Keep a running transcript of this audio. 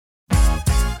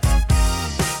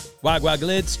Wag Wag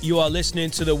Lids, you are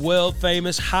listening to the world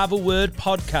famous Have a Word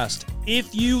podcast.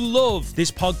 If you love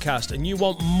this podcast and you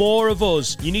want more of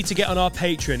us, you need to get on our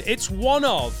Patreon. It's one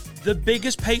of the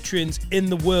biggest patrons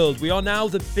in the world. We are now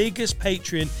the biggest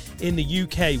patron in the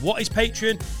UK. What is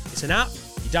Patreon? It's an app.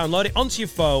 You download it onto your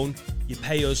phone. You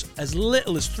pay us as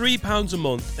little as £3 a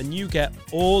month and you get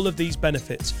all of these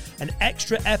benefits. An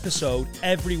extra episode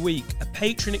every week, a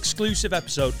patron exclusive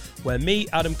episode where me,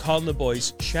 Adam, Carl and the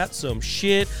boys chat some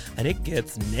shit and it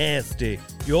gets nasty.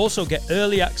 You also get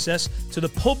early access to the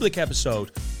public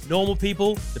episode. Normal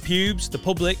people, the pubes, the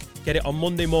public, get it on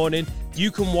Monday morning. You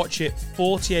can watch it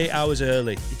 48 hours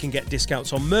early. You can get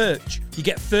discounts on merch. You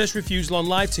get first refusal on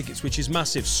live tickets, which is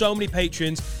massive. So many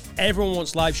patrons. Everyone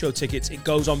wants live show tickets. It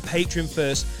goes on Patreon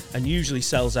first and usually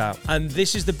sells out. And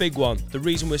this is the big one. The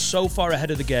reason we're so far ahead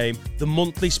of the game, the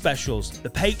monthly specials, the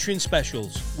Patreon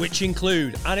specials, which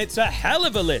include, and it's a hell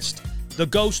of a list, The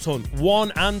Ghost Hunt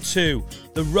 1 and 2,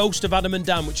 The Roast of Adam and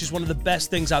Dan, which is one of the best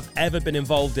things I've ever been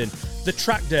involved in, The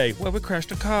Track Day, where we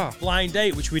crashed a car, Blind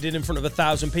Date, which we did in front of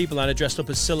 1,000 people and I dressed up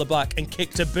as Cilla Black and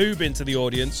kicked a boob into the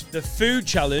audience, The Food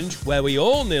Challenge, where we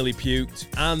all nearly puked,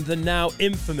 and the now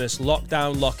infamous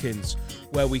Lockdown Lock-ins,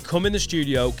 where we come in the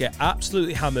studio, get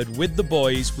absolutely hammered with the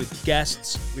boys, with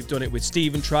guests. We've done it with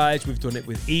Stephen Tries, we've done it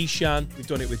with Ishan, we've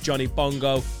done it with Johnny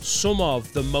Bongo. Some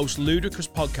of the most ludicrous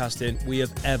podcasting we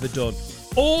have ever done.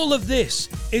 All of this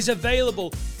is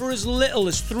available for as little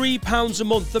as £3 a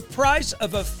month, the price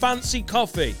of a fancy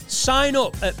coffee. Sign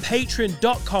up at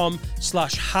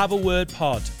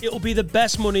patreon.com/haveawordpod. It'll be the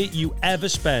best money you ever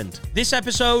spend. This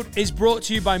episode is brought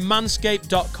to you by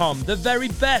manscaped.com, the very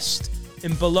best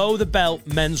in below-the-belt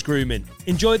men's grooming.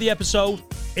 Enjoy the episode.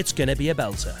 It's going to be a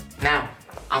belter. Now,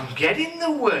 I'm getting the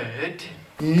word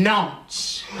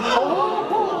nonce.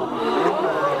 Oh,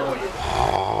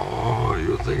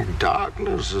 you think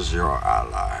darkness is your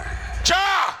ally?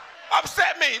 Ja!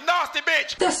 Upset me, nasty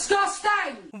bitch!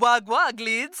 Disgusting! Wag Wag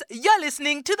Lids, you're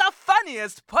listening to the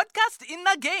funniest podcast in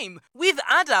the game with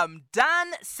Adam,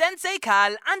 Dan, Sensei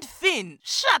Carl and Finn.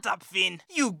 Shut up, Finn,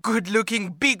 you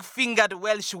good-looking big-fingered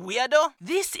Welsh weirdo.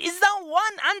 This is the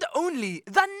one and only,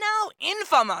 the now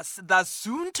infamous, the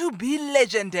soon-to-be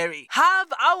legendary.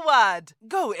 Have a word.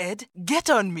 Go, Ed, get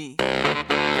on me.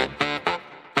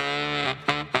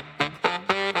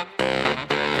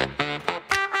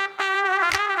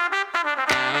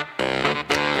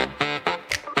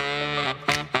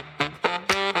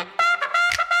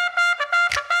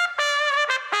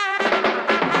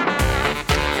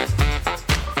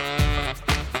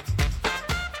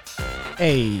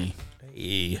 Hey,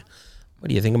 what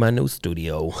do you think of my new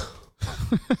studio?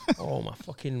 Oh, my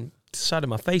fucking side of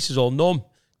my face is all numb.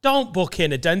 Don't book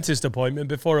in a dentist appointment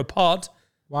before a pod.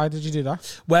 Why did you do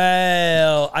that?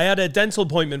 Well, I had a dental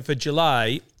appointment for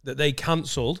July that they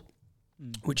cancelled,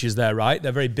 which is their right.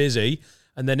 They're very busy.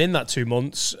 And then in that 2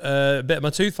 months, a bit of my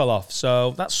tooth fell off.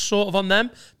 So that's sort of on them.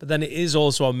 But then it is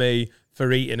also on me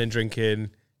for eating and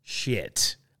drinking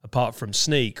shit. Apart from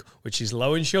Sneak, which is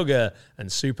low in sugar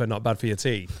and super not bad for your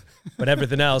teeth. But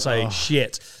everything else, I ate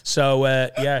shit. So,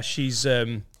 yeah, she's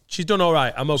done all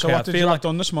right. I'm okay. So what did you have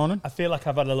done this morning? I feel like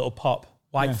I've had a little pop.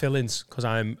 White fillings, because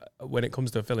when it comes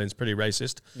to fillings, pretty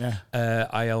racist. Yeah.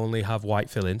 I only have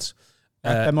white fillings.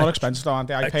 They're more expensive, though, aren't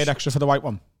they? I paid extra for the white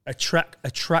one.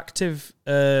 Attractive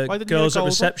girls at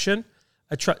reception.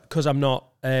 Because I'm not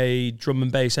a drum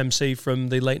and bass MC from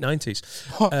the late 90s.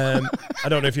 I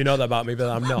don't know if you know that about me, but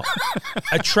I'm not.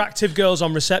 Attractive girls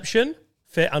on reception,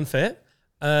 fit and fit.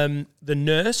 The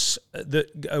nurse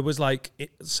that was like,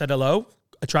 said hello,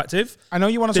 attractive. I know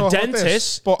you want to talk about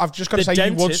this, but I've just got to say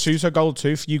you would suit a gold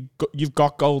tooth. You've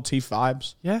got gold teeth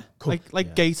vibes. Yeah, cool.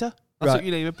 like Gator. That's what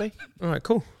your name would be. All right,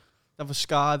 cool. Have a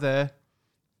scar there.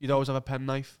 You'd always have a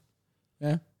penknife.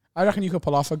 Yeah. I reckon you could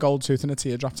pull off a gold tooth and a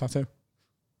teardrop tattoo.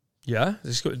 Yeah,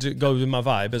 this goes with my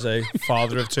vibe as a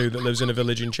father of two that lives in a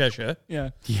village in Cheshire. Yeah.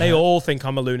 They all think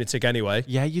I'm a lunatic anyway.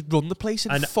 Yeah, you'd run the place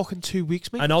in fucking 2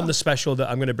 weeks, mate. And on the special that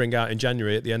I'm going to bring out in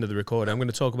January at the end of the recording, I'm going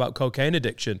to talk about cocaine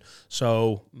addiction.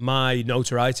 So my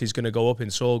notoriety is going to go up in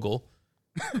Sorgal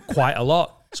quite a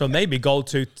lot. So maybe gold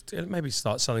tooth, maybe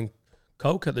start selling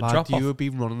coke at the drop-off. You would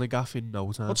be running the gaff in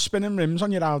no time. Put spinning rims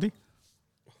on your Audi.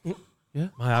 Yeah.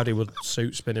 My Audi would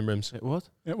suit spinning rims. It would.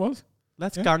 It would.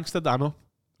 Let's gangster Dan up.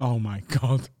 Oh my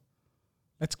God.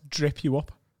 Let's drip you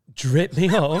up. Drip me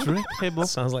up? Drip him up.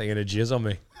 Sounds like you're going to jizz on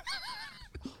me.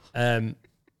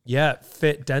 Yeah,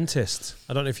 fit dentist.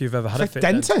 I don't know if you've ever had a fit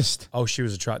dentist. Oh, she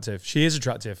was attractive. She is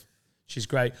attractive. She's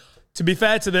great. To be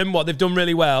fair to them, what they've done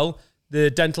really well,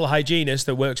 the dental hygienist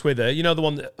that works with her, you know, the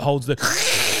one that holds the...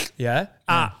 Yeah?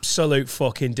 Absolute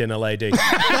fucking dinner lady.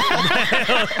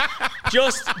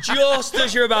 just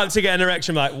as you're about to get an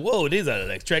erection, like, whoa, it is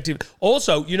an attractive.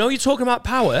 Also, you're talking about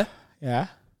power. Yeah.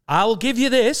 I'll give you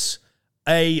this.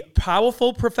 A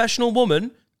powerful professional woman,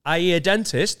 i.e. a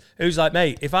dentist, who's like,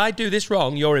 mate, if I do this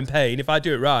wrong, you're in pain. If I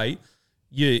do it right,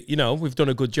 we've done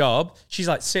a good job. She's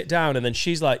like, sit down. And then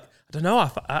she's like, I don't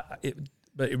know.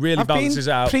 But it really balances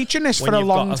out. I've been preaching this for a long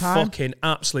time. When you've got a fucking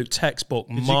absolute textbook,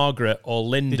 Margaret or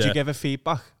Linda. Did you give her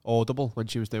feedback audible when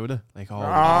she was doing it? Like, oh.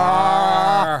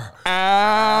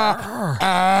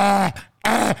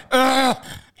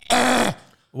 At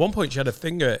one point, she had a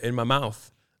finger in my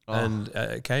mouth and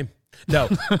it came. No.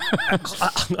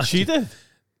 She did?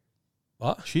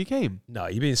 What? She came? No,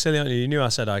 you're being silly, aren't you? You knew I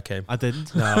said I came. I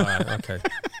didn't. No, all right, okay.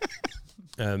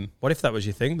 What if that was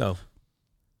your thing, though?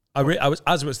 I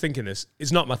was thinking this.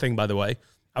 It's not my thing, by the way.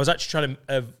 I was actually trying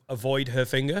to avoid her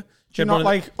finger. Do you not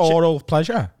like oral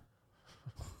pleasure?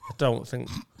 I don't think.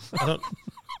 I'm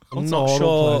What's not oral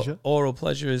sure pleasure? Oral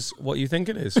pleasure is what you think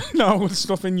it is. No,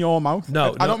 stuff in your mouth.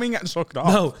 No, I don't mean getting sucked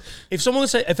off. No, if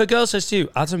a girl says to you,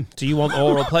 Adam, do you want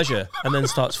oral pleasure, and then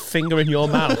starts fingering your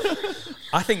mouth,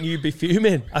 I think you'd be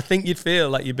fuming. I think you'd feel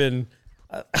like you've been.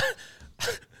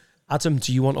 Adam,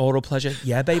 do you want oral pleasure?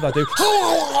 Yeah, babe, I do.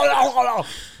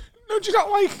 No, do you not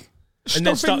like? And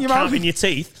then start counting your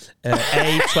teeth.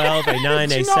 A12,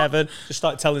 A9, A7. Just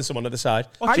start telling someone at the side.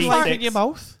 What do you like in your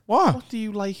mouth? What do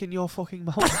you like in your fucking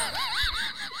mouth?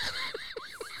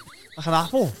 Like an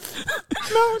apple?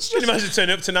 No, it's Can just. you imagine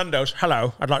turning up to Nando's?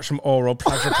 Hello, I'd like some oral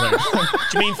pleasure, please.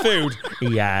 Do you mean food?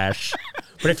 Yes.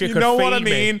 But if you could know feed what I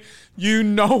mean. me. You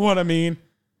know what I mean.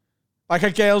 Like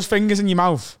a girl's fingers in your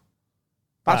mouth.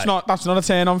 That's Right. not a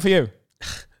turn on for you.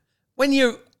 When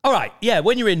you're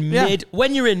in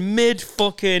mid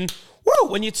fucking woo,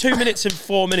 when you're 2 minutes and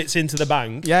 4 minutes into the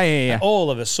bank, Yeah.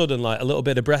 all of a sudden, like a little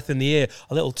bit of breath in the ear,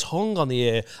 a little tongue on the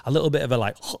ear, a little bit of a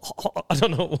like, I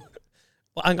don't know.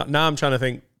 Well, hang on, now I'm trying to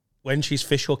think when she's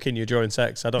fish hooking you during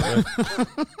sex. I don't know.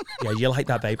 Yeah, you like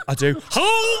that, babe? I do.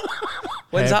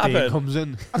 When's that happen? Comes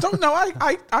in. I don't know.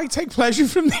 I take pleasure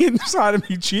from the inside of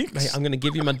my cheeks. Mate, I'm going to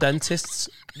give you my dentist's.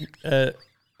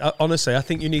 Honestly, I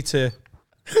think you need to.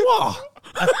 What?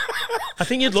 I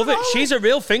think you'd love it. She's a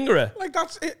real fingerer. Like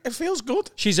it feels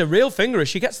good. She's a real fingerer.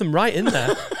 She gets them right in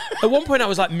there. At one point, I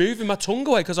was like moving my tongue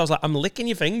away because I was like, I'm licking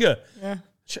your finger. Yeah.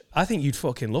 I think you'd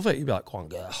fucking love it. You'd be like, come on,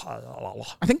 girl.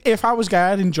 I think if I was gay,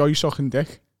 I'd enjoy sucking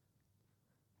dick.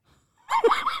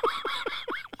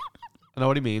 I know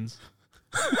what he means.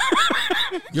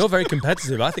 You're very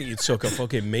competitive. I think you'd suck a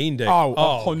fucking mean dick.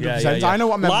 Oh, 100%. I know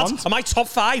what men want. Am I top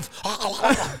 5?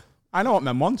 I know what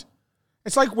men want.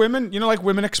 It's like women, like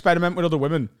women experiment with other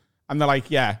women. And they're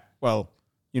like, yeah, well,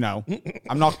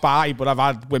 I'm not bi, but I've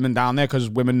had women down there because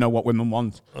women know what women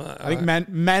want. I think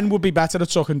men would be better at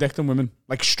sucking dick than women.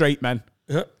 Like straight men.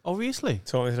 Obviously.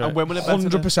 Totally right. And women are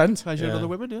better 100%. pleasure in other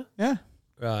women, yeah. Yeah.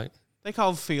 Right. They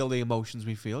can't feel the emotions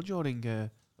we feel during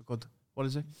a good, what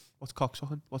is it? What's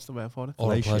cocksucking? What's the word for it?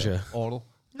 Oral pleasure. Oral.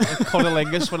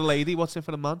 Cunnilingus for a lady. What's it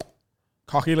for a man?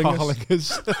 Cockylingus.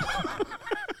 Cockylingus.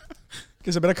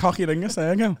 Gives a bit of cockylingus.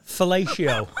 There you go.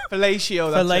 Fellatio.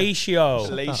 Fellatio.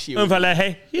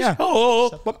 Fellatio. Yeah.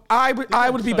 But I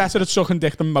would be better at sucking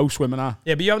dick than most women are.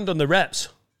 Yeah, but you haven't done the reps.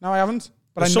 No, I haven't.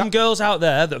 But There's some girls out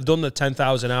there that have done the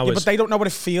 10,000 hours. Yeah, but they don't know what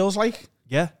it feels like.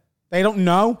 Yeah. They don't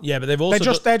know. Yeah, but they've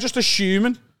also they're just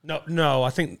assuming. No,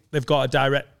 I think they've got a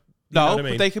direct. No,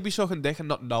 but they could be sucking dick and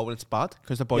not know when it's bad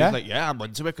because the body's like, yeah, I'm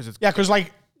into it because it's. Yeah, because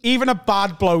like even a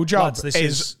bad blowjob Lads,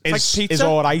 is like is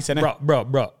all right, isn't it?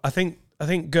 Bro. I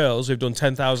think girls who've done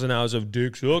 10,000 hours of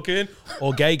dick sucking,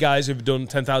 or gay guys who've done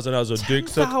 10,000 hours of dick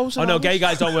sucking. Oh no, gay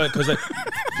guys don't work because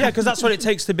because that's what it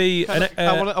takes to be.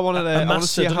 I want to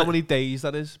see how many days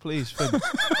that is, please, Finn.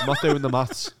 I'm not doing the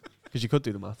maths because you could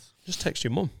do the maths. Just text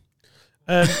your mum.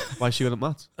 Why is she good at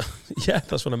maths? Yeah,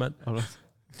 that's what I meant. All right.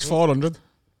 It's 400.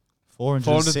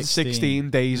 416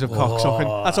 days of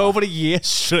cocksucking. That's over a year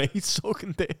straight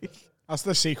sucking dick. That's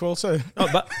the sequel to. Oh,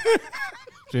 but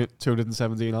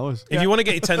 217 hours. If you want to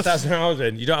get your 10,000 hours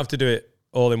in, you don't have to do it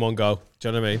all in one go. Do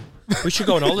you know what I mean? We should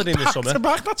go on holiday in the summer.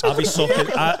 I'll be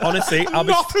sucking. Honestly, I'll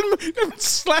be. Nothing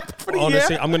slept for a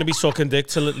Honestly, year. I'm going to be sucking dick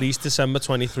till at least December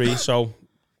 23. So,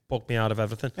 book me out of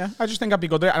everything. Yeah, I just think I'd be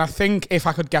good at it, and I think if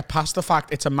I could get past the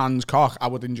fact it's a man's cock, I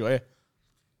would enjoy it.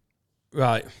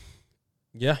 Right.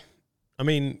 Yeah. I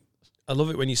mean, I love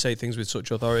it when you say things with such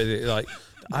authority. Like,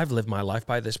 I've lived my life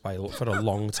by this for a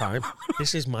long time.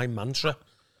 This is my mantra.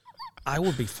 I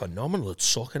would be phenomenal at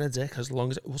sucking a dick as long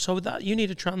as. So that you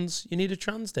need a trans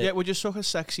dick. Yeah, would you suck a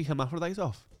sexy hermaphrodite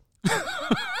off?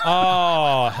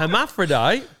 Oh,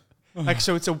 hermaphrodite. Like,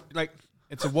 so it's a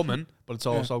woman, but it's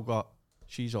also got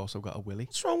she's also got a willy.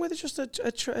 What's wrong with it? Just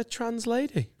a trans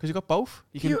lady. Because you got both.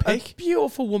 You can A pick.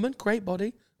 beautiful woman, great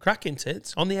body, cracking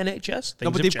tits on the NHS. No, Things but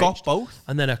have they've got changed. both.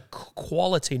 And then a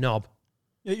quality knob.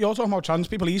 You're talking about trans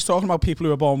people. He's talking about people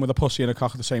who are born with a pussy and a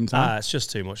cock at the same time. It's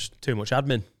just too much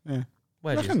admin. Yeah.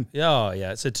 Where do you? Reckon? Yeah,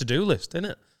 it's a to-do list, isn't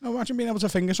it? No, imagine being able to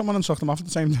finger someone and suck them off at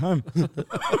the same time.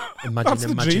 That's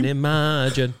the dream.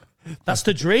 Imagine. That's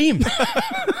the dream.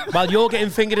 While you're getting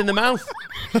fingered in the mouth.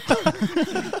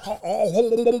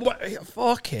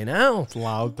 Fucking hell. It's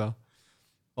loud, though.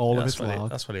 All of it's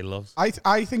loud. That's what he loves.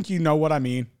 I think you know what I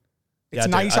mean. It's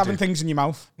Yeah, nice having things in your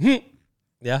mouth. Yeah. Do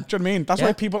you know what I mean? That's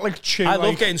why people like chew. I like,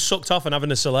 love getting sucked off and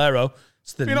having a Solero.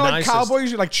 It's the you know, like nicest.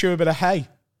 cowboys, you like chew a bit of hay.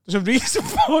 There's a reason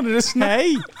for it, isn't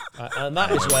hay. And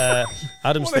that is where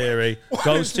Adam's theory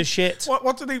goes to shit.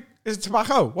 What do they? Is it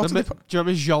tobacco? What do they put? Do you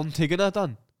remember Jean Tigana,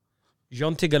 Dan?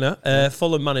 Jean Tigana,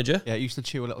 Fulham manager. Yeah, he used to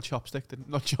chew a little chopstick, didn't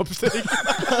he? Not chopstick.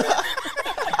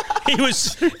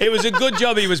 It was a good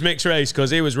job he was mixed race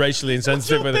because he was racially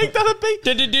insensitive with it. that'd be.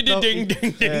 Ding, ding,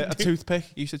 ding. A toothpick.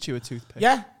 He used to chew a toothpick.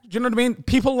 Yeah. Do you know what I mean?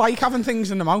 People like having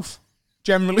things in the mouth,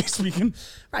 generally speaking.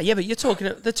 Right, yeah, but you're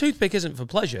talking. The toothpick isn't for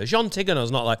pleasure. Jean Tigana's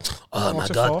not like, oh my What's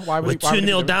it god, for? Why would we're he- why would he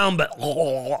 2-0 do it? down, but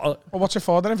Well, what's it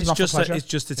for then? If it's not for pleasure. it's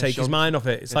just to take his mind off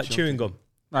it. It's like chewing gum.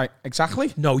 Right.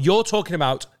 Exactly. No, you're talking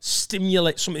about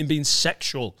stimulate something being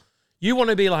sexual. You want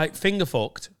to be like finger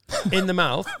fucked in the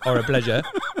mouth or a pleasure.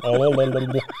 I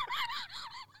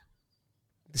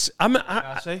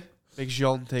see. Big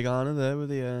Jean Tigana there with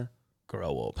the.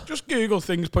 Grow up. Just Google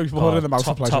things people put in the mouth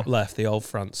for pleasure. Top left, the old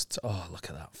France. Oh, look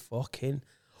at that fucking.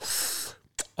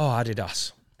 Oh,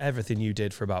 Adidas. Everything you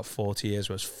did for about 40 years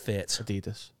was fit.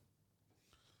 Adidas.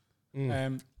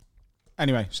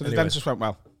 Anyway, so the dentist went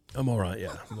well. I'm all right,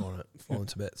 yeah. I'm all right. Falling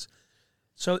to bits.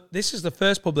 So this is the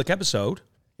first public episode.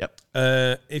 Yep.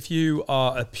 If you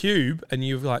are a pube and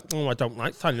you're like, oh, I don't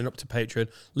like signing up to Patreon,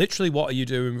 literally what are you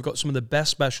doing? We've got some of the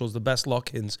best specials, the best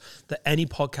lock-ins that any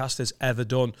podcast has ever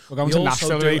done. We're going we to also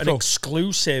Nashville do in an April.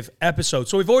 exclusive episode.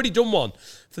 So we've already done one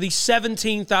for the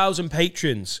 17,000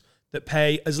 patrons that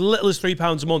pay as little as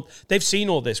 £3 a month. They've seen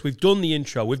all this. We've done the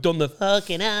intro. We've done the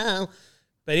fucking hell.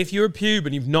 But if you're a pube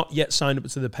and you've not yet signed up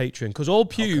to the Patreon, because all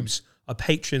pubes are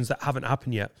patrons that haven't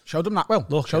happened yet. Show them that. Well,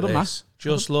 Look show at them this.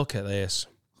 Just look at this.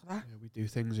 Yeah, we do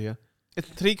things here. It's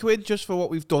 £3 just for what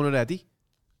we've done already.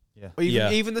 Yeah. Or even,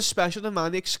 Yeah. even the special and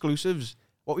man, the exclusives.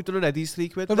 What we've done already is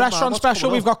 £3. The Then, restaurant man, what's special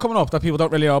coming we've up? got coming up that people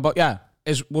don't really know about,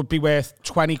 would be worth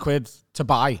 20 quid to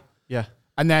buy. Yeah.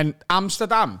 And then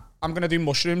Amsterdam, I'm going to do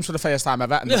mushrooms for the first time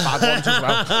ever, and the bad ones as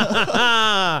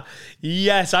well.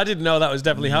 Yes, I didn't know that was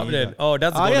definitely happening. Oh,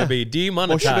 that's going to be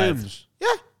demonetized. Mushrooms. Yeah.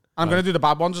 I'm going to do the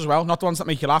bad ones as well, not the ones that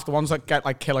make you laugh, the ones that get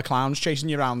like killer clowns chasing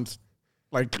you around.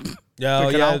 Like, Yeah,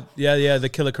 the canal. yeah, the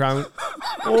killer crown.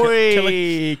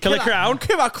 Oi! Killer crown.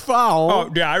 Killer crown. Oh,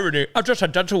 the irony. I've just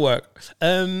had dental work.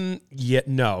 Yeah,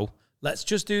 no. Let's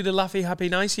just do the laughy, happy,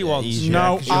 nicey ones. easy.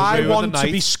 no, 'cause you'll I ruin the want to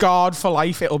night. be scarred for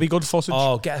life. It'll be good footage.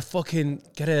 Oh,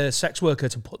 get a sex worker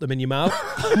to put them in your mouth.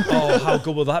 Oh, how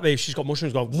good will that be? If she's got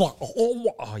mushrooms going.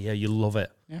 Oh yeah, you love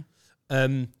it. Yeah.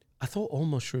 I thought all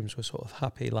mushrooms were sort of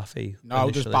happy, laughy. No,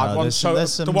 there's initially. bad No, ones. there's So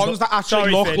some- the ones that actually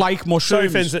Sorry, look Finn. like Sorry,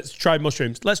 mushrooms. Finn, that's tried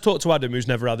mushrooms. Let's talk to Adam, who's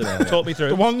never had them. Talk me through.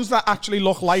 The ones that actually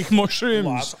look like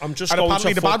mushrooms. I'm just and going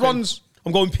apparently to the bad fucking- ones.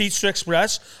 I'm going Pizza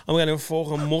Express. I'm getting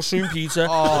fucking mushroom pizza.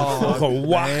 Oh, I'm fucking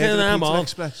whacking murder them Pizza on.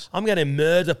 Express. I'm getting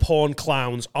murder porn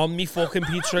clowns on me fucking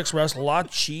Pizza Express.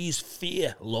 Lard cheese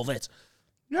fear. Love it.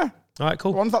 Yeah. All right,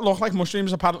 cool. The ones that look like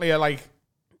mushrooms apparently are like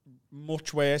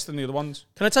much worse than the other ones.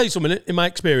 Can I tell you something? In my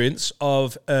experience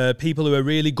of people who are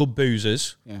really good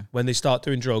boozers, Yeah. when they start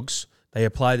doing drugs, they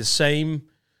apply the same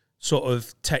sort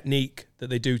of technique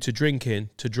that they do to drinking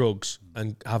to drugs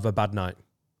and have a bad night.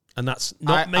 And that's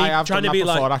not me I have trying done to that be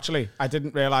before, like, actually. I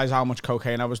didn't realise how much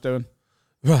cocaine I was doing.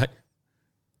 right.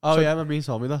 Oh, yeah, I remember he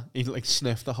told me that. He like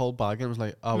sniffed the whole bag and was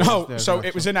like, oh. No, there's so an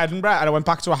it was extra. in Edinburgh and I went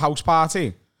back to a house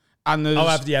party and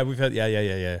Oh, we've heard, yeah.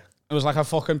 it was like a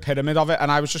fucking pyramid of it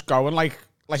and I was just going like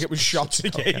it was shots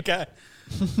of Jaeger.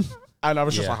 And I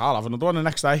was just Yeah. like, I'll have another one the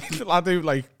next day. The lad who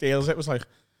like deals it was like,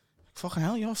 fucking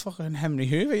hell, you're fucking Henry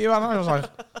Hoover, you. And I was like,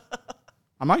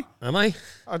 am I? Am I?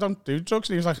 I don't do drugs.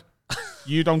 And he was like,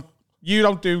 you don't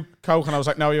do coke. And I was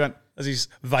like, no. He went, As he's so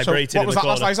vibrating what in was the that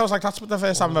last corner. night? I was like, that's the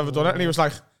first time I've ever done it. And he was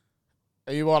like,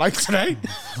 are you all right today?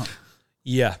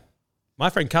 Yeah. My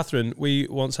friend Catherine, we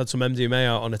once had some MDMA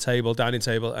out on a table, dining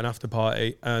table, an after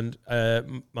party, and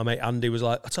my mate Andy was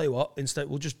like, I'll tell you what, instead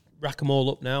we'll just rack them all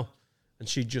up now. And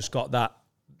she just got that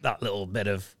little bit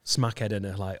of smackhead in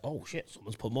her, like, oh shit,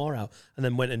 someone's put more out. And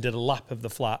then went and did a lap of the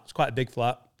flat. It's quite a big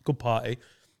flat, good party.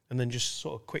 And then just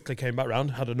sort of quickly came back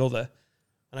round, had another.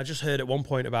 And I just heard at one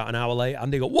point about an hour later,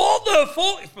 Andy go, "What the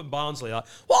fuck?" From Barnsley, like,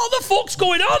 "What the fuck's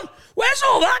going on? Where's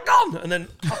all that gone?" And then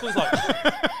Kath was like,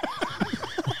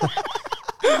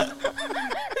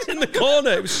 in the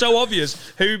corner. It was so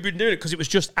obvious who'd been doing it because it was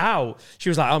just out. She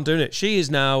was like, "I'm doing it." She is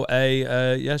now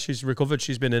she's recovered.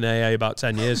 She's been in AA about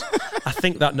 10 years. I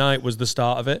think that night was the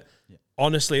start of it. Yeah.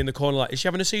 Honestly, in the corner, like, "Is she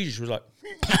having a seizure?" She was like,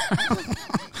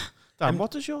 Dan,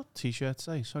 what does your t-shirt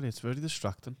say? Sorry, it's very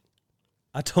distracting.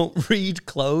 "I don't read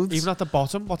clothes." Even at the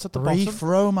bottom? What's at the Brief bottom?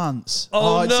 romance.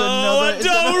 Oh, no, I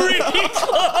don't read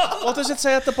clothes. What does it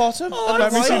say at the bottom?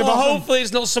 Let me see the bottom. Hopefully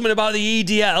it's not something about the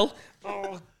EDL.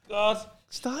 Oh, God.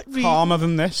 Start Calmer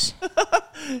than this.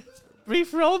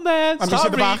 Brief romance. Let me see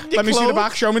the back. Let me see the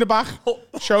back. Show me the back.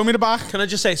 Show me the back. Can I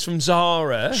just say it's from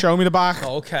Zara? Show me the back.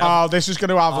 Okay. Oh, this is going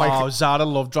to have like... Oh, Zara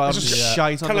love driving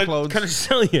shite on the clothes. Can I just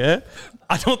tell you,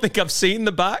 I don't think I've seen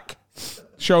the back.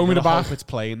 Show me the back. Hope it's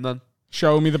plain then.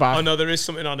 Show me the back. Oh, no, there is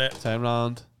something on it. Turn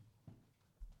round.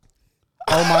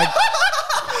 Oh, my...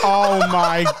 Oh,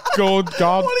 my good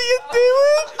God. What are you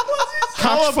doing?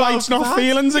 Catch flights, not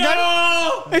feelings again.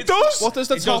 No! It does. What does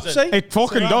the top doesn't. say? It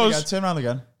fucking does. Turn around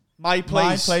again. My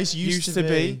place used to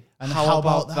be. And how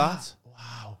about that?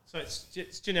 Wow. So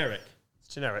it's generic.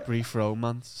 It's generic. Brief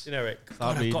romance. Generic. Start God,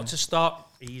 I've reading. got to start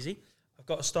easy. I've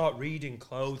got to start reading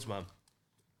clothes, man.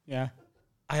 Yeah.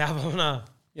 I have now.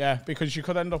 Yeah, because you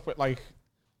could end up with like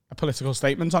a political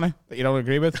statement on it that you don't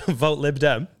agree with. Vote Lib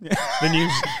Dem.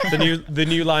 The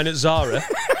new line at Zara.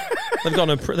 They've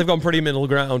gone pretty middle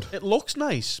ground. It looks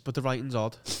nice, but the writing's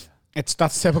odd.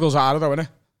 That's typical Zara though, isn't it?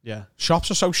 Yeah.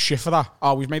 Shops are so shit for that.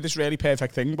 Oh, we've made this really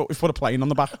perfect thing, but we've put a plane on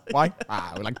the back. Why?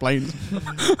 We like planes.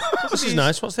 This is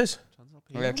nice. What's this?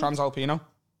 Yeah, Transalpino.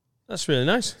 That's really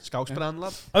nice. Scouse brand,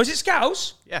 lad. Oh, is it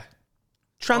Scouse? Yeah.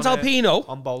 Transalpino?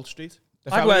 On Bold Street.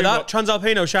 I'd wear that.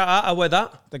 Transalpino, shout out. I'd wear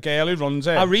that. The girl who runs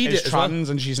it I read is it as well. trans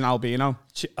and she's an albino.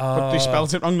 But they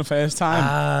spelt it wrong the first time.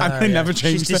 And they never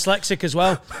changed She's it. dyslexic as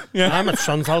well. Yeah. I'm a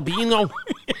Transalpino.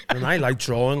 And I like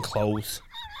drawing clothes.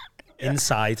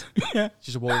 Inside. Yeah.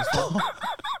 She's a woman's fan.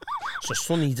 It's a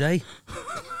sunny day.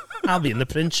 I'll be in the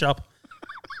print shop.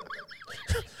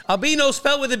 Albino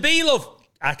spelled with a B, love.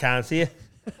 I can't see you.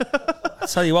 I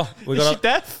tell you what, we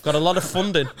got a lot of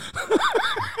funding.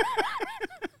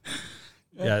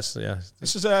 Yes, yeah.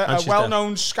 This is a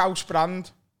well-known Scouse brand.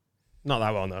 Not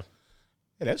that well, no.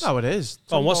 It is. Oh, it is.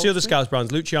 Oh, and what's the other Scouse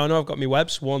brands? Luciano, I've got me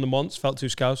Webs, worn them once, felt too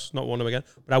Scouse, not worn them again.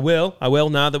 But I will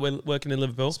now that we're working in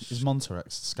Liverpool. Is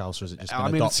Monterex Scouse or is it just been I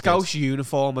mean, adopted? Scouse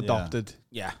uniform adopted.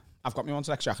 Yeah. I've got me one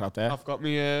X jacket out there. I've got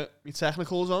me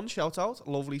technicals on, shout out.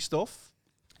 Lovely stuff.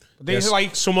 These Yes. are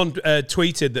like... Someone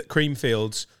tweeted that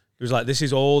Creamfields, it was like, this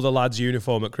is all the lads'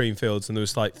 uniform at Creamfields, and there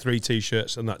was like 3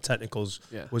 T-shirts, and that Technicals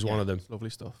was one of them. Lovely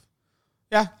stuff.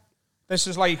 Yeah. This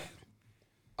is like...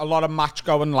 A lot of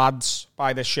match-going lads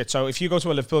buy this shit. So if you go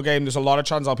to a Liverpool game, there's a lot of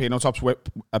Transalpino tops with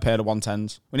a pair of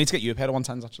 110s. We need to get you a pair of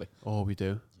 110s, actually. Oh, we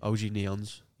do. OG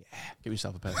Neons. Yeah. Give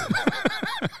yourself a pair. Do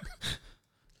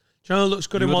you know who looks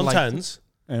good in 110s?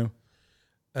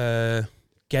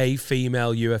 Gay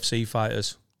female UFC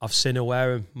fighters. I've seen her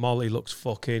wear them. Molly looks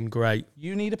fucking great.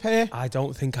 You need a pair? I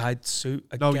don't think I'd suit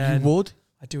again. No, you would.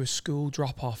 I'd do a school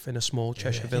drop-off in a small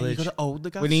Cheshire village. You got to own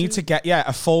the guy. We need to get,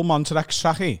 a full Monterex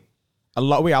trackie. A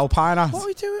Lowy Alpine hat. What are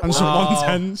we doing? And some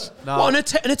 110s. No. What,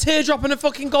 and a teardrop and a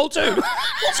fucking gold too?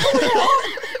 What's going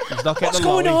on? He's not What's getting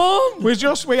going on?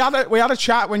 We had a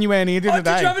chat when you weren't here the other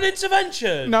day. Did you have an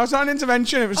intervention? No, it's not an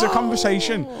intervention. It was a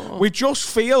conversation. We just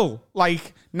feel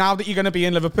like now that you're going to be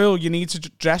in Liverpool, you need to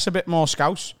dress a bit more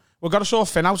Scouse. We've got to sort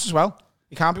Finn out as well.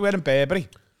 You can't be wearing Burberry.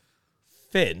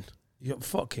 Finn? You got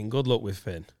fucking good luck with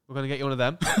Finn. We're going to get you one of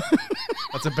them.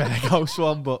 That's a better house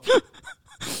one, but...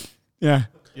 Yeah.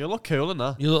 You look cool in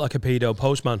that. You look like a pedo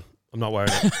postman. I'm not wearing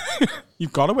it.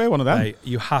 You've got to wear one of them. Hey,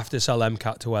 you have to sell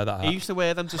MCAT to wear that He hat. used to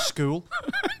wear them to school.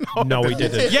 No, he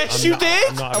didn't. Yes, you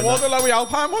did. I wore the Lowy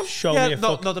Alpine one. Show me a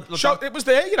fuck. It was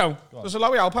there, There's a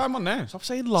Lowy Alpine one there. Stop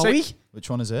saying Lowy. Which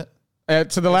one is it?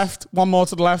 To the left. One more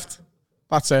to the left.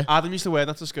 That's it. Adam used to wear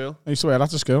that to school. I used to wear that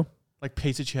to school. Like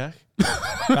Peter Cech.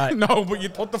 Right. No, but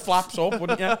you'd put the flaps up,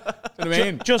 wouldn't you? You know what I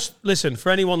mean? Just listen,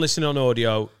 for anyone listening on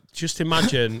audio, just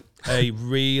imagine a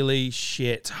really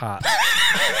shit hat.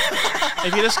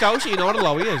 If you're a Scouser, you know what a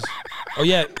Lowy is. Oh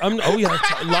yeah,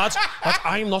 lads,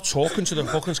 I'm not talking to the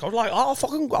fucking Scouse. Like, I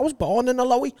was born in a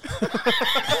Lowy.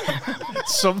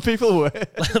 Some people were.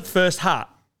 First hat.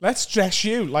 Let's dress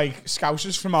you like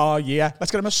Scousers from our year.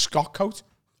 Let's get him a Scott coat.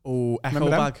 Oh, Echo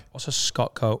Remember them? bag. What's a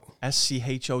Scott coat?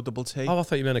 SCHOTT. Oh, I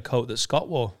thought you meant a coat that Scott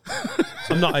wore.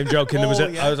 I'm not even joking. There was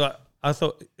I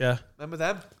thought, yeah. Remember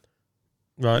them?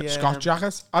 Right. Yeah. Scott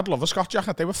jacket. I'd love a Scott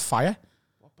jacket. They were fire.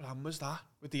 brand was that?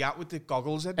 With the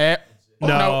goggles in?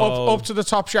 No. Up to the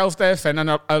top shelf there, Finn.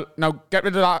 And now get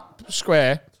rid of that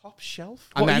square. Top shelf?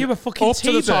 And What, are then you a fucking up to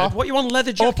the T-bird? top. What, you on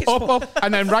leather jackets for? Up.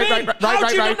 And then right. How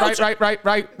do you not know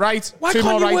Right. Why Two can't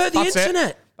more you right. wear the That's internet?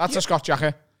 it. That's a Scott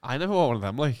jacket. I never wore one of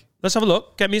them, like. Let's have a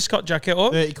look. Get me a Scott jacket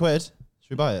up. 30 quid. Should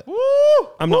we buy it?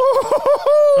 I'm not.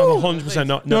 I'm 100%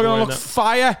 not. You're Never going to wearing look that.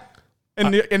 fire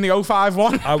in the 05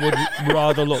 one. I would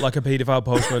rather look like a paedophile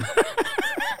postman.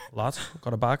 Lad,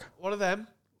 got a bag. What are them?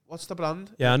 What's the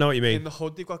brand? Yeah, I know what you In mean. the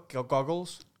hood, they've got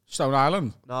goggles. Stone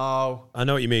Island. No. I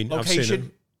know what you mean. I've seen Location.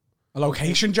 it. A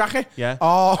location jacket? Yeah.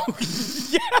 Oh,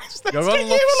 yes. You're going to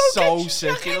look so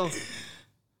sick, you know.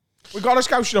 We've got to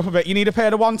scouse it up a bit. You need a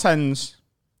pair of 110s.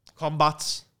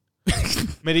 Combats.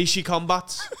 Medici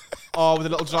combats. Oh, with a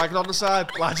little dragon on the side.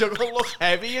 Lad, you're going to look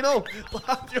heavy, you know.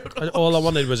 Lad, you're gonna All I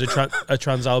wanted was a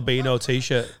trans albino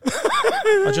t-shirt.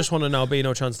 I just want an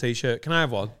albino trans t-shirt. Can I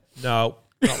have one? No,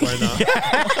 not wearing that.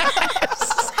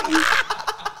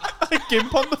 like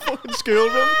gimp on the fucking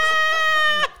schoolroom.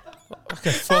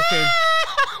 Okay, fucking.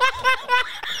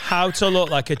 How to look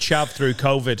like a chav through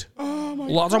COVID. Oh my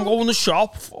Lads, I'm going to the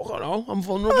shop. Fucking hell, I'm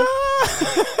vulnerable.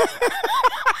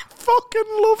 Fucking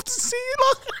love to see you,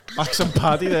 look. Max and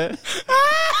Paddy there.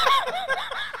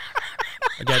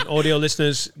 Again, audio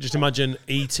listeners, just imagine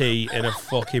E.T. in a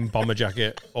fucking bomber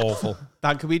jacket. Awful.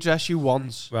 Dan, can we dress you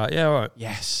once? Right, yeah, all right.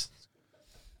 Yes.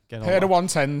 Get on Pair that. of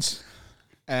 110s.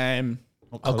 I'll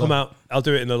come out. I'll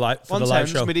do it in the live for the live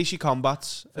 110s, show. Medici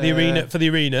combats. For the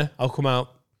arena, I'll come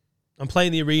out. I'm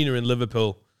playing the arena in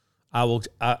Liverpool. I will.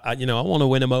 I want to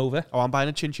win them over. Oh, I'm buying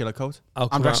a chinchilla coat. I'll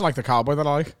come I'm dressing out. like the cowboy that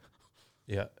I like.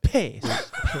 Yeah. Piss.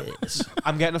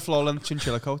 I'm getting a flow-length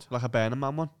chinchilla coat, like a Burning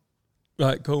Man one.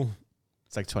 Right. Cool.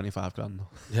 It's like 25 grand.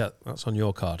 Yeah, that's on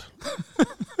your card.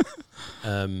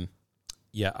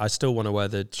 Yeah, I still want to wear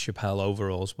the Chappelle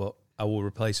overalls, but I will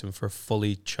replace them for a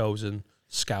fully chosen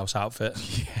Scouse outfit.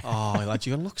 Oh, lad,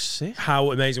 you're going to look sick.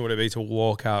 How amazing would it be to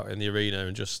walk out in the arena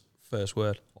and just first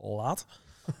word, lad?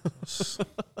 So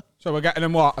we're getting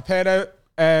them what? A pair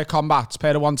of combats,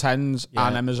 pair of 110s, Yeah.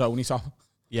 and a Mazzoni top.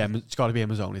 Yeah, it's got to be a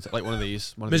Mazzoni. It's like one of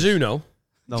these. Mizuno.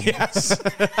 No, Yes.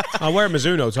 I'll wear a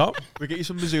Mizuno top. we get you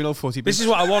some Mizuno footy. This is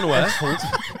what I want to wear.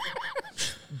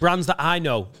 Brands that I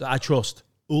know, that I trust.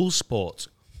 All Sport.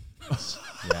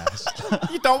 Yes.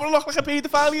 You don't want to look like a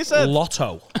paedophile, you said.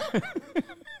 Lotto.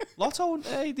 Lotto,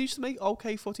 they used to make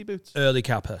okay footy boots. Early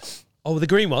Kappa. Oh, the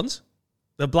green ones?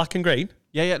 The black and green?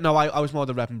 Yeah. No, I was more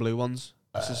the red and blue ones.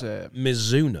 This is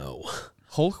Mizuno.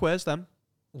 Hulk wears them.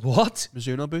 What?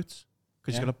 Mizuno boots.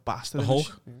 Because he's got a bastard. The in Hulk?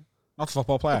 his- Not the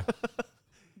football player.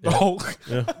 The Hulk.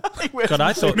 Yeah. He wears God,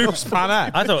 I thought Bruce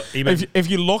Banner. I thought he meant If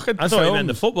you look at the I thought he film, meant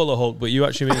the footballer Hulk, but you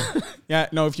actually mean yeah,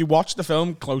 no, if you watch the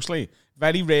film closely,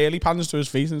 very rarely pans to his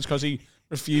feet, and it's because he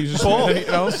refuses But, to, you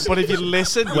know? but if you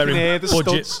listen, you can Wearing hear the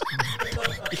budget. studs.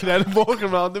 You can hear them walking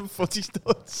around in footy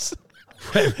studs.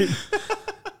 Mate,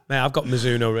 I've got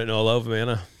Mizuno written all over me,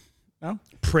 haven't I? No?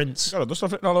 Prince. Got other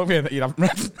stuff written all over here that you haven't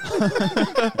read.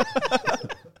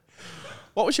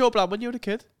 What was your brand when you were a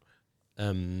kid?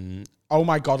 Oh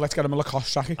my God, let's get him a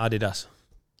Lacoste trackie. Adidas.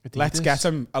 Let's Adidas. get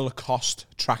him a Lacoste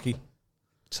trackie.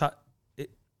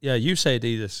 Yeah, you say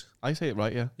Adidas. I say it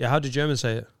right, yeah. Yeah, how do Germans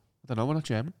say it? I don't know, we're not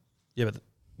German. Yeah, but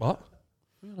what? What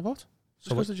are you on about?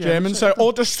 So Just 'cause the German say,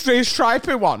 oh, the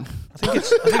stripy one. I think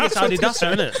it's Adidas,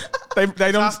 isn't it?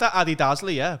 They don't. That's the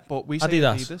Adidasly, yeah, but we say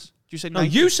Adidas. Adidas. Do you say No,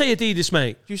 Nike? you say Adidas,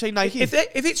 mate. Do you say Nike? If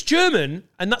it's German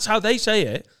and that's how they say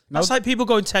it, that's like people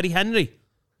going Teddy Henry.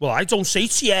 Well, I don't say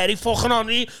Thierry fucking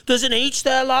Henry. There's an H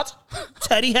there, lad.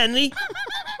 Teddy Henry.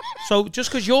 So just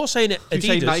because you're saying it Do you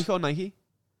Adidas, say Nike or Nike?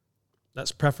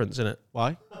 that's preference, isn't it?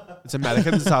 Why? It's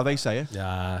Americans, it's how they say it.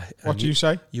 Yeah. What do you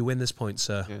say? You win this point,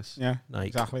 sir. Yes. Yeah, Nike.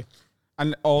 exactly.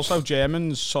 And also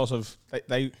Germans sort of,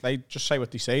 they just say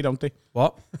what they say, don't they?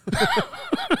 What?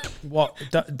 What?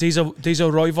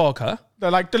 Dieser Roy Walker? They're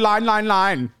like, the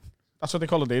line. That's what they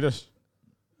call Adidas.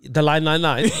 The line.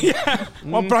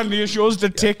 What brand is yours? The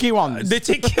Tiki ones. The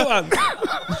Tiki ones.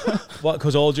 What?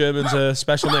 Because all Germans are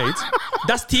special needs.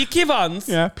 That's Tiki ones.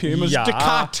 Yeah, Puma's. Yeah. The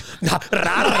cat.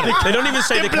 They don't even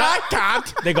say the Black cat.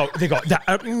 cat. They go.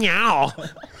 Meow.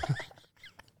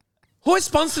 Who is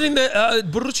sponsoring the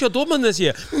Borussia Dortmund this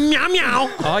year? Meow meow.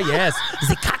 Oh yes,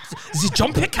 the cat, the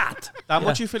jumpy cat. How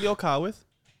much you fill your car with?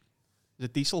 Is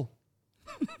it diesel?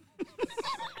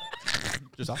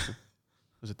 Just asking.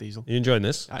 Is it diesel? You enjoying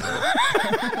this? I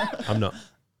know. I'm not.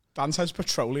 Dan says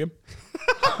petroleum.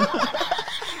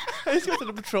 He's got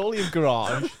a petroleum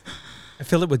garage. I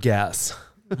fill it with gas.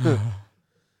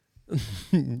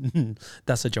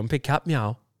 That's a jumpy cat.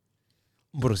 Meow.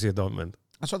 Borussia Dortmund.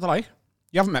 That's what they like.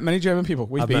 You haven't met many German people.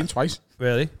 We've been twice.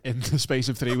 Really? In the space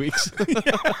of 3 weeks.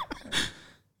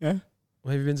 Yeah.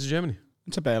 Where have you been to Germany?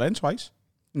 To Berlin twice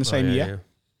in the same year.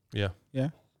 Yeah. Yeah.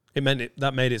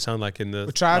 That made it sound like in the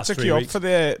We tried last to 3 queue up weeks. for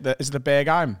the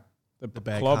Bergheim, the club.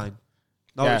 Berghain.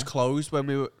 No, Yeah. it was closed when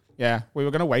we were. Yeah, we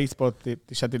were going to wait, but they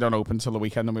said they don't open till the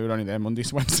weekend, and we were only there Monday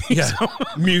to Wednesday. Yeah. So.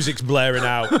 Music's blaring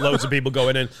out. Loads of people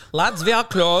going in. Lads, we are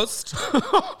closed.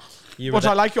 But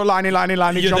I like your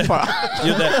liney jumper.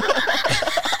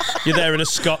 You're there in a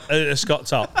Scott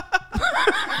top.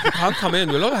 You can't come in.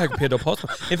 We look like a pedo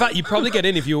postman. In fact, you'd probably get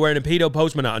in if you were wearing a pedo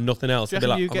postman out and nothing else. Do you They'd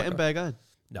be reckon like, you "Oh get my in God." Berghain?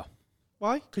 No.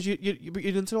 Why? Because you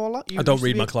didn't know all that? I don't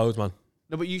read my clothes, man.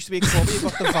 No, but you used to be a club, you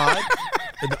got the vibe.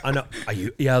 I know. I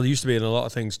used to be in a lot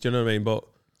of things. Do you know what I mean? But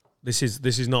this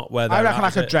is not where they're I reckon at,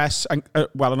 I could dress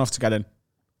well enough to get in.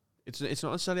 It's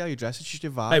not necessarily how you dress, it's just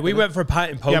your vibe. Hey, we innit? went for a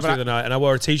pint in Pope Yeah, the other night, and I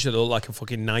wore a t-shirt that looked like a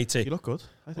fucking 90. You look good,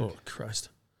 I think. Oh, Christ.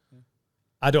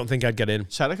 I don't think I'd get in.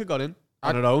 Seneca got in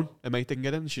on her own. A mate didn't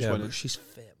get in. She's Yeah, winning. but she's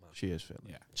fit, man. She is fit.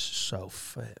 Yeah. She's so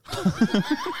fit.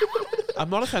 I'm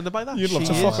not offended by that. You'd love She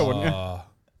to is. fuck her, wouldn't you? Well,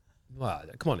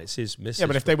 come on, it's his missus. Yeah,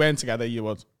 but if they weren't together, you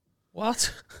would.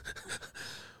 What?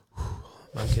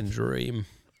 Man can dream.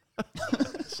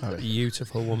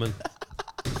 Beautiful woman.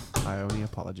 I only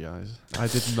apologise. I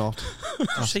did not.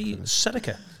 See,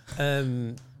 Seneca.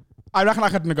 I reckon I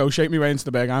could negotiate my way into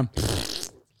the Bergheim.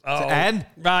 N.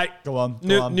 Right. Go on.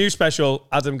 New special.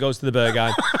 Adam goes to the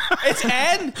Berghain. It's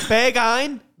N.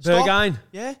 Berghain. Stop. Berghain.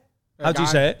 Yeah. How do you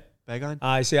say it? Berghain.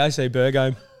 I say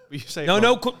Berghain. You say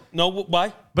No.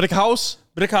 Why? Brick house.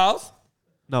 Brick house?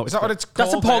 No, Is that what it's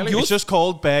That's called? a pog. really? It's just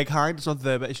called Berghain. It's not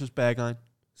the, but it's just Berghain.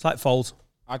 It's like Fold.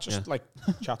 I just like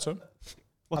chat to him.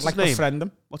 What's I'd his like name? befriend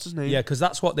him. What's his name? Yeah, because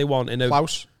that's what they want in a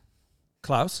Klaus.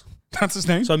 Klaus. That's his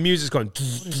name. So music's going. What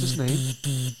is his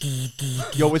name?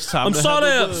 Yo, it's time. I'm to sorry,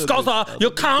 have a- Scotta,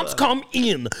 you can't come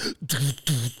in. One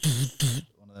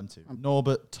of them two.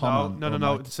 Norbert, Tom.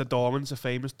 No. It's a doorman. It's a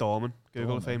famous doorman.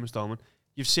 Google a famous doorman.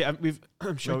 You've seen. We've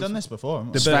done this before.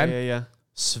 haven't we? Sven. Yeah.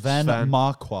 Sven Sven.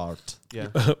 Marquardt. Yeah.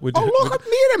 Oh, look,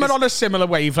 me and him are on a similar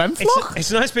wavelength. Look. It's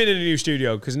nice being in a new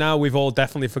studio because now we've all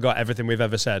definitely forgot everything we've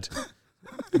ever said.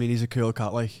 I mean, he's a cool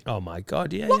cat. Like, Oh my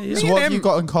God, yeah. So Me what and have you him-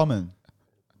 got in common?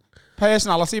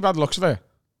 Personality, bad looks of it.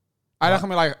 I reckon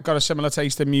we got a similar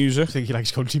taste in music. I think he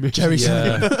likes country music. Jerry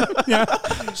Yeah.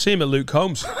 See him at Luke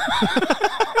Combs.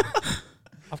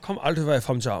 I've come all the way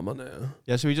from Germany.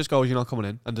 Yeah, so he just goes, "You're not coming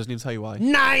in," and doesn't even tell you why.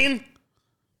 9.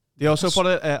 They also put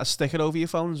a sticker over your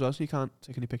phone as well, so you can't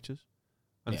take any pictures.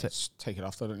 And Just take it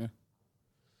off, though, don't you?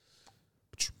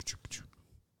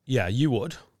 Yeah, you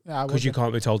would. Yeah, I Because would. you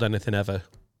can't be told anything ever.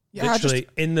 Yeah, Literally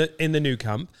in the new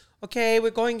camp. Okay, we're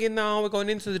going in now. We're going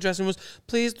into the dressing rooms.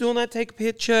 Please do not take a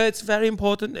picture. It's very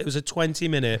important. It was a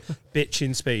 20-minute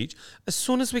bitching speech. As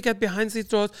soon as we get behind these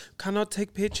doors, cannot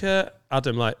take picture.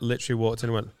 Adam literally walked in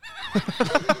and went.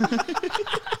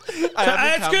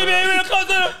 Excuse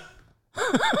me,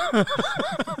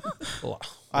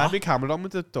 I had my camera on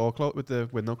with the door closed, with the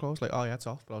window closed. Like, oh yeah, it's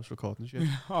off, but I was recording shit.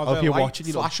 Oh, if you're watching,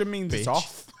 you flashing means it's bitch.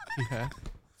 off. Yeah,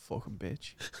 fucking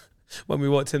bitch. When we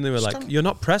walked in, they were like, "You're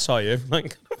not press, are you?"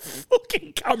 Like,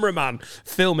 fucking cameraman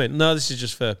filming. No, this is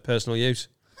just for personal use.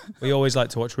 We always like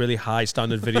to watch really high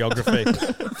standard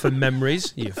videography for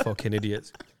memories. You fucking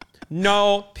idiots.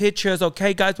 No pictures.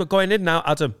 Okay, guys, we're going in now.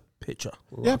 Adam, picture.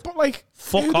 Yeah, but like,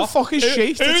 Fuck who off. the fuck is she?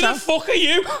 Who the fuck are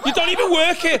you? You don't even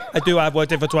work here. I do. I've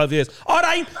worked here for 12 years. All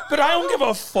right, but I don't give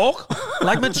a fuck. I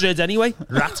like Madrid anyway.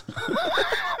 Rat.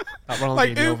 That Ronaldinho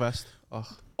Like, who- vest. Oh.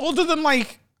 Other than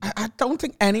like, I don't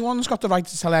think anyone's got the right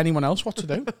to tell anyone else what to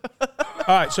do.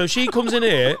 All right, so she comes in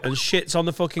here and shits on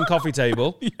the fucking coffee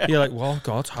table. You're like, well,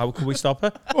 God, how can we stop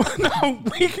her? No,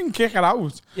 we can kick her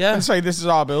out and say this is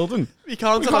our building. You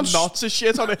can't tell her knots of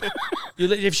shit on it.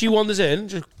 If she wanders in,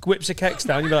 just whips her keks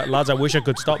down, you'd be like, lads, I wish I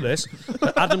could stop this.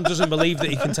 But Adam doesn't believe that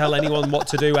he can tell anyone what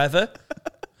to do ever.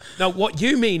 Now, what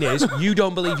you mean is you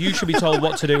don't believe you should be told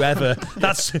what to do ever.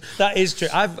 That is true.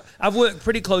 I've worked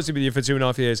pretty closely with you for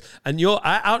 2.5 years, and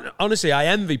honestly, I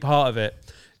envy part of it.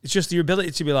 It's just your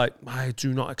ability to be like, I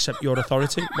do not accept your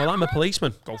authority. Well, I'm a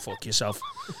policeman. Go fuck yourself.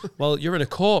 Well, you're in a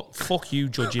court. Fuck you,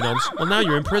 judging on. Well, now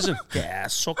you're in prison. Yeah,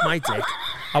 suck my dick.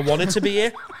 I wanted to be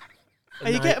here. Are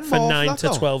you getting for more 9 that, to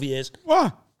though? 12 years.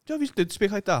 What? Do you know if you did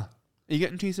speak like that? Are you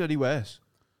getting treated any worse?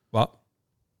 What?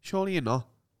 Surely you're not.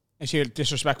 Is she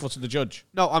disrespectful to the judge?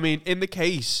 No, I mean, in the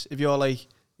case, if you're like,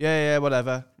 yeah,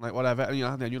 whatever, like whatever,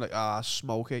 and then you're like,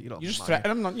 smoke it, you know. You just threaten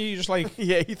them, don't you? You just like,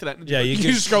 yeah, you threaten. Yeah, you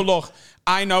just go, look,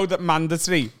 I know that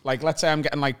mandatory, like, let's say I'm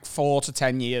getting like 4 to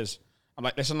 10 years. I'm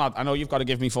like, listen, lad, I know you've got to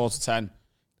give me 4 to 10.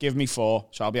 Give me 4,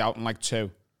 so I'll be out in like 2.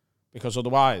 because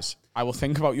otherwise I will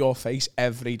think about your face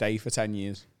every day for 10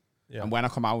 years. Yeah. And when I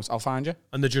come out, I'll find you.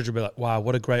 And the judge will be like, wow,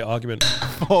 what a great argument.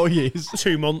 4 years.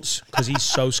 2 months, because he's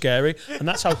so scary. And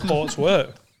that's how courts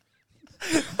work.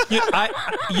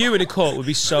 You in a court would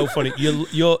be so funny. Your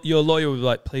lawyer would be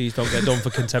like, please don't get done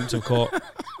for contempt of court.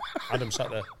 Adam sat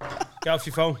there. Get off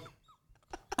your phone.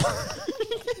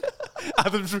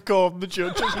 Adam's recording the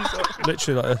judge.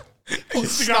 Literally like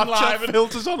Instagram live and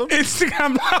filters on him.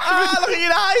 Instagram live. Look at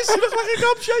your eyes. You look like a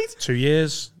gobshite. 2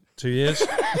 years. 2 years.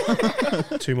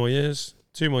 2 more years.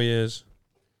 2 more years.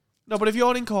 No, but if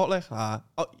you're in court like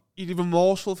you're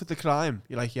remorseful for the crime.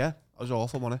 You're like, yeah, I was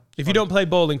awful, wasn't it? If you don't play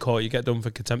ball in court, you get done for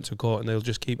contempt of court and they'll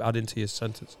just keep adding to your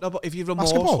sentence. No, but if you're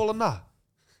remorseful in that,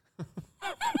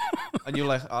 and you're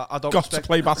like, I don't Got respect... to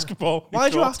play basketball. Why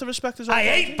do you have to respect his authority?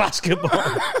 I hate basketball.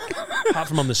 Apart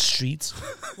from on the streets.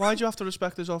 Why do you have to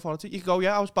respect his authority? You can go,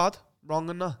 yeah, I was bad, wrong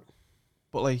in that.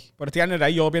 But like... But at the end of the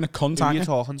day, you're being a cunt, who are aren't you you?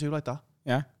 talking to like that?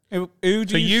 Yeah. Who do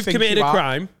So you you've think committed you a are?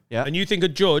 crime, Yeah. and you think a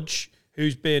judge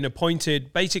who's been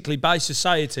appointed basically by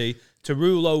society to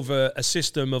rule over a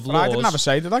system of But laws. I didn't have a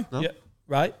say, did I? Yeah,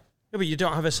 right? Yeah, but you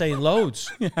don't have a say in loads.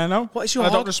 Yeah, I know. What is your I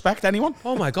don't hard- respect anyone.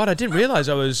 Oh my God, I didn't realise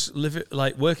I was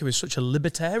working with such a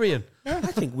libertarian. I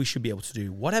think we should be able to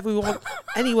do whatever we want,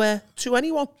 anywhere, to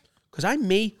anyone. Because I'm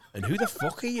me, and who the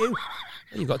fuck are you?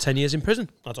 And you've got 10 years in prison.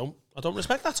 I don't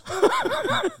respect that.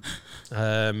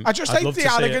 I just I'd hate love the to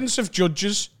see it. arrogance of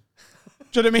judges.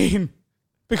 Do you know what I mean?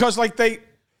 Because like they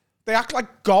act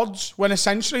like gods when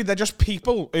essentially they're just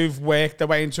people who've worked their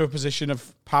way into a position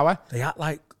of power. They act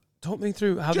like, talk me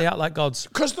through how they act like gods.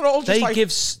 Because they're all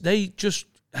just They just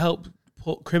help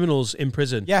put criminals in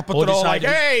prison. yeah, but Or they're all like,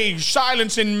 decide- hey,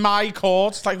 silence in my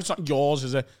court. It's like, it's not yours,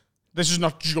 is it? This is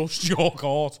not just your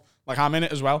court. Like, I'm in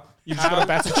it as well. You've just got a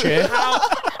better chair.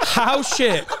 How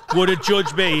shit would a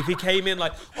judge be if he came in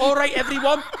like, all right,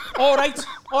 everyone, all right,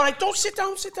 don't sit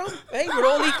down. Hey, we're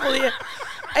all equal here.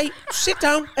 Hey, sit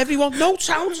down, everyone. No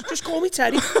sounds, just call me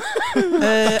Teddy.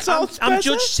 I'm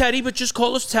Judge Teddy, but just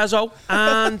call us Tezzo.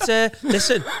 And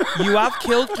listen, you have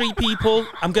killed 3 people.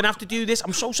 I'm going to have to do this.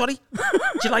 I'm so sorry. Do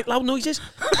you like loud noises?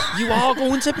 You are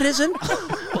going to prison.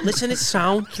 But listen, it's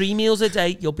sound. 3 meals a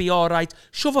day. You'll be all right.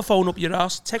 Shove a phone up your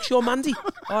ass. Text your Mandy.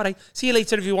 All right. See you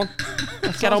later, everyone.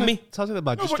 Get on me. Sounds like the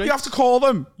No, magistrate. but you have to call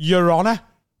them Your Honour.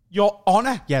 Your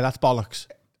Honour. Yeah, that's bollocks.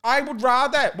 I would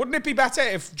rather, wouldn't it be better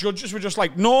if judges were just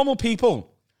like normal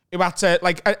people who had to,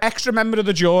 like, an extra member of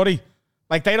the jury?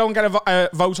 Like, they don't get a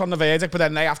vote on the verdict, but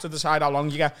then they have to decide how long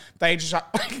you get. They just,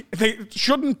 they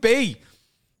shouldn't be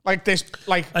like this,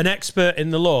 like... An expert in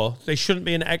the law. They shouldn't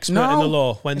be an expert No, in the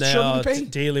law when it they shouldn't are be.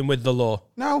 dealing with the law.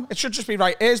 No, it should just be,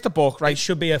 right, here's the book, It right?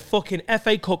 should be a fucking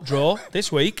FA Cup draw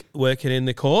this week. Working in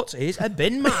the courts is a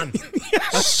bin man.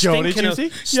 That's Jury stinking of,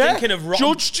 duty? stinking of rotten.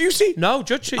 Judge duty? No,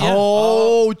 judge. Yeah.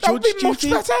 Oh, That would judge be much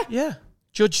duty. better. Yeah.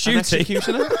 Judge An duty.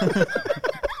 executioner.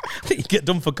 You get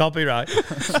done for copyright.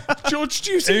 Judge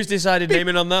duty. Who's decided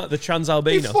naming on that? The Be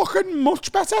Transalbino. fucking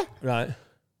much better. Right.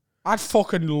 I'd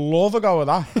fucking love a go at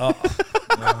that.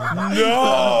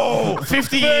 No!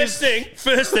 50 years.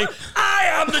 First thing. I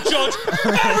am the judge.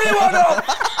 Everyone up!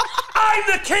 I'm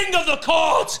the king of the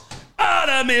court.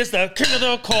 Adam is the king of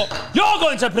the court. You're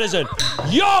going to prison.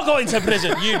 You're going to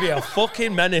prison. You'd be a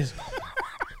fucking menace.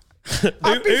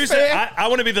 I'd be fair. I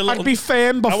want to be the little... I'd be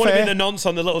firm, but I want to fair. be the nonce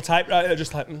on the little typewriter,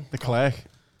 just like... The clerk.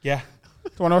 Yeah.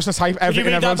 Do I know us to type Can you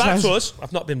everything read that everyone back says? to us?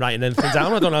 I've not been writing anything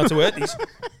down. I don't know how to work these.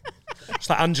 It's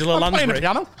like Angela I'm playing the Lansbury.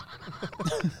 piano.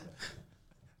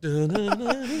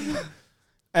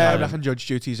 I reckon judge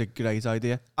duty is a great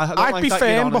idea. I don't I'd like be that firm,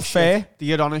 you're on but a shit. fair. The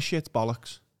you're on a shit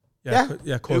bollocks. Yeah.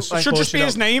 Yeah, of course. It should Of course just be you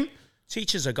his don't. name.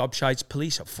 Teachers are gobshites.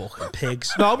 Police are fucking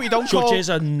pigs. No, but you don't call, Judges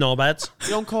are knobheads. you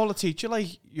don't call a teacher like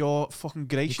you're fucking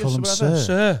gracious call or him whatever. sir.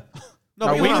 Sir. No,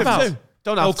 No, but we you don't have have to. to.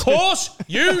 Don't have Of to. course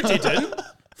you didn't.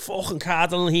 Fucking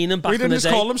Cardinal Heenan back We in didn't the just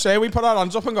day. call them, say. We put our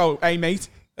hands up and go, hey, mate.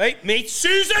 Hey, mate,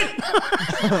 Susan!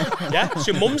 Yeah, it's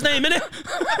your mum's name,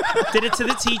 innit? Did it to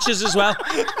the teachers as well.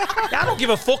 Yeah, I don't give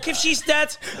a fuck if she's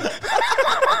dead.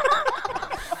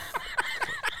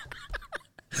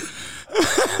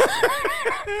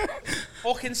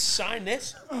 Fucking sign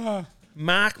this.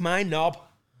 Mark my knob.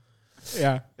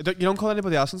 Yeah. You don't call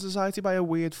anybody else in society by a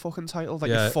weird fucking title that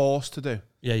Yeah. you're forced to do.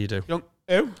 Yeah, you do. You don't.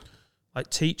 Who? Like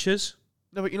teachers.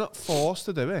 No, but you're not forced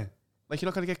to do it. Like you're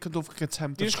not going to get done for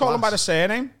contempt. You of just call them by the class.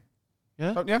 surname,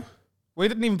 Yeah. don't you? We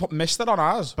didn't even put Mister on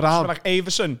ours. But Just I'll- be like,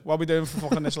 Averson, what are we doing for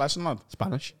fucking this lesson, lad?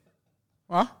 Spanish.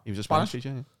 What? He was a Spanish? Spanish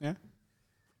teacher. Yeah. Yeah.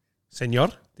 Senor.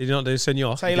 Did you not do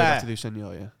senor? You Taylor. don't have to do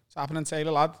senor, yeah. What's happening,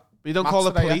 Taylor, lad? But you don't Maths call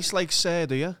the today, yeah? police like sir,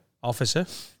 do you? Officer.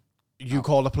 You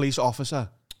call a police officer.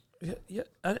 Yeah,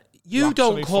 You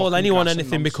don't absolutely call fucking anyone grass and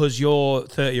anything mums. because you're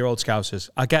 30-year-old Scousers.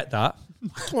 I get that. I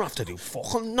don't have to do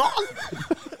fucking nothing.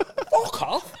 Fuck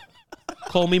off.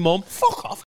 Call me mum. Fuck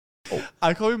off.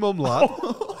 I call you mum, lad.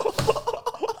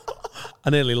 I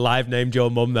nearly live named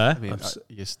your mum there. I mean,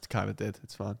 you just kind of did.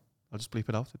 It's fine. I'll just bleep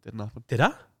it out. It didn't happen. Did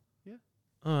I? Yeah.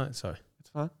 All right, sorry. It's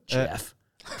fine. Jeff.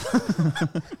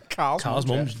 Carl's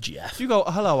mum's Jeff. You go,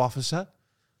 hello, officer.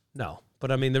 No,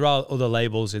 but I mean, there are other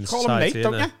labels in Call him society, Nate,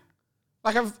 don't isn't you?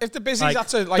 Like, if the busy's Like, had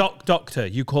to, like... doctor.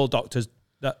 You call doctors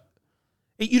that.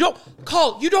 You don't,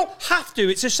 Carl, you don't have to.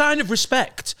 It's a sign of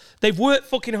respect. They've worked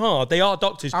fucking hard. They are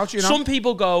doctors. How do you know? Some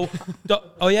people go,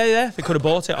 oh, yeah. They could have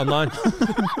bought it online.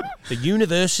 The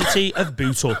University of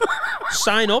Bootle.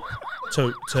 Sign up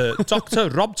to Dr.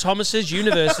 Rob Thomas's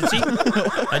university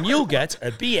and you'll get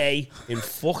a BA in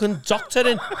fucking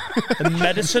doctoring and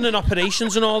medicine and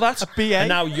operations and all that. A BA? And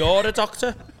now you're a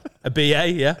doctor. A BA,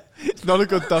 yeah. It's not a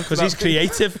good doctor. Because he's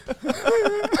creative.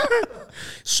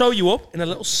 Sew you up in a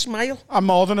little smile. I'm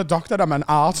more than a doctor, I'm an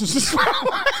artist as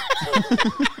well.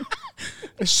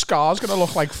 This scar's going to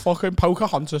look like fucking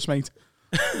Pocahontas, mate.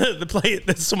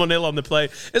 There's someone ill on the plane.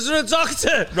 Is there a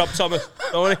doctor? Rob Thomas.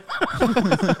 Don't worry.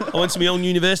 I went to my own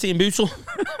university in Bootle.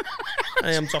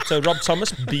 I am Dr. Rob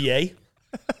Thomas, BA.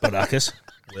 Baracus.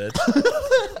 Word.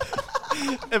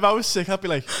 If I was sick, I'd be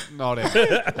like, not it.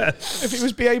 If he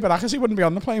was B.A. Baracus, he wouldn't be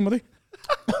on the plane, would he?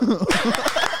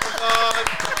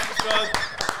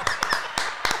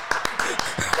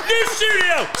 New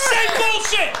studio! Same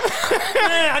bullshit!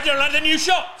 I don't like the new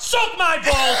shot. Suck my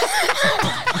balls!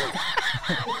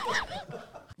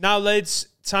 Now, lads,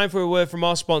 time for a word from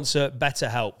our sponsor,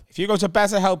 BetterHelp. If you go to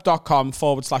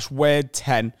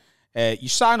betterhelp.com/word10, you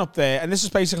sign up there, and this is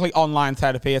basically online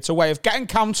therapy. It's a way of getting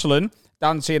counselling.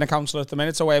 Dan's seeing a counsellor at the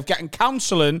minute. It's a way of getting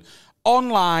counselling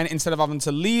online instead of having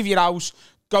to leave your house,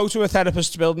 go to a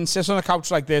therapist's building, sit on a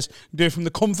couch like this, do it from the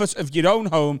comfort of your own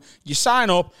home. You sign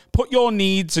up, put your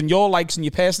needs and your likes and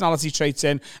your personality traits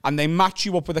in, and they match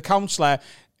you up with a counsellor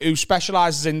who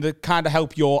specialises in the kind of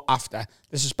help you're after.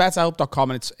 This is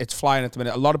betterhelp.com, and it's flying at the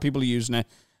minute. A lot of people are using it,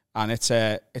 and it's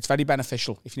very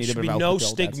beneficial if you need a bit of help. There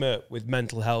should be no with your old head. stigma with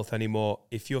mental health anymore.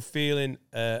 If you're feeling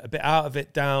a bit out of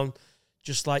it, down,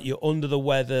 just like you're under the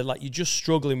weather, like you're just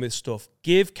struggling with stuff,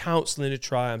 give counselling a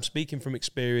try. I'm speaking from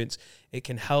experience. It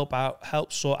can help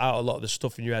sort out a lot of the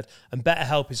stuff in your head. And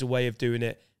BetterHelp is a way of doing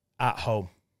it at home.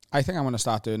 I think I'm going to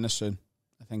start doing this soon.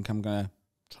 I think I'm going to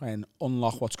try and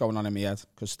unlock what's going on in my head,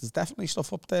 because there's definitely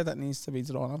stuff up there that needs to be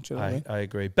drawn out. You know what I mean? I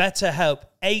agree. BetterHelp,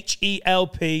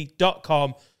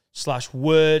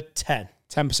 HELP.com/word10.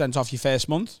 10% off your first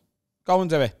month. Go and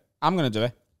do it. I'm going to do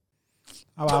it.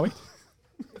 How are we?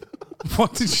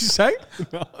 What did you say?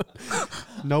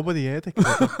 Nobody heard it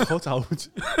because it got cut out.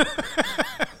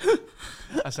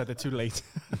 I said it too late.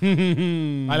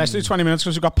 Right, let's do 20 minutes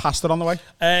because we've got pasta on the way.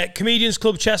 Comedians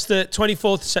Club Chester,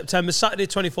 24th September, Saturday,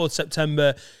 24th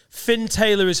September. Finn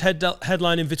Taylor is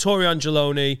headlining Vittorio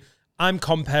Angeloni. I'm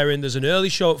comparing. There's an early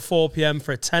show at 4 p.m.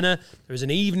 for a tenner. There is an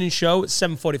evening show at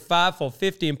 7:45 for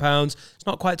 £15. It's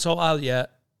not quite sold out yet.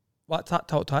 What's that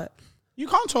tight? You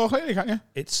can't talk lately, can you?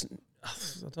 I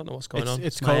don't know what's going on.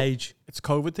 It's my age. It's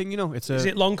COVID thing, you know. Is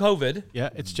it long COVID? Yeah,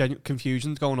 it's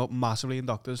confusion's going up massively in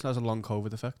doctors. There's a long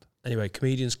COVID effect. Anyway,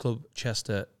 Comedians Club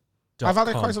Chester. I've had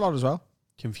it quite a lot as well.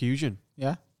 Confusion.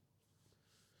 Yeah.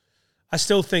 I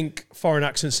still think foreign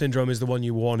accent syndrome is the one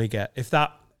you want to get. If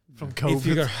that from COVID. If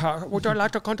you go, would you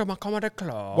like to come to my comedy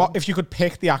club? What if you could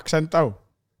pick the accent though?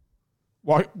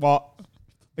 What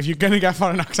if you're gonna get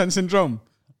foreign accent syndrome?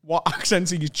 What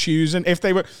accents are you choosing? If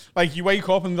they were like, you wake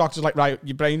up and the doctor's like, right,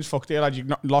 your brain's fucked here, lad,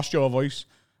 you've lost your voice.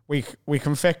 We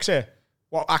can fix it.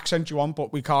 What accent you want,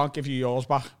 but we can't give you yours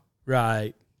back.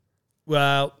 Right.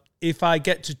 Well, if I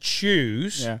get to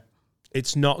choose,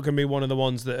 it's not going to be one of the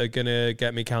ones that are going to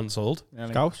get me cancelled.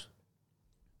 Really? Scouse?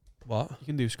 What? You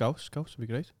can do Scouse. Scouse would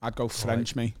be great. I'd go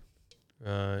French, me.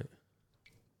 Right.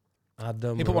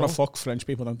 People want to fuck French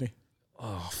people, don't they?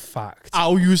 Oh, fact.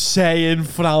 How you say in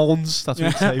France? That's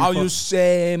what you say. How you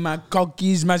say my cock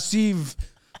is massive?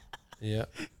 Yeah.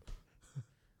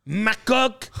 My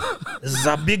cock is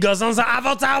bigger than the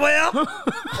Avatar.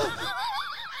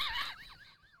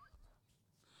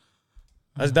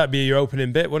 That'd be your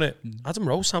opening bit, wouldn't it? Adam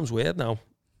Rowe sounds weird now.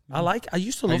 I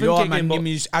used to love him gigging, my but name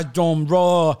is Adam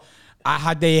Rowe. I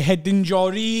had a head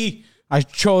injury. I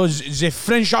chose the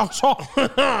French accent.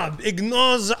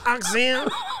 Ignore the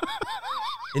accent.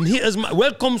 And here is my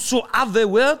welcome to Other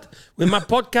World with my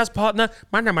podcast partner,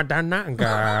 my name is Dan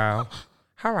Nightingale.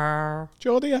 Hello.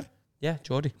 Geordie, yeah? Yeah,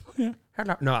 Geordie. Yeah.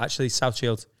 Hello. No, actually, South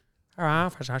Shields. Hello.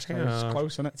 It's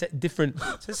close, isn't it? It's different.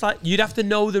 So it's like, you'd have to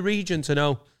know the region to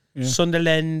know.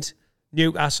 Sunderland,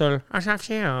 Newcastle.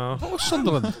 What was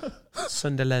Sunderland?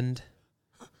 Sunderland.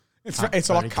 It's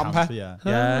a lot camper. Yeah.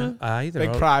 Yeah, aye.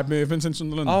 Big pride movements in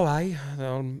Sunderland. Oh, aye.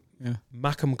 Yeah.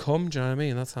 Mack 'em come, do you know what I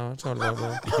mean? That's how it's all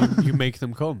about. You make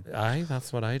them come. Aye,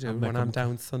 that's what I do when I'm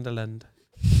down Sunderland.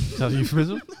 Is that a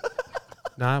euphemism?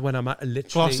 Nah, when I'm literally...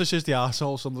 Gloucestershire's the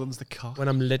arsehole, Sunderland's the cock. When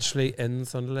I'm literally in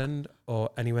Sunderland or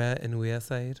anywhere in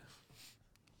Wearside.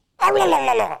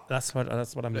 That's what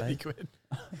I'm like.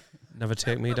 Never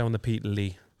take me down the Pete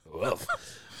Lee.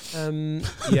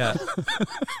 Yeah.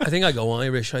 I think I go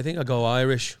Irish.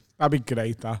 That'd be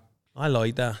great, that. I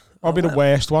like that. Probably the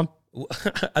worst one.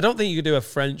 I don't think you could do a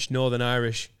French Northern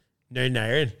Irish.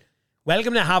 No.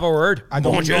 Welcome to Have a Word. I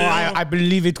don't know. I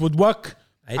believe it would work.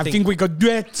 I think we could do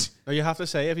it. No, you have to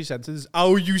say every sentence.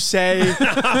 How you say.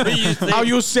 How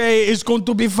you say it's going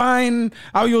to be fine.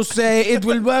 How you say it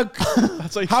will work.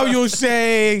 That's like How you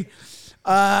say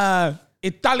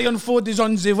Italian food is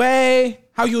on the way.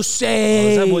 How you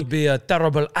say... that would be a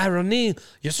terrible irony.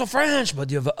 You're so French, but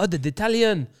you've uttered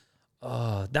Italian.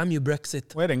 Oh, damn you,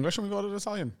 Brexit. We're English and we got it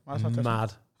Italian.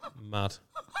 Mad.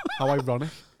 How ironic.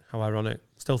 How ironic.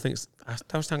 Still thinks,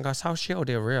 those things, how shit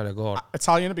they really good.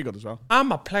 Italian would be good as well.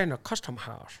 I'm a playing a custom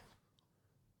house.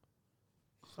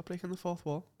 Stop breaking the fourth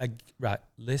wall. Right,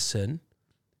 listen.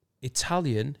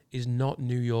 Italian is not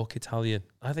New York Italian.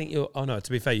 I think you're... Oh, no,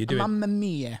 to be fair, you're doing... Mamma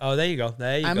mia. Oh, there you go.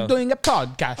 I'm doing a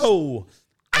podcast. Oh.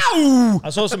 Ow! I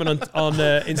saw someone on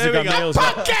Instagram Reels.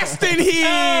 Podcasting here!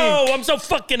 Oh, I'm so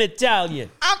fucking Italian.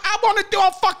 I want to do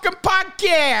a fucking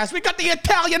podcast. We got the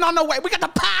Italian on the way. We got the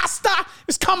pasta.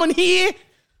 It's coming here.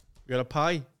 We got a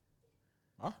pie.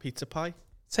 What? Pizza pie.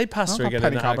 Say pasta Oh, again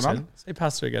in that accent. Say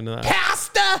pasta again in that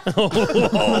Pasta!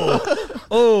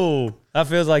 Oh, that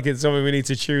feels like it's something we need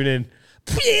to tune in.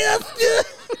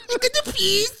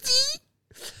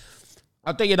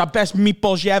 I'll tell you the best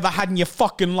meatballs you ever had in your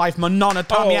fucking life. My nonna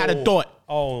taught me how to do it.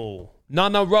 Oh,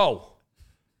 Nana Rowe.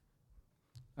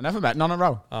 I never met Nonna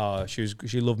Rowe. Oh, she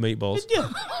loved meatballs. Did you?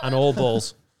 And all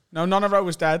balls. No, Nonna Rowe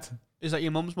was dead. Is that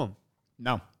your mum's mum?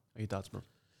 No. Or your dad's mum?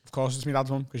 Of course it's my dad's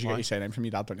mum, because you Why? get your surname from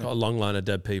your dad, don't you? Got a long line of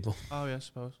dead people. Oh, yeah, I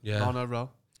suppose. Yeah. Donna Rowe.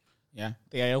 Yeah.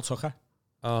 The ale took her.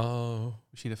 Oh.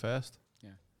 Was she the first?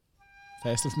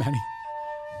 First of many.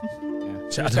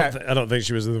 I don't think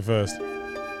she was the first.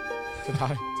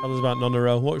 Goodbye. Tell us about Nonna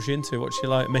Rowe. What was she into? What's she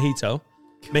like? Mojito.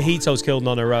 Mojito's killed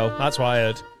Nonna Rowe. That's what I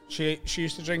heard. She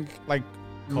used to drink like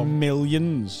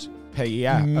millions per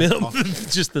year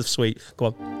Just the sweet. Go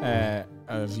on.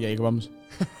 of Jaeger bombs.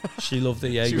 She loved the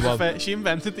Jaeger bomb. She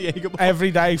invented the Jaeger bomb.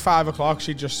 Every day, 5 o'clock,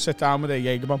 she'd just sit down with a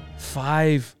Jaeger bomb.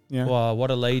 5. Yeah. Wow,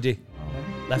 what a lady.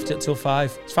 Left it till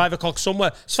 5. It's 5 o'clock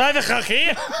somewhere. It's 5 o'clock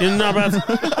here. In Nabad.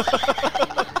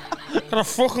 Got a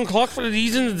fucking clock for the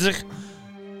reason.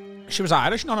 She was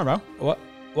Irish, Nonna Rowe. What?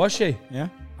 Was she? Yeah.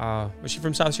 Was she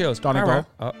from South Shields? Donegal.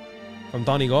 From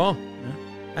Donegal? Yeah.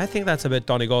 I think that's a bit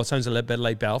Donegal. Sounds a little bit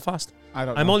like Belfast. I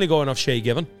don't know. I'm only going off Shay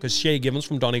Given, because Shay Given's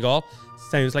from Donegal.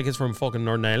 Sounds like it's from fucking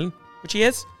Northern Ireland, which he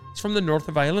is. He's from the north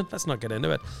of Ireland. Let's not get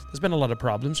into it. There's been a lot of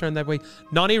problems around that way.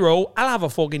 Nonny Rowe, I'll have a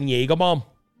fucking Jaeger bomb.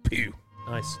 Pew.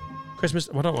 Nice. Christmas.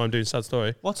 I don't know why I'm doing sad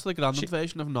story. What's the grandad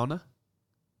version of Nonna?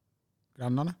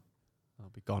 Grandnonna?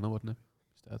 That'd be Ghana, wouldn't it?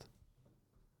 Instead.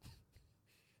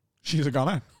 She's a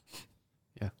goner.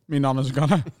 Yeah. Me nonna's a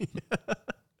goner.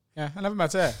 Yeah, I never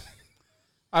met her.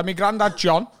 I had my granddad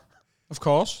John, of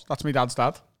course. That's my dad's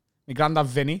dad. My granddad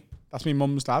Vinny. That's my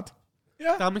mum's dad.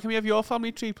 Yeah. Damn, can we have your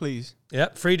family tree, please?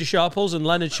 Yep. Frieda Sharples and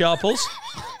Leonard Sharples.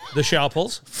 The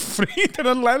Sharples.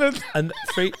 Frieda and Leonard. And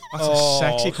That's a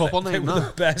sexy couple they name, were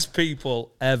the best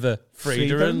people ever.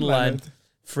 Frieda and Len. Leonard.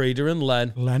 Frieda and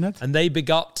Len. Leonard? And they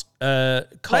begot Colin.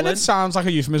 Leonard sounds like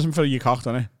a euphemism for your cock,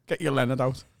 doesn't it? Get your Leonard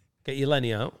out. Get your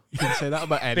Lenny out. You can say that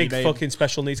about any Big name. fucking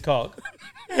special needs cock.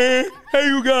 Hey,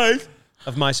 you guys.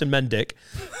 Of mice and men dick.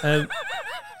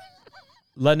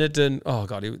 Leonard and... Oh,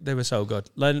 God, they were so good.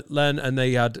 Len, and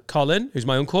they had Colin, who's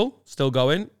my uncle, still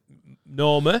going.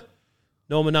 Norma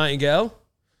Nightingale.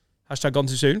 Hashtag gone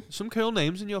too soon. Some cool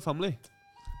names in your family.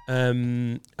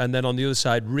 And then on the other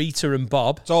side, Rita and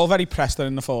Bob. It's all very Preston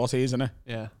in the 40s, isn't it?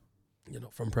 Yeah. You're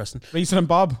not from Preston. Rita and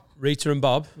Bob. Rita and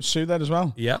Bob. Was Sue there as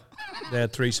well? Yeah. They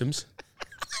had threesomes.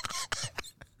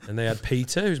 And they had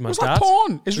Peter, who's my Was dad. that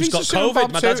porn? Is who's Rita got Sue and COVID.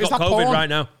 Bob My too? dad's Is got that COVID porn? right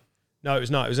now. No, it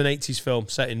was not. It was an 80s film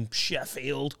set in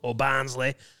Sheffield or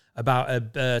Barnsley about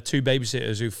two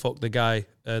babysitters who fucked the guy,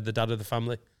 the dad of the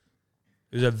family.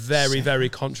 It was a very, very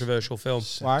controversial film.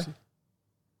 Why?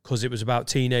 Because it was about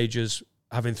teenagers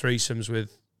having threesomes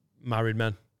with married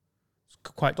men. It's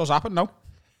quite... Does happen, no?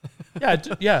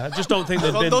 Yeah. I just don't think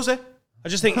there's been... Does it? I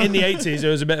just think in the 80s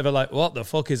there was a bit of a like, what the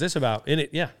fuck is this about? In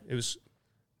it, yeah, it was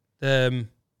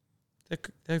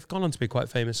They've gone on to be quite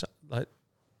famous. Like,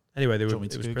 anyway, Do you want me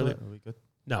it to was Google brilliant. it? Are we good?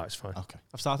 No, it's fine. Okay.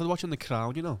 I've started watching The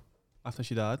Crown, after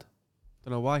she died.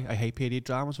 Don't know why. I hate period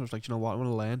dramas, so I was like, do you know what? I want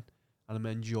to learn, and I'm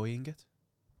enjoying it.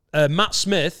 Matt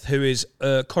Smith, who is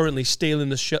currently stealing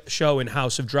the show in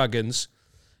House of Dragons,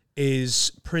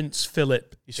 is Prince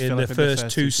Philip in the first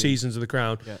two seasons of The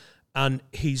Crown. Yeah. And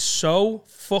he's so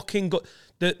fucking good.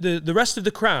 The rest of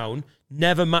The Crown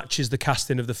never matches the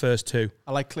casting of the first two.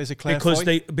 I like Claire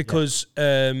Foy. Because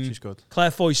She's good.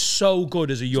 Claire Foy's so good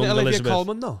as a young Isn't it Olivia Elizabeth.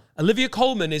 Colman, though? Olivia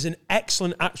Colman is an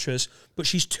excellent actress, but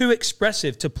she's too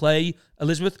expressive to play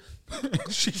Elizabeth.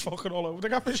 She's fucking all over the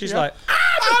gap. She's like,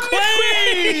 I'm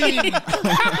the Queen!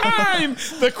 I'm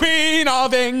the Queen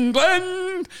of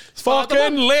England!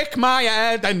 Fucking lick my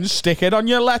head and stick it on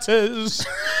your letters.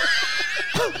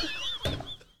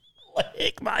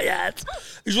 lick my head.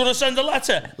 You want to send a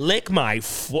letter? Lick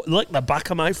the back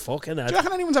of my fucking head. Do you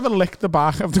reckon anyone's ever licked the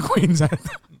back of the Queen's head?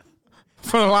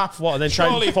 For a laugh. What, and then try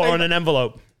and pour on an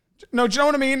envelope? No, do you know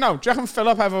what I mean? No. Do you reckon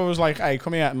Philip ever was like, hey,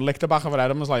 come here and licked the back of her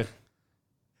head and was like,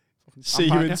 See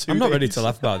you in 2 I'm not ready days. to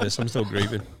laugh about this. I'm still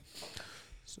grieving.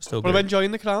 But I'm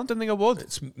enjoying The Crown. Didn't think I would.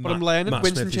 But I'm learning. Matt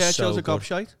Winston Smith is Churchill's so a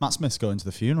gobshite. Matt Smith's going to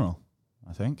the funeral,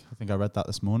 I think. I think I read that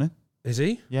this morning. Is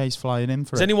he? Yeah, he's flying in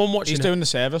for Is it. anyone watching? he's doing the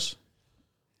service.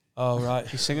 Oh, right.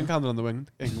 He's singing Candle on the Wing.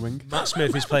 Matt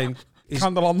Smith is playing...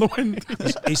 Candle on the wind.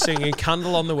 He's singing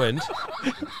Candle on the Wind.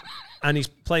 And he's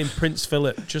playing Prince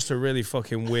Philip just to really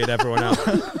fucking weird everyone out.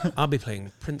 I'll be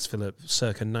playing Prince Philip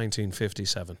circa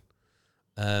 1957.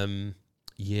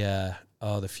 Yeah.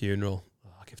 Oh, the funeral. Oh,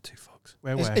 I'll give two fucks.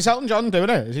 Where? Is Elton John doing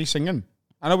it? Is he singing?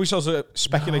 I know we sort of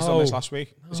speculated on this No. last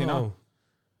week. Is he not? No.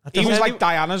 He was like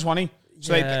Diana's, wasn't he?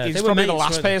 So Yeah, he's they were probably the mates,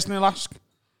 last weren't they? person he'll ask.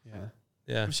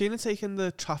 Yeah. I've seen her taking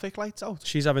the traffic lights out.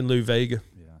 She's having Lou Vega.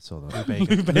 Yeah, I saw that.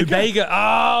 Lou Vega.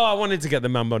 Oh, I wanted to get the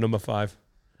Mambo number 5.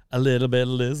 A little bit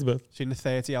Elizabeth. Seen the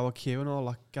 30-hour queue and all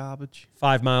that garbage.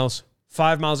 5 miles.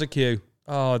 5 miles of queue.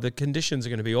 Oh, the conditions are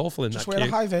going to be awful in Just that wear a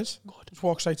queue. high vis. Just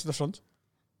walk straight to the front.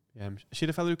 Yeah, is she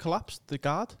the fellow who collapsed? The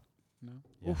guard?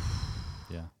 Yeah.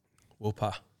 Yeah.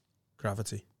 Whoopa.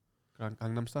 Gravity.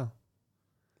 Gangnam Style.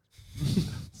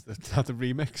 That's the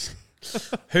remix.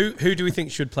 Who do we think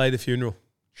should play the funeral?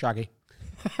 Shaggy.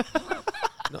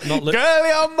 Not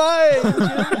Girlie on mine!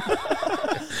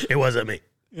 It wasn't me.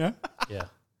 Yeah. Yeah.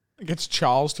 It gets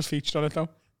Charles to feature on it, though.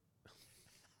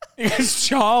 It gets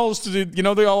Charles to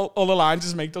do, all the lines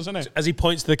his mate, doesn't it? As he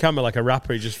points to the camera like a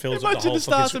rapper, he just fills up the Imagine whole the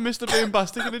start fucking... of Mr.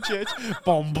 Boombastic in the church.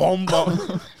 Bomb, bomb,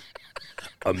 bomb.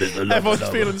 Everyone's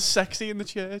feeling sexy in the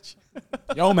church.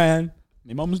 Yo, man.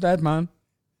 My mum's dead, man.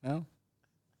 No.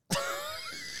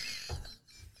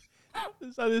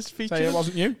 Is that his feature? Say it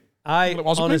wasn't you. I Well, it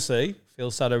wasn't me. honestly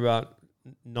feel sad about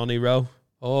Nonny Rowe.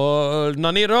 Oh,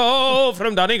 Nonny Rowe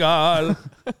from Donegal.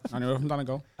 I knew from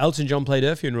Donegal. Elton John played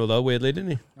her funeral, though, weirdly,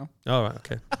 didn't he? No. Oh, right,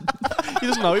 okay. He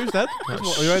doesn't know he was dead. He weren't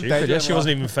Stupid, dead yeah, yet, she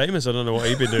wasn't even famous. I don't know what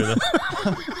he'd been doing there.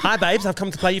 Hi, babes. I've come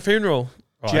to play your funeral.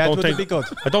 Oh, Jed, would it be good?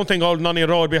 I don't think old Nonny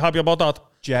Rowe would be happy about that.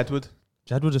 Jedward.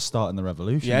 Jedward is starting the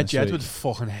revolution. Yeah, this Jed week. would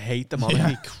fucking hate the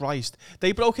monarchy. Christ.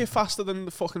 They broke it faster than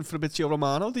the fucking Fabrizio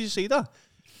Romano. Did you see that?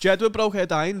 Jedward broke her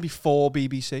dying before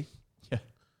BBC.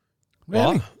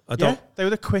 Really? What? I don't... Yeah, they were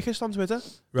the quickest on Twitter.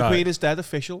 The Right. Queen is dead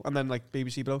official, and then like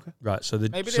BBC broke her. Right, so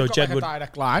Maybe so they've got like a Jedward,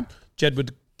 direct line. Jedward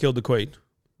killed the Queen.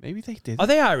 Maybe they did. Are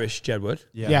they Irish, Jedward?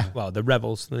 Yeah. Well, they're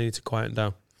rebels. They need to quieten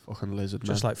down. Fucking lizard,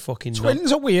 Just man. like fucking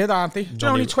Twins are weird, aren't they? Do you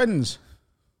know any twins?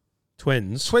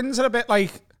 twins. Twins are a bit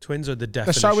like, Twins are the they're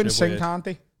definition so in of sync, weird. aren't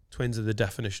they? Twins are the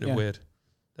definition Yeah. of weird.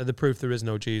 They're the proof there is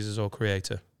no Jesus or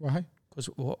creator. Why? Because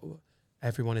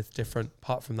everyone is different,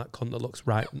 apart from that cunt that looks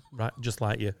right, just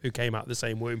like you, who came out of the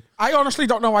same womb. I honestly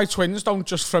don't know why twins don't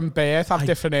just from birth have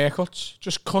different haircuts.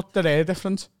 Just cut their hair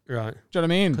different. Right. Do you know what I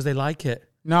mean? Because they like it.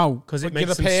 No. 'Cause it But makes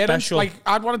you're the them parents, special. Like,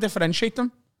 I'd want to differentiate them.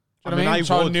 Do you know what I I mean?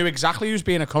 So I would. knew exactly who's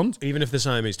being a cunt. Even if they're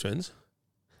Siamese twins.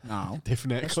 No.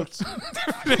 Different haircuts.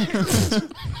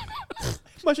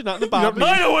 Imagine that in the Barbie.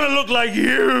 I don't want to look like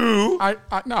you!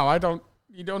 No, I don't.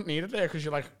 You don't need it there because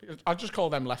you're like, I'll just call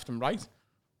them left and right.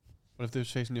 What if they were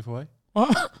facing the other way? What?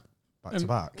 Back to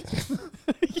back.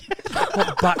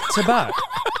 What, back to back?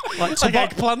 Like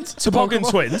eggplant. toboggan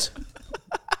twins?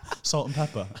 Salt and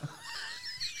pepper.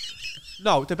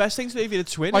 No, the best thing to do if you're a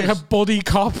twin Like is a buddy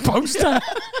cop poster.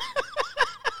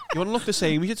 you want to look the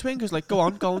same as your twin because, like, go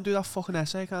and do that fucking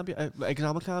essay. Can't be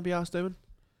exam. Can't be asked doing.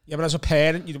 Yeah, but as a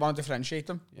parent, you'd want to differentiate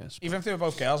them. Yes. Even if they were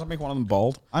both girls, I'd make one of them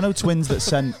bald. I know twins that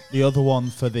sent the other one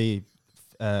for the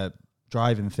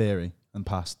driving theory and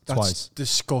passed That's twice.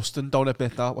 disgusting. Don't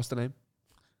admit that. What's the name?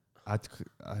 I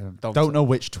don't know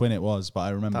which twin it was, but I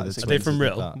remember Are the they twins Are they from that did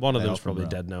real? that. One of They them's are from probably real.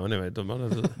 dead now. Anyway, it doesn't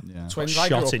matter. Yeah. Twins Got I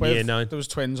grew shot up in with, year 9. There was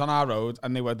twins on our road,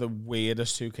 and they were the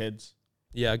weirdest 2 kids.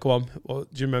 Yeah, go on.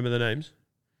 What, do you remember the names?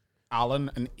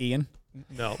 Alan and Ian.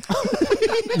 No.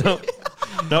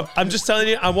 No, I'm just telling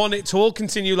you, I want it to all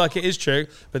continue like it is true,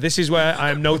 but this is where I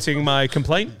am noting my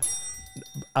complaint.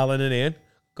 Alan and Ian.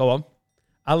 Go on.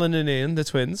 Alan and Ian, the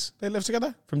twins They lived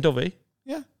together. from Dovey.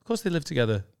 Yeah. Of course they live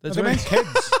together. They're They weren't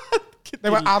twins. kids. They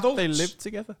were adults. They lived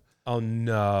together. Oh,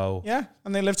 no. Yeah,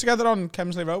 and they lived together on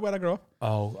Kemsley Road where I grew up.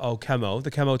 Oh, Chemo.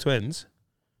 The Chemo twins.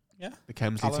 Yeah. The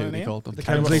Kemsley Alan 2, and they Ian. called them. The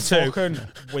They were Kemsley 2. fucking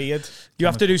weird. You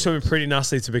have to do something pretty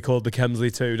nasty to be called the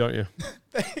Kemsley 2, don't you?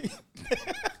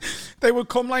 They would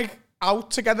come like out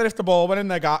together if the ball went in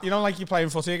their gut. You know, like you're playing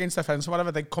footy against their fence or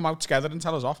whatever. They'd come out together and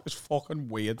tell us off. It's fucking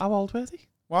weird. How old were they?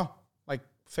 What? Like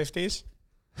 50s?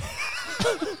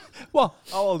 What?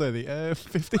 How old are they?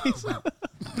 50s?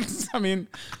 I mean,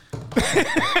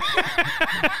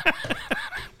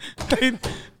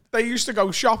 they used to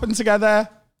go shopping together.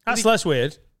 That's less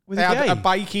weird. They had a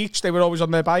bike each. They were always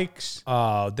on their bikes.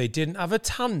 Oh, they didn't have a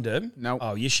tandem? No.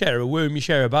 Oh, you share a womb, you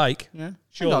share a bike. Yeah.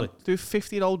 Surely. Do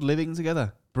 50-year-old living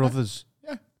together. Brothers.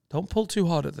 Yeah. Don't pull too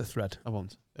hard at the thread. I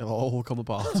won't. It'll all come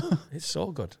apart. It's so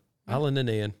good. Alan and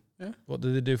Ian. Yeah. What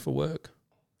do they do for work?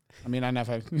 I mean, I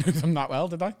never knew them that well,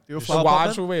 did I? You a The flower pot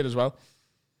wives then? were weird as well.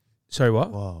 Sorry,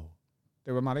 what? Whoa.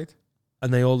 They were married.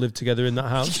 And they all live together in that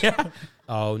house? Yeah.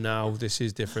 Oh, no, this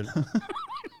is different.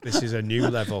 This is a new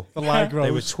level. The lag They were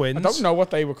rose. twins. I don't know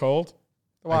what they were called.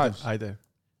 The wives. I do.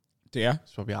 Do you?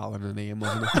 It's probably Alan and Ian,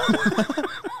 wasn't it?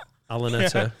 Alan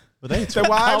Etta. Were they The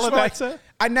wives were like, Alan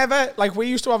I never, like, we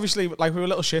used to obviously, like, we were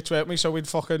little shits, weren't we? So we'd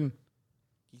fucking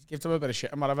give them a bit of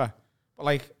shit and whatever. But,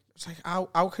 like, it's like,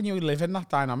 how can you live in that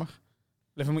dynamic?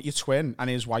 Living with your twin and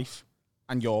his wife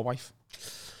and your wife.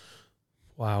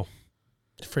 Wow.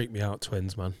 It freaked me out,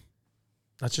 twins, man.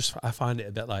 I find it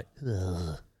a bit like,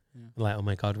 ugh. Like, oh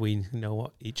my God, we know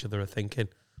what each other are thinking.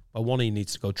 But one of you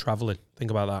needs to go travelling. Think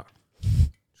about that.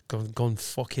 Just go and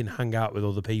fucking hang out with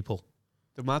other people.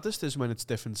 The maddest is when it's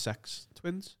different sex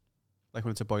twins. Like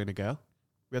when it's a boy and a girl.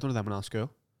 We had one of them in our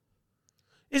school.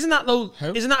 Isn't that though?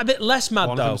 Who? Isn't that a bit less mad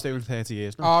One though? of them's doing 30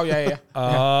 years now. Oh, yeah.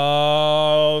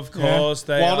 Oh, of course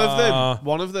they are.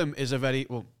 One of them is a very,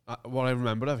 well, what I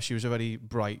remember of, she was a very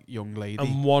bright young lady.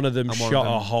 And one of them And one shot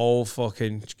of them- a whole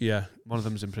fucking, yeah. One of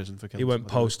them's in prison for killing He went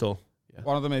somebody. postal.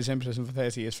 One of them is in prison for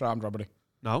 30 years for armed robbery.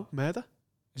 No, murder.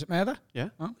 Is it murder? Yeah.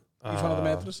 Oh, he's one of the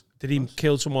murderers. Did he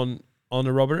kill someone on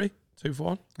a robbery? 2 for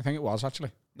 1? I think it was,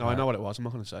 actually. No, I know what it was. I'm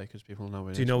not going to say because people know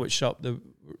it. Do you know which shop the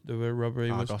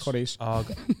robbery was? Argos. Curry's. Oh,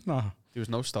 No. There was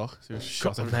no stock. There was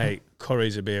shot in mate,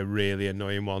 Curry's would be a really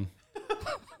annoying one.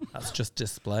 That's just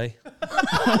display.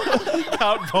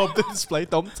 Can't rob the display.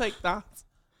 Don't take that.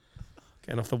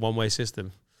 Getting off the one-way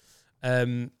system.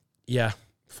 Yeah,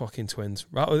 fucking twins.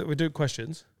 Right, we do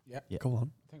questions. Yeah. Go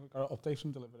on. I think we've got to update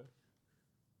some delivery.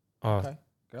 Oh. Okay.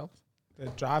 Girl. The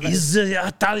driver. Is the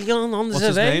Italian on What's the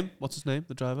his way? name? What's his name?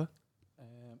 The driver.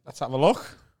 Let's have a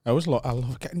look. I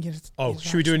love getting you. Oh,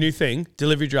 should we do a new thing?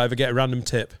 Delivery driver, get a random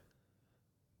tip.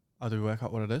 How do we work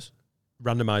out what it is?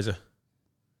 Randomizer.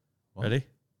 What? Ready?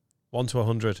 1 to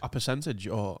 100. A percentage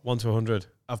or 1 to 100.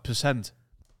 of percent?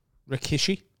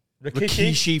 Rikishi.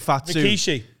 Rikishi Fatsu.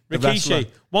 Rikishi. The wrestler. Rikishi.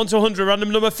 1 to 100,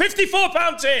 random number,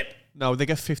 £54 tip. No, they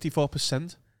get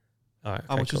 54%. All right.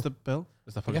 How much is the bill?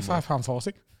 Is that I get probably more?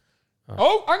 £5.40.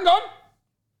 Oh, hang on.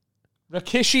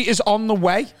 Rikishi is on the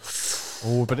way.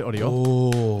 Oh, but hurry up.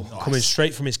 Oh, coming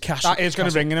straight from his cash. That is going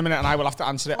to ring in a minute, and I will have to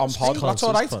answer it on pod. Close, That's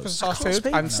all right, close. because it's our I can't food.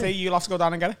 speak. And Steve, you'll have to go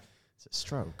down and get it. Is it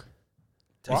stroke?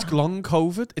 It's long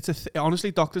COVID. It's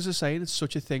honestly, doctors are saying it's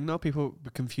such a thing now. People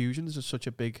with confusion is such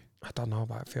a big. I don't know,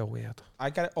 but I feel weird. I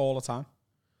get it all the time,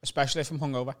 especially if I'm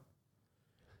hungover.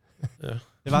 Yeah.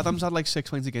 If Adam's had like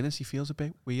 6 pints of Guinness, he feels a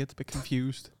bit weird, a bit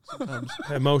confused sometimes.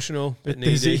 Emotional, bit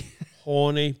Dizzy. needy,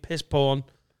 horny, piss porn,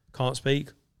 can't speak.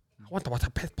 I wonder what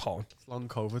a piss porn. It's long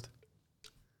COVID. What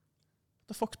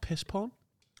the fuck's piss porn?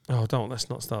 Oh, let's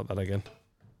not start that again.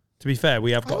 To be fair,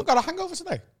 we have I haven't got. got a hangover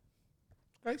today.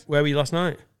 Great. Where were you last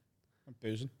night? I'm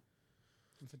boozing.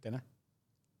 For dinner.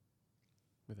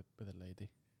 With a lady.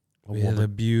 With a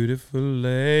beautiful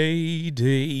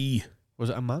lady. Was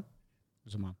it a man? It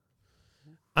was a man.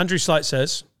 Andrew Slight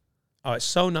says, "Oh, it's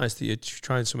so nice that you're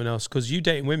trying someone else because you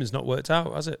dating women's not worked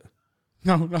out, has it?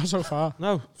 No, not so far.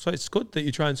 No, so it's good that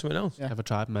you're trying someone else. Yeah. Never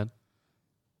tried men.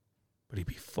 But he'd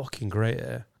be fucking great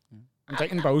there. I'm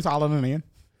dating both Alan and Ian.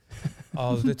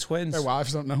 Oh, the twins. Their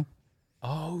wives don't know.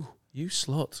 Oh, you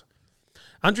slut."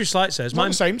 Andrew Slight says, It's not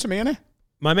the same to me, innit?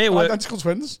 my mate works. Identical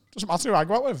twins. Doesn't matter who I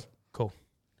go out with. Cool.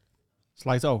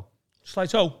 Slighto. Just like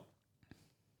so.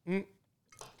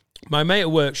 My mate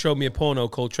at work showed me a porno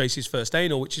called Tracy's First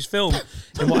Anal, which is filmed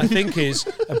in what I think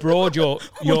is a broad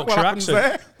Yorkshire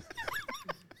accent.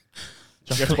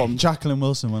 Jacqueline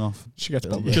Wilson went off. She gets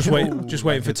bumped. Just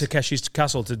waiting for Takeshi's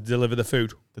Castle to deliver the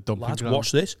food. Lads,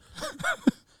 watch this.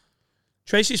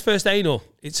 Tracy's First Anal.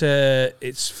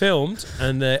 It's filmed,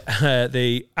 and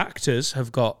the actors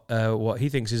have got what he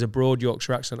thinks is a broad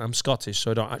Yorkshire accent. I'm Scottish, so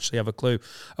I don't actually have a clue.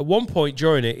 At one point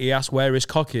during it, he asks where his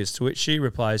cock is, to which she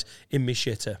replies, "In me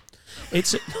shitter."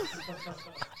 It's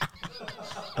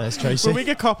There's Tracy. Will we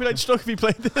get copyright struck if we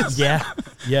play this? yeah,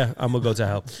 I'm gonna go to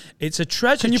hell. It's a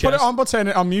treasure. Can you put chest. it on but turn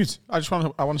it on mute? I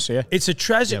want to see it. It's a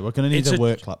treasure. Yeah, we're going to need a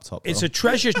work laptop. It's a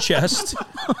treasure chest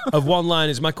of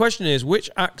one-liners. My question is, which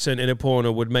accent in a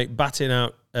porno would make batting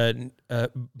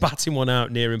one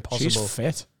out near impossible? She's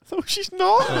fit. No, she's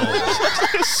not.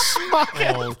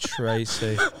 Oh,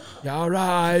 Tracy. Yeah, all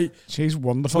right. She's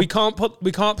wonderful. We can't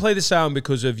play the sound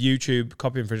because of YouTube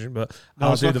copy infringement, but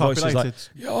I'll do the voices like,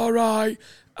 "Yeah, all right.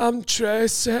 I'm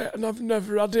Tracy, and I've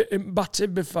never had it in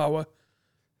batting before."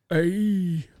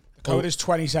 Hey. The code is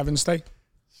 27, stay.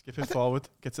 Skip it forward.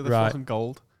 Get to the Right. fucking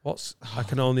gold. I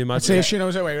can only Let's imagine. see if she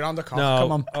knows her way around the cock. No.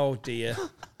 Come on. Oh, dear.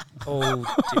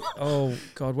 Oh,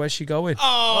 God, where's she going?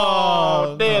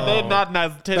 Oh, they're not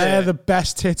nice. They're the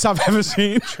best tits I've ever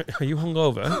seen. Are you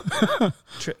hungover?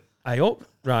 Are you up?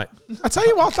 Right. I tell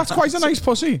you what, that's quite a nice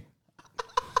pussy.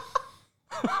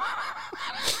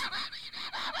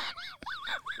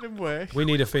 Didn't work. We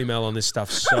need a female on this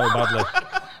staff so badly.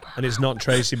 And it's not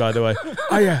Tracy, by the way.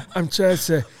 Hiya, I'm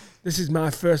Tracy. This is my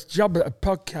first job at a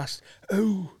podcast.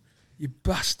 Oh, you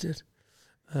bastard.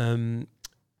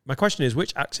 My question is,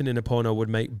 which accent in a porno would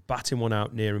make batting one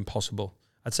out near impossible?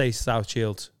 I'd say South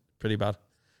Shields. Pretty bad.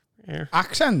 Yeah.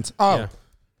 Accent? Oh. Yeah.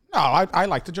 No, I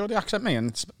like the Geordie accent, me, and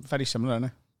it's very similar, isn't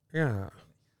it? Yeah.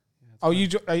 Oh,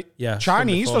 Yeah.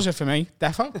 Chinese does it for me,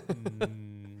 defo.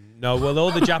 No, well,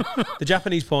 all the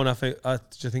Japanese porn, I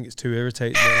just think it's too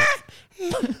irritating.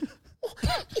 That's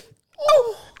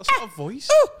not a voice.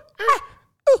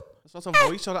 That's not a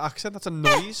voice or an accent. That's a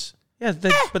noise. Yeah,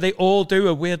 but they all do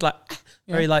a weird, like,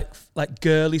 very like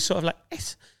girly sort of like,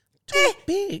 it's too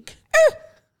big.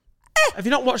 Have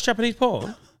you not watched Japanese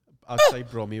porn? I'd say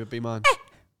Brummy would be mine.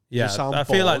 Yeah, sound I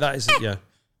feel like bored. that is, yeah.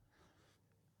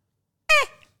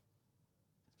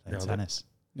 Playing tennis.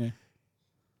 Yeah.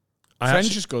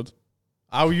 French is good.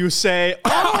 How you say?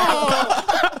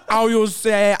 How you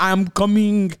say, I'm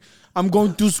coming, I'm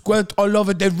going to squirt all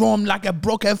over the room like a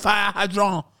broken fire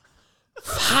hydrant.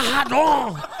 Fire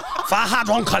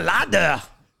hydrant collider.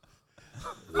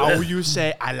 How you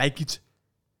say? I like it.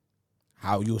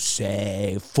 How you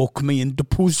say, fuck me in the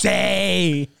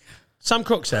pussy. Sam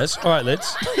Crook says, all right,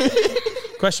 lids.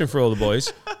 Question for all the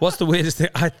boys. What's the weirdest thing?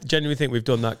 I genuinely think we've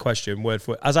done that question word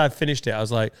for word. As I finished it, I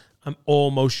was like, I'm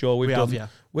almost sure we've done. Yeah.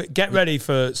 Get ready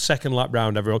for second lap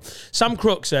round, everyone. Sam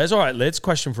Crook says, all right, lids.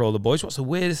 Question for all the boys. What's the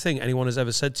weirdest thing anyone has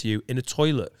ever said to you in a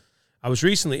toilet? I was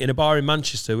recently in a bar in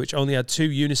Manchester which only had 2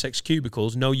 unisex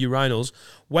cubicles, no urinals.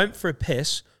 Went for a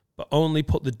piss, but only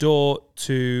put the door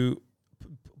to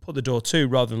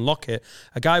rather than lock it.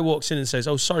 A guy walks in and says,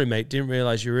 "Oh, sorry, mate, didn't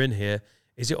realise you were in here.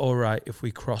 Is it all right if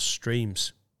we cross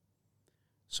streams?"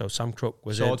 So Sam Crook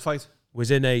was Sword fight.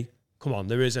 in a, come on,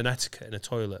 there is an etiquette in a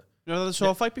toilet. You know the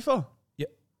sword fight before? Yeah.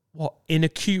 What? In a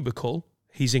cubicle,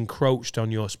 he's encroached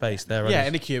on your space there. Yeah,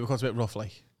 in a cubicle, it's a bit rough,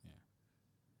 like.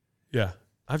 Yeah.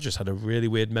 I've just had a really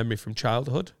weird memory from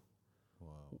childhood.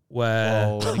 Where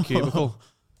in a cubicle.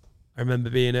 I remember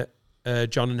being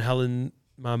at John and Helen,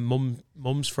 my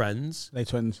mum's friends. They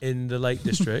twins. In the Lake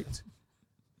District.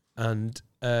 And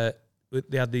they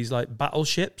had these like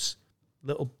battleships,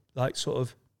 little like sort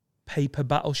of paper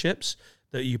battleships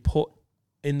that you put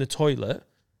in the toilet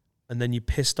and then you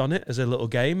pissed on it as a little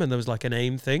game, and there was like an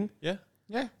aim thing. Yeah.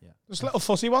 Yeah. There's little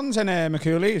footy ones in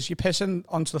Macaulay. You're pissing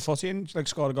onto the footy and like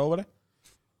score a goal with it.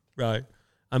 Right.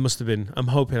 I'm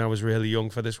hoping I was really young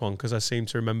for this one because I seem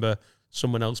to remember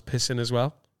someone else pissing as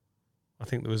well. I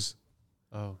think there was...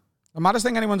 Oh. The maddest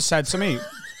thing anyone said to me,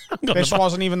 this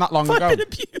wasn't even that long ago. I've been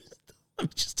abused. Let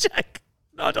me just check.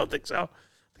 No, I don't think so.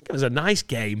 I think it was a nice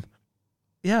game.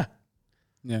 Yeah.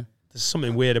 Yeah. There's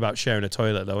something weird about sharing a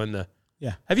toilet though, isn't there?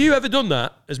 Yeah. Have you ever done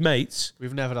that as mates?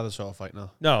 We've never had a sword fight,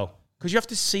 no. No. Because you have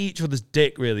to see each other's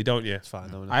dick, really, don't you? It's fine,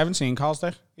 though. I haven't seen Carl's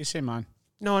dick. You've seen mine.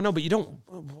 No, I know, but you don't...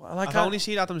 I've only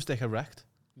seen Adam's dick erect.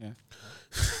 Yeah.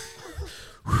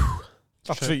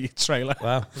 That's the trailer.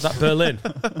 Wow. Was that Berlin?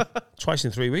 Twice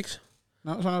in 3 weeks?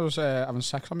 No, it was when I was having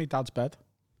sex on my dad's bed.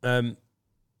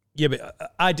 Yeah,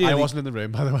 but ideally... I wasn't in the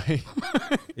room, by the way.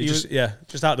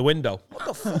 just out the window. What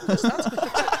the fuck is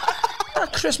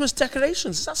that? Christmas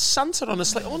decorations? Is that Santa on a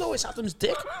sleigh? Oh no, it's Adam's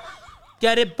dick.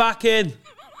 Get it back in.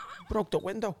 Broke the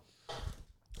window.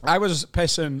 I was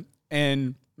pissing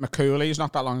in McCooley's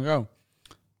not that long ago,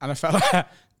 and a fella,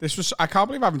 I can't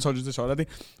believe I haven't told you this already.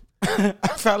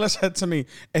 A fella said to me,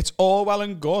 "It's all well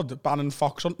and good banning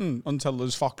fox hunting until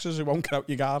there's foxes who won't get out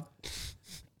your garden."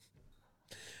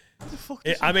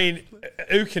 I mean,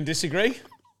 who can disagree?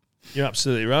 You're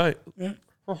absolutely right. Yeah.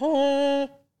 You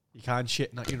can't shit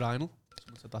in that urinal.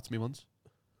 Someone said that to me once.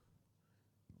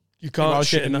 You can't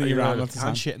shit in that urinal. urinal. You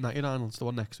can't shit in that urinal. It's the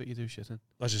one next to it you do shit in.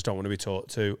 I just don't want to be talked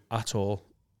to at all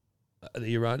at the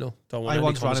urinal. Don't want I any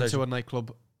once ran conversation. into a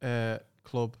nightclub,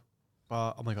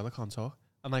 bar. Oh my God, I can't talk.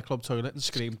 A nightclub toilet and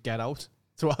screamed, "Get out!"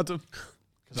 to Adam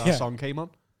because our song came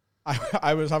on.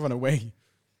 I was having a wee,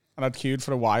 and I'd queued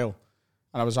for a while,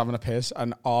 and I was having a piss,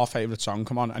 and our favourite song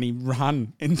come on, and he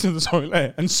ran into the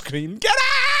toilet and screamed, "Get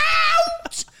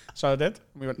out!" So I did.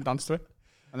 We went and danced to it,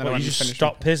 and then I What, went you and just finished.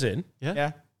 stopped pissing?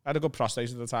 Yeah, I had a good prostate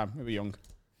at the time. We were young.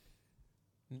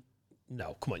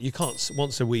 No, come on. You can't.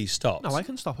 Once a wee stops. No, I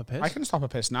can stop a piss. I can stop a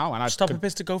piss now, and I stop a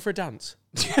piss to go for a dance.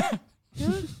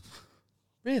 Yeah.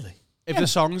 Really? If the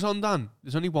song's on, Dan,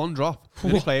 there's only one drop. You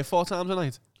only play it 4 times a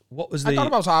night. What was I got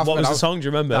about half What of it was the out. song? Do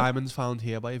you remember? Diamonds Found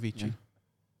Here by Avicii.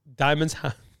 Diamonds.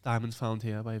 Diamonds Found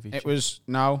Here by Avicii. It was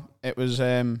the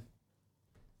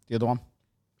other one.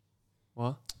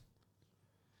 What?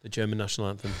 The German national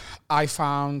anthem. I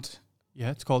found.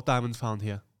 Yeah, it's called Diamonds Found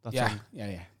Here. That Yeah, song.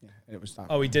 yeah. It was that.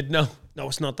 Oh, he did know. No,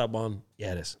 it's not that one.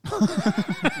 Yeah, it is.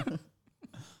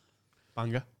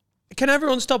 Banger. Can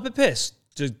everyone stop a piss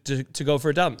to go for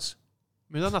a dance?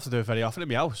 I mean, I don't have to do it very often in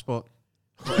my house, but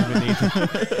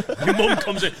if Your mum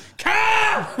comes in.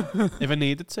 Carl! I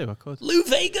needed to, I could. Lou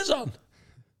Vega's on.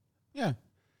 Yeah,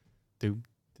 Do.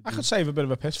 I could save a bit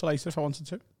of a piss for later if I wanted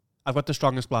to. I've got the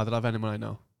strongest bladder of anyone I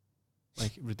know.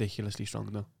 Like, ridiculously strong,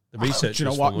 though. The research. Do you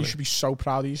know was what? fun, You wasn't should be so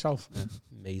proud of yourself. it?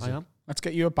 Amazing. I am. Let's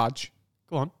get you a badge.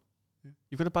 Go on.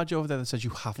 You've got a badge over there that says you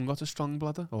haven't got a strong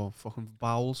bladder or fucking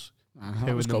bowels.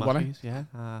 That was good, wasn't it? Yeah.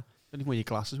 Don't even wear your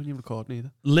glasses when you record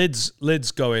either.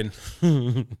 Lids going.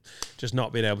 Just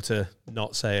not being able to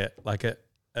not say it like at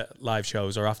live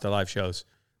shows or after live shows.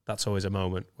 That's always a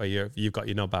moment where you've got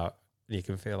your knob out and you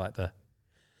can feel like all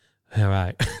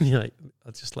right. And you're like,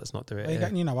 let's not do it Are you here.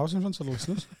 getting your knob out in front of the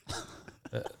listeners?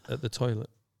 At the toilet.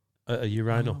 At a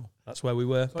urinal. That's where we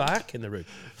were. Back in the room.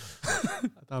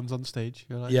 Adam's on stage.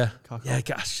 You're like, Yeah. cock Yeah, on.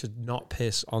 guys should not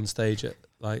piss on stage at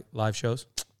like live shows.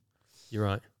 You're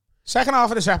right. Second half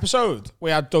of this episode,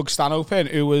 we had Doug Stanhope in,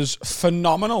 who was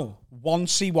phenomenal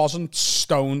once he wasn't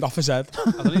stoned off his head.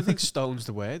 I don't even think stone's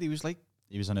the word. He was like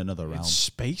He was in another in realm.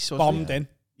 space. Wasn't Bombed he? in.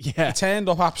 Yeah. He turned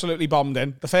up absolutely bombed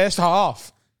in. The first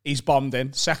half, he's bombed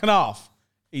in. Second half,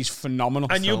 he's phenomenal.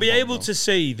 And you'll be able to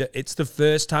see that it's the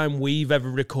first time we've ever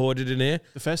recorded in here.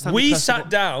 The first time we we pressed the sat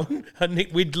down and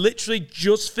we'd literally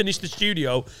just finished the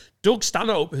studio. Doug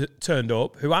Stanhope turned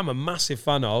up, who I'm a massive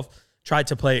fan of, tried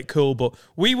to play it cool, but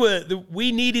we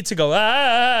needed to go,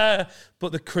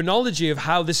 but the chronology of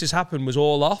how this has happened was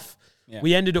all off. Yeah.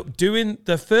 We ended up doing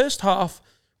the first half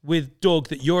with Doug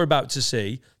that you're about to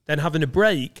see, then having a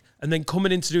break, and then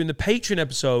coming into doing the Patreon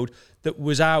episode that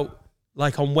was out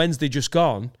like on Wednesday just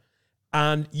gone.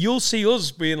 And you'll see us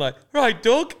being like, right,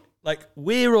 Doug, like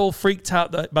we're all freaked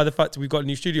out by the fact that we've got a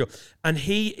new studio. And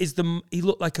he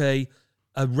looked like a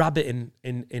rabbit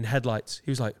in headlights.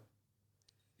 He was like,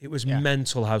 it was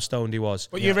mental how stoned he was.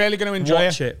 But you're really going to enjoy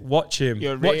it. Watch him.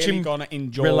 You're Watch really him going to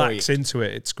enjoy relax it. into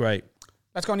it. It's great.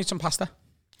 Let's go and eat some pasta.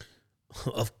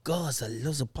 Of course, I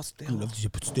love the pasta. I love the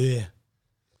pasta.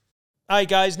 Hi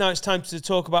guys, now it's time to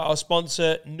talk about our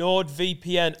sponsor,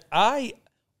 NordVPN.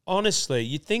 Honestly,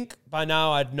 you'd think by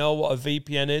now I'd know what a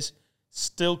VPN is.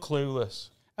 Still clueless.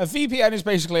 A VPN is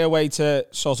basically a way to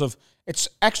it's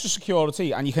extra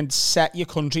security, and you can set your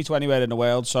country to anywhere in the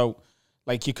world. So,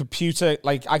 like your computer,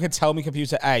 like I could tell my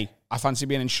computer, I fancy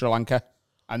being in Sri Lanka,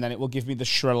 and then it will give me the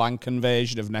Sri Lankan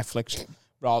version of Netflix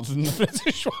rather than the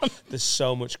British one. There's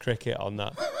so much cricket on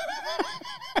that.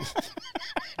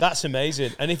 That's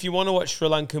amazing. And if you want to watch Sri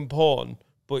Lankan porn,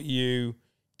 but you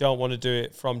don't want to do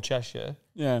it from Cheshire,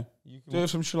 Yeah, you can do it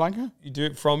from Sri Lanka. You do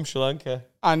it from Sri Lanka,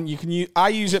 and you can. I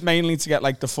use it mainly to get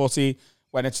like the footy.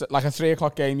 When it's like a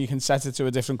 3:00 game, you can set it to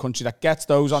a different country that gets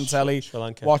those on telly. Sri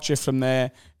Lanka. Watch it from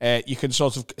there. You can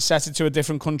sort of set it to a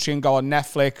different country and go on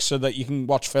Netflix so that you can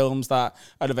watch films that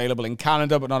are available in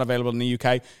Canada but not available in the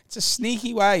UK. It's a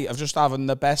sneaky way of just having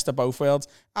the best of both worlds.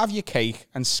 Have your cake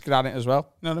and scran it as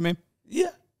well. You know what I mean?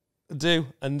 Yeah, I do.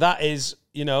 And that is,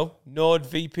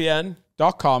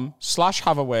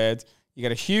 NordVPN.com/haveaword. You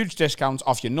get a huge discount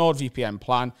off your NordVPN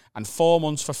plan and 4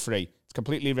 months for free. It's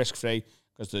completely risk-free.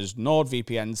 because there's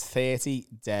NordVPN's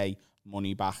 30-day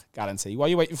money-back guarantee. What are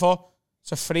you waiting for?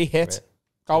 It's a free hit.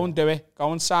 Go and do it.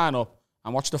 Go and sign up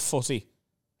and watch the footy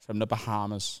from the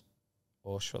Bahamas.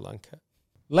 Or Sri Lanka.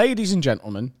 Ladies and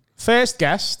gentlemen, first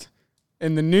guest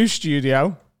in the new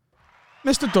studio,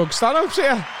 Mr. Doug Stanhope's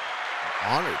here.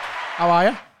 Honored. How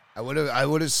are you? I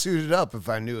would have suited up if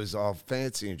I knew it was all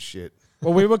fancy and shit.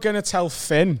 Well, we were going to tell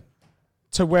Finn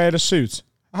to wear a suit.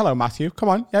 Hello, Matthew. Come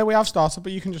on. Yeah, we have started,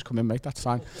 but you can just come in, mate. That's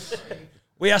fine.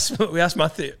 We asked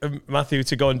Matthew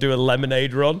to go and do a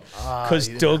lemonade run because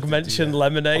Doug mentioned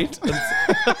lemonade.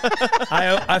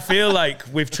 I feel like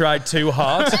we've tried too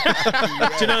hard. Do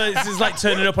you know, this is like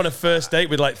turning up on a first date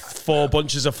with like 4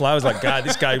 bunches of flowers. Like,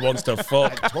 this guy wants to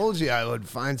fuck. I told you I would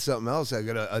find something else. I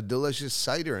got a delicious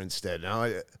cider instead.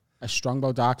 Now A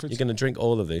Strongbow Darkford. You're going to drink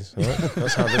all of these. All right?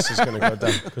 That's how this is going to go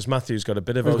down. Because Matthew's got a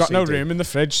bit of We've OCD. got no room in the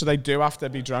fridge, so they do have to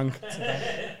be drunk.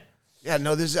 Yeah,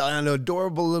 no, there's an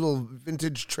adorable little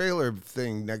vintage trailer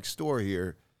thing next door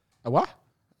here. A what?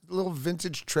 A little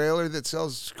vintage trailer that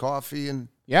sells coffee and...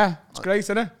 Yeah, it's great,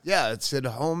 isn't it? Yeah, it said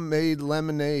homemade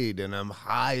lemonade, and I'm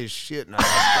high as shit, and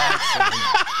I'm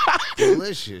like,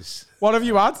 delicious. What have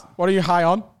you had? What are you high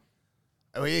on?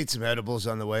 We ate some edibles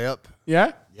on the way up.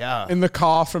 Yeah? Yeah. In the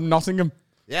car from Nottingham.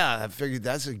 Yeah, I figured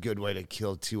that's a good way to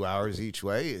kill 2 hours each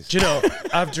way. Do you know,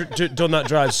 I've done that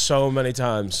drive so many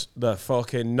times, the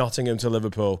fucking Nottingham to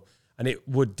Liverpool, and it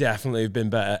would definitely have been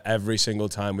better every single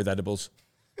time with edibles.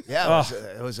 Yeah,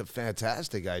 it was a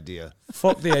fantastic idea.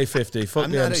 Fuck the A50, fuck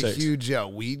I'm the not M6. a huge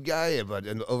weed guy, but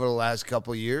over the last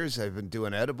couple of years, I've been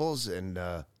doing edibles, and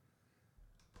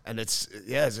it's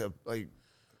like...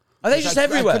 Are they just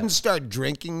everywhere? I couldn't start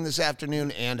drinking this afternoon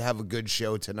and have a good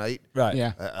show tonight. Right.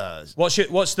 Yeah. What's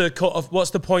the cut off? What's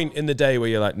the point in the day where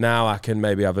you're like, now I can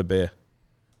maybe have a beer?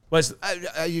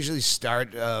 I usually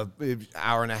start an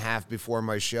hour and a half before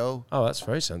my show. Oh, that's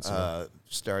very sensible.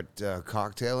 Start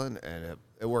cocktailing, and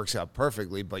it works out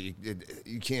perfectly, but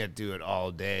you can't do it all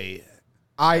day.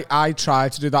 I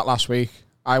tried to do that last week.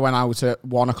 I went out at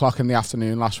 1 o'clock in the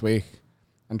afternoon last week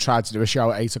and tried to do a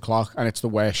show at 8 o'clock, and it's the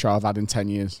worst show I've had in 10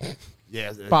 years.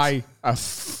 Yeah, by a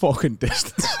fucking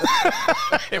distance.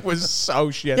 It was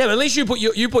so shit. Yeah, but at least you put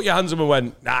your hands up and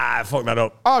went, nah, fuck that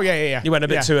up. Oh, yeah. You went a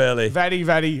bit too early. Very,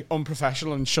 very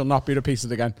unprofessional and shall not be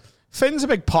repeated again. Finn's a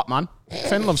big pot man.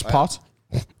 Finn loves pot.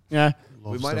 Yeah.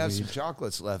 We might have some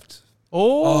chocolates left.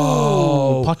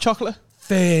 Oh, pot chocolate.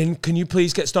 Finn, can you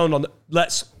please get stoned on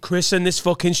let's christen this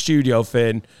fucking studio,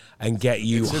 Finn, and get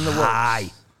you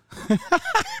high.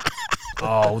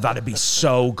 Oh, that'd be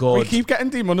so good. We keep getting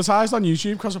demonetized on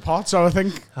YouTube because of pot, so I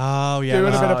think doing a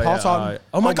bit of pot on.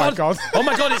 Oh my god. Oh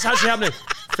my god, it's actually happening.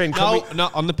 Finn,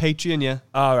 not on the Patreon, yeah.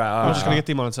 All right. I'm just going to get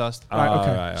demonetized. Right,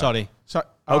 okay. Right. Sorry. So,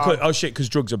 Oh shit, because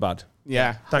drugs are bad.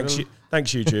 Yeah. Thanks,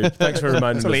 YouTube. Thanks for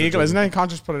reminding It's us. illegal, isn't it? You can't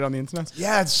just put it on the internet.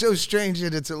 Yeah, it's so strange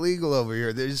that it's illegal over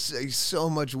here. There's so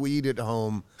much weed at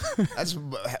home. That's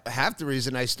half the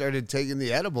reason I started taking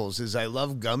the edibles is I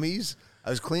love gummies. I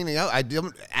was cleaning up. I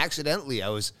didn't accidentally. I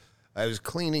was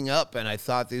cleaning up, and I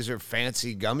thought these are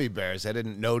fancy gummy bears. I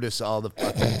didn't notice all the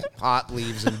fucking pot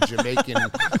leaves and Jamaican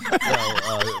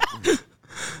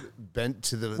bent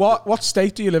to the What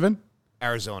state do you live in?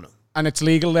 Arizona. And it's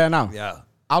legal there now? Yeah.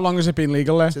 How long has it been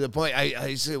legal there? To the point,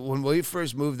 I said when we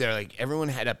first moved there, like everyone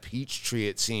had a peach tree,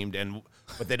 it seemed,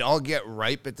 but they'd all get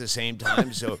ripe at the same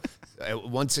time. So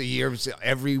once a year,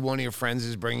 every one of your friends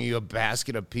is bringing you a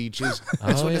basket of peaches.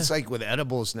 That's what it's like with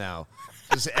edibles now.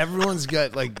 Because everyone's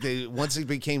got once it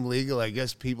became legal, I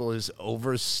guess people is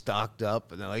overstocked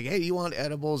up, and they're like, "Hey, you want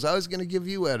edibles? I was going to give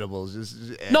you edibles."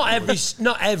 Not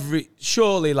every.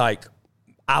 Surely, like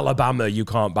Alabama, you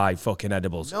can't buy fucking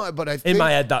edibles. No, but I think, in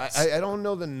my head, that's I don't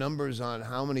know the numbers on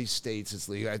how many states it's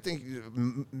legal. I think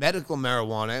medical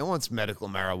marijuana. Once medical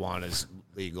marijuana is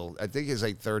legal, I think it's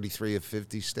like 33 of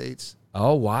 50 states.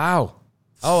 Oh wow!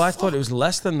 Oh, I thought it was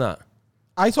less than that.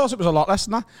 I thought it was a lot less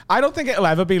than that. I don't think it'll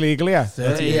ever be legal here.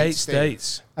 38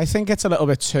 states. I think it's a little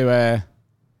bit too... I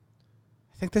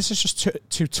think this is just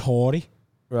too Tory.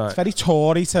 Right. It's very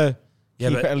Tory to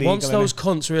keep it illegal. Once those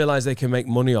cunts realise they can make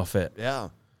money off it. Yeah.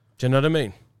 Do you know what I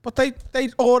mean? But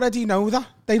they'd already know that.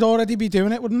 They'd already be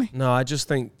doing it, wouldn't they? No, I just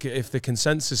think if the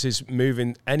consensus is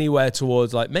moving anywhere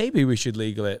towards, like, maybe we should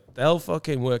legal it, they'll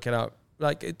fucking work it out.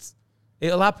 Like,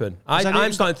 it'll happen.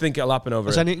 I'm starting to think it'll happen over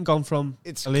Has anything gone from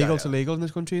It's illegal kinda- to legal in this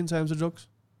country in terms of drugs?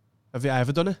 Have you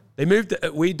ever done it? They moved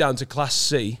weed down to Class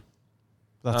C.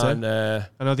 That's and, it.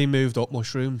 I know they moved up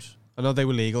mushrooms. I know they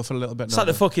were legal for a little bit It's now. like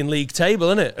the fucking league table,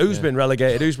 isn't it? Who's been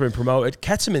relegated? Who's been promoted?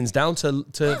 Ketamine's down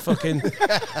to fucking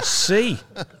C.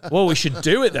 Well, we should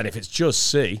do it then if it's just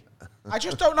C. I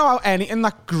just don't know how anything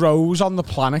that grows on the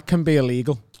planet can be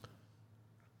illegal.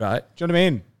 Right. Do you know what I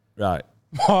mean? Right.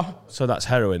 What? So that's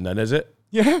heroin then, is it?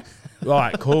 Yeah.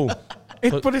 Right, cool.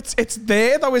 But it's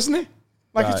there though, isn't it?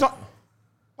 Like it's Right. not.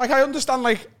 Like I understand,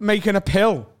 like making a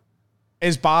pill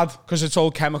is bad because it's all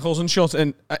chemicals and shit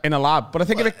in a lab. But I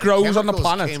think if it grows on the Chemicals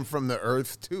planet, came from the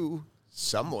earth too,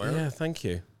 somewhere. Yeah, thank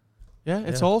you. Yeah,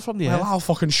 it's all from the well, earth. I'll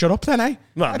fucking shut up then, eh?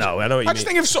 Well, no, I know what you I just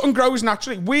mean. think if something grows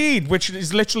naturally, weed, which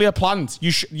is literally a plant,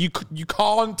 you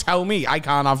can't tell me I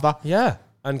can't have that. Yeah,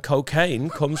 and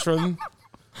cocaine comes from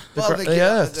Well, they the can,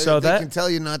 earth. they, So they that can tell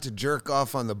you not to jerk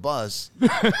off on the bus.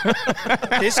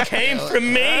 this came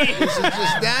from me. This is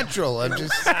just natural. I'm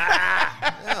just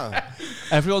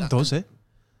Everyone does it.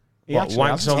 He What, actually wanks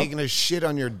has. on- taking a shit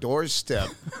on your doorstep.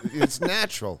 It's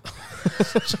natural.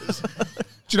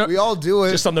 Do you know, We all do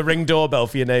it. Just on the ring doorbell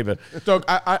for your neighbour. Doug,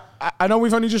 I know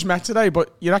we've only just met today,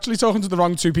 but you're actually talking to the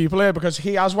wrong two people here because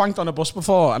he has wanked on a bus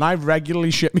before, and I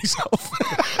regularly shit myself.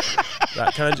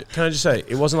 Right, can I just say,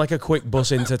 it wasn't like a quick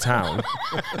bus into town.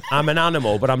 I'm an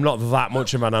animal, but I'm not that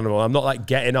much of an animal. I'm not like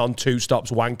getting on 2 stops,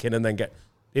 wanking, and then get.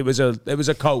 It was a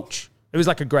coach. It was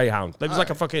like a Greyhound. It was like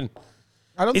a fucking.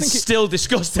 I don't It's think still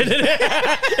disgusting, isn't it?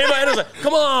 In my head, I was like,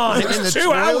 come on, it in the was 2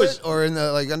 toilet hours. or in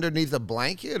the like underneath a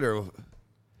blanket or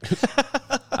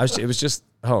It was just,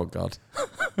 oh God.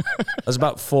 I was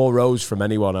about 4 rows from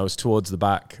anyone. I was towards the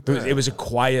back. It was a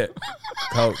quiet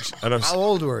coach. And I was, how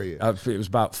old were you? it was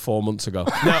about 4 months ago.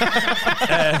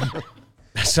 No,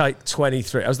 it's like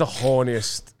 23. I was the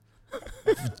horniest,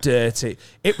 dirty.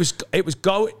 It was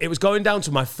going down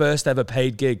to my first ever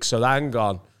paid gig. So hang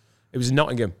on, it was in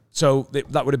Nottingham. So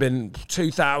that would have been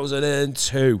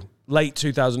 2002, late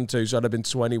 2002. So I'd have been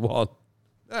 21. All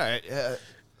right.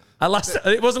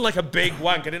 It wasn't like a big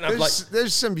wank. I didn't have like.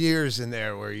 There's some years in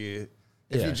there where if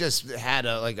Yeah. you just had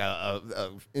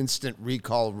a instant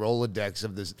recall Rolodex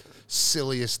of the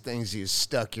silliest things you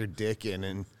stuck your dick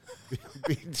in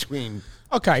between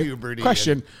Okay, puberty.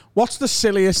 question. What's the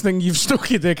silliest thing you've stuck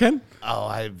your dick in?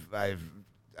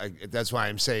 That's why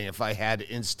I'm saying if I had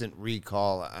instant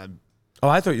recall, Oh,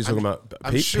 I thought you were talking about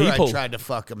I'm sure people. I tried to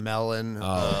fuck a melon.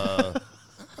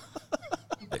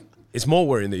 It's more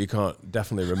worrying that you can't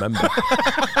definitely remember.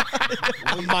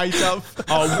 Might have.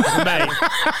 Oh, mate.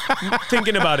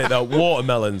 Thinking about it though,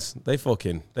 watermelons, they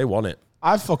want it.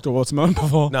 I've fucked a watermelon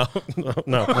before. No. you've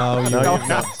No, you've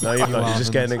not. No, you've not. You're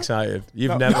just getting excited.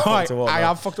 You've never fucked a watermelon. I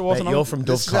have fucked a Mate, watermelon. you're from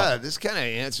Dovecot. This kind of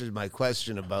answers my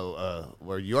question about,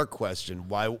 or your question,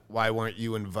 why weren't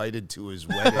you invited to his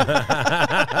wedding?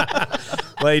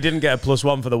 Well, he didn't get a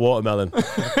 +1 for the watermelon.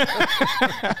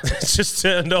 It's just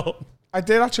turned up. I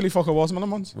did actually fuck a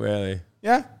watermelon once. Really?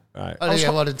 Yeah. Right. I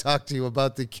want to talk to you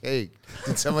about the cake.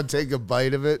 Did someone take a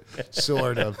bite of it?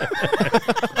 Sort of.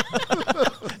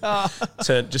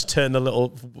 Just turn the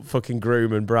little fucking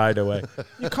groom and bride away.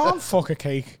 You can't fuck a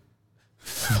cake.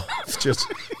 It's just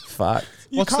fact.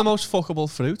 What's the most fuckable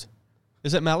fruit?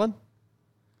 Is it melon?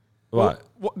 What?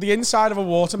 The inside of a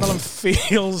watermelon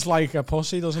feels like a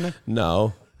pussy, doesn't it?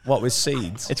 No. What with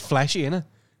seeds? It's fleshy, innit?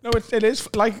 No, it is.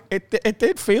 Like, it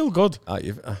did feel good.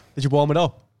 Did you warm it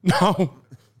up? No.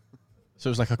 So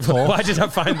it was like a cork. Why did I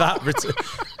find that?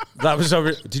 That was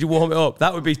so. Did you warm it up?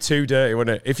 That would be too dirty,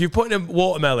 wouldn't it? If you're putting a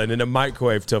watermelon in a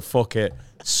microwave to fuck it,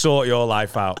 sort your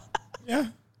life out. Yeah.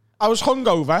 I was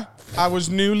hungover. I was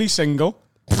newly single.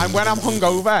 And when I'm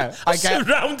hungover, I get...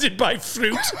 surrounded by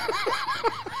fruit.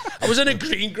 I was in a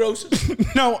greengrocer.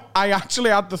 No, I actually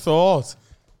had the thought,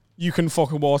 you can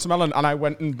fuck a watermelon, and I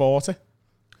went and bought it.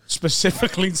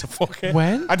 Specifically to fuck it.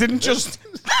 When? I didn't just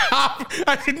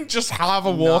have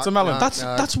a watermelon.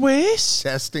 That's worse.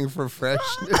 Testing for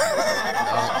freshness.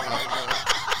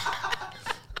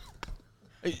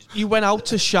 You went out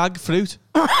to shag fruit.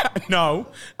 No,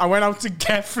 I went out to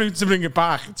get fruit to bring it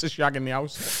back to shag in the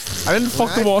house. I didn't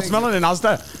fuck the I watermelon in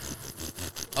Asda.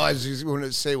 I was just going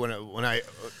to say when I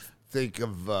think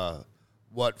of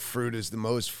what fruit is the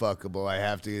most fuckable, I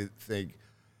have to think,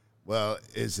 well,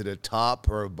 is it a top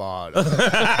or a bottom?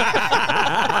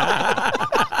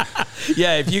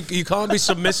 Yeah, if you can't be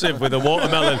submissive with a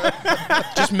watermelon,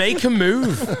 just make a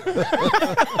move.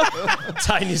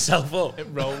 Tighten yourself up. It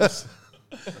rolls.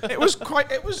 It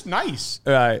was nice.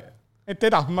 Right. It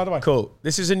did happen, by the way. Cool.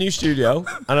 This is a new studio,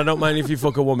 and I don't mind if you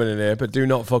fuck a woman in here, but do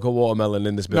not fuck a watermelon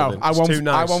in this building. No, I It's won't. too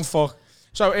nice. I won't fuck.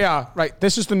 So yeah, right.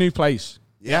 This is the new place.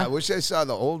 Yeah, I wish I saw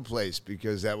the old place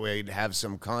because that way I'd have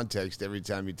some context every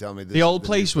time you tell me this. The is old new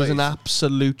place was an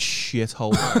absolute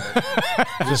shithole.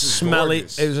 It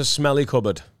was a smelly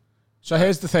cupboard. So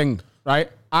here's the thing,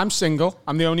 right? I'm single.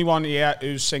 I'm the only one here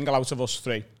who's single out of us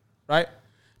three, right?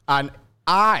 And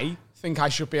I think I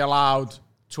should be allowed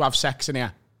to have sex in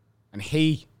here, and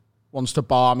he wants to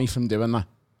bar me from doing that.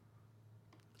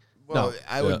 Well,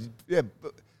 I would. Yeah,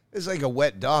 but it's like a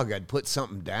wet dog. I'd put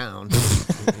something down.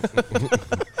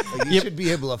 Like, you should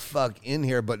be able to fuck in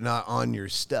here, but not on your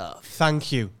stuff.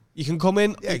 Thank you. You can come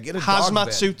in. Yeah, get a dog hazmat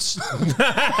bed. suits.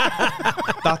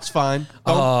 That's fine.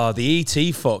 Oh, the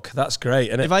ET fuck. That's great.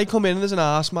 And If I come in and there's an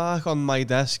arse mark on my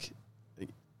desk,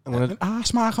 I'm gonna. An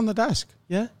arse mark on the desk.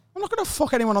 Yeah. I'm not going to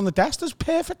fuck anyone on the desk. There's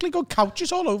perfectly good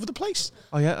couches all over the place.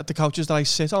 Oh yeah, at the couches that I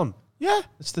sit on. Yeah.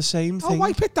 It's the same I'll thing.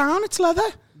 wipe it down. It's leather.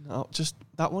 No, just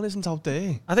that one isn't out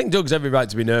there. I think Doug's every right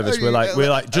to be nervous. Oh, We're yeah,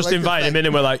 like, I just like the invite him fact- in,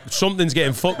 and we're like, something's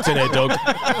getting fucked in here, Doug.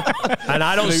 And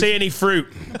I don't see any fruit.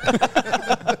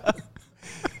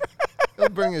 He'll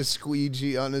bring a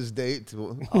squeegee on his date. Oh,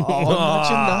 imagine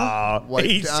that.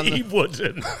 Wipe down He the-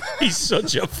 wouldn't. He's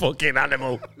such a fucking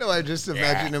animal. No, I just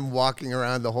imagine him walking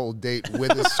around the whole date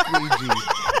with a squeegee.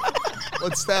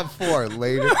 What's that for?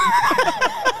 Later.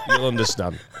 You'll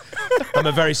understand. I'm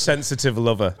a very sensitive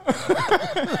lover.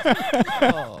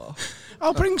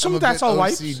 I'll bring some I'm a bit Dettol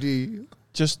wipes. OCD.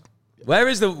 Just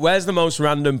Where's the most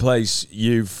random place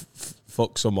you've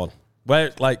fucked someone?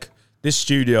 Where, like, this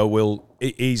studio will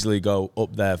easily go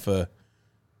up there for,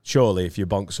 surely, if you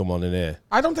bonk someone in here.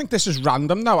 I don't think this is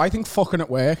random, though. I think fucking at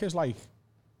work is like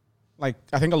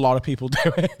I think a lot of people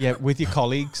do it. yeah, with your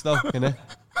colleagues though, innit?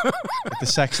 Like the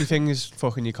sexy thing is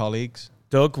fucking your colleagues.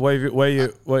 Doug,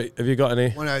 have you got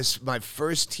any? When I was my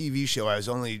first TV show, I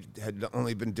had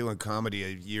only been doing comedy a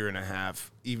year and a half,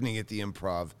 Evening at the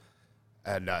Improv,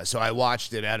 and so I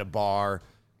watched it at a bar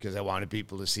because I wanted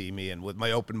people to see me, and with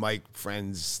my open mic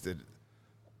friends.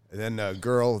 And then a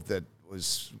girl that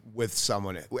was with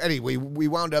someone. Anyway, we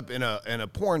wound up in a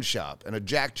porn shop and a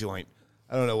jack joint.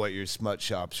 I don't know what your smut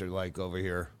shops are like over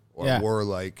here or were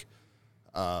like.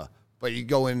 But you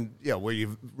go in, where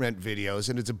you rent videos,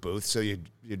 and it's a booth, so you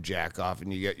jack off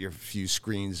and you get your few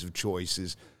screens of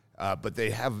choices. But they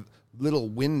have little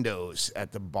windows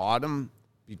at the bottom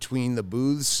between the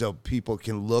booths so people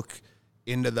can look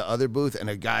into the other booth, and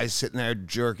a guy's sitting there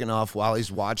jerking off while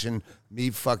he's watching me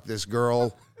fuck this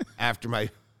girl after my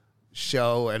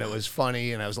show, and it was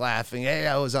funny, and I was laughing. Hey,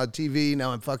 I was on TV,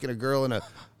 now I'm fucking a girl in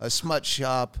a smut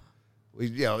shop.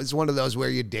 It's one of those where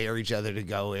you dare each other to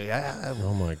go.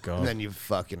 Oh my god! And then you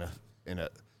fuck in a.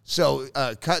 So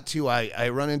cut to I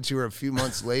run into her a few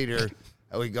months later,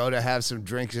 and we go to have some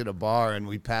drinks at a bar, and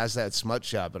we pass that smut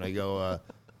shop, and I go,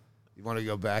 "You want to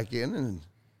go back in?" And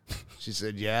she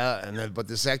said, "Yeah." And then, but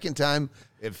the second time,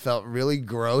 it felt really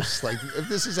gross. Like if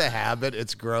this is a habit,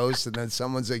 it's gross. And then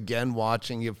someone's again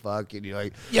watching you fuck, and you're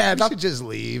like, Yeah, you should just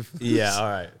leave." Yeah, all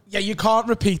right. Yeah, you can't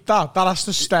repeat that. That has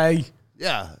to stay.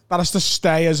 Yeah. That has to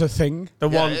stay as a thing. The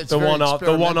it's very one off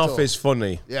experimental. is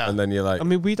funny. Yeah. And then you're like, I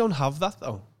mean, we don't have that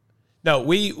though. no,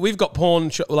 we've got porn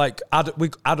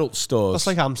adult stores. That's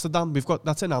like Amsterdam.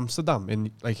 That's in Amsterdam, in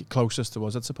like closest to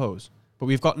us, I suppose. But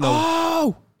we've got no.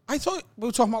 Oh, I thought we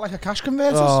were talking about like a cash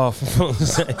converters. Oh, for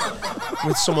fuck's sake.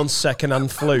 With someone's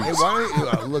second-hand flute. Hey, why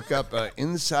don't you look up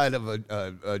inside of a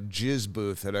jizz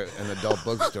booth at an adult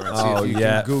bookstore and see Oh if you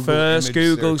yeah! can Google First image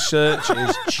Google search. search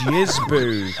is jizz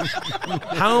booth.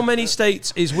 How many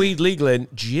states is weed legal in?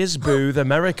 Jizz booth,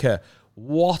 America.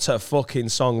 What a fucking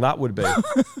song that would be.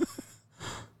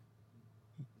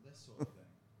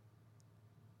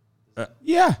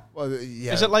 Yeah. Well,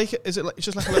 yeah. Is it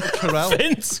just like a little corral?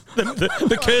 Vince,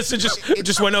 the cursor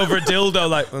just went over a dildo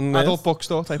like Adult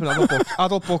bookstore, type in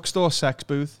adult bookstore sex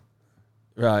booth.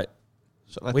 Right.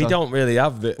 Something like We that. don't really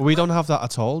have the. We don't have that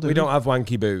at all, do we? We don't have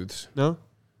wanky booths. No.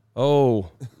 Oh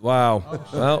wow!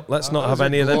 Well, let's not have are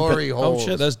any of them. glory Oh holes.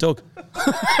 shit! There's Doug.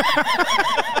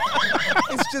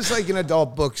 It's just like an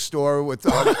adult bookstore with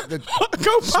all the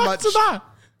Go back smut to that.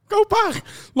 Go back.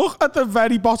 Look at the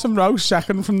very bottom row,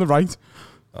 second from the right.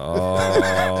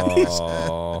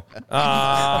 Oh.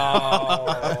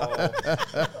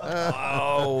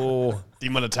 Oh.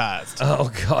 Demonetized.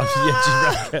 Oh God!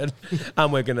 Yeah, do you reckon?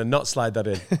 And we're gonna not slide that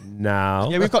in now.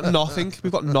 Yeah, we've got nothing.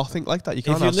 We've got nothing like that. You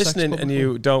can't If you're have sex listening and publicly.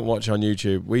 you don't watch on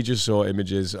YouTube, we just saw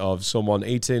images of someone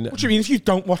eating. What do you mean if you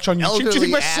don't watch on YouTube? Do you Elderly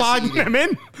think we're ass sliding eating. them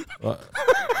in?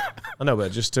 I know,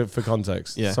 but just for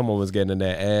context, Yeah. someone was getting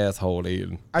their asshole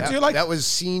eaten. I do like that was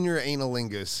senior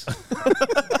analingus.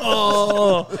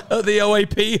 Oh, at the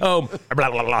OAP home.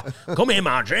 Blah, blah, blah. Come here,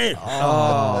 Marjorie.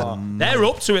 Oh. They're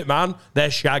up to it, man. They're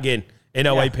shagging in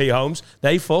OAP homes.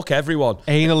 They fuck everyone.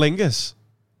 Analingus.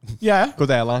 Yeah. Good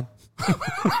airline.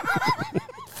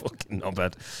 Fucking not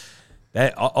bad.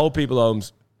 Old people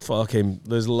homes, fucking,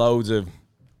 there's loads of.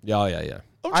 Yeah.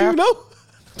 How do you know?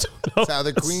 That's how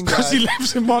the Queen Because he died.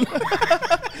 lives in one.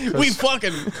 We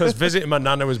fucking. Because visiting my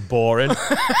nana was boring.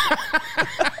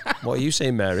 What are you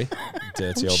saying, Mary?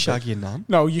 Dirty old bitch. Shaggy nan.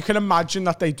 No, you can imagine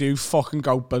that they do fucking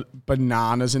go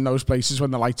bananas in those places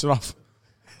when the lights are off.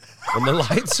 When the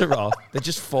lights are off, they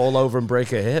just fall over and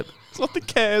break a hip. It's not the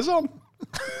cares on.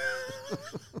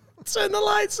 Turn the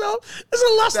lights off. That's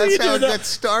the last thing That's you how do. it gets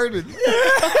started.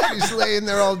 She's laying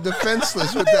there all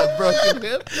defenseless with that broken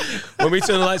hip. When we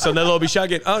turn the lights on, they'll all be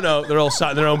shagging. Oh no, they're all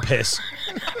sat in their own piss.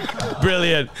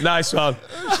 Brilliant. Nice one.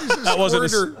 That wasn't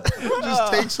It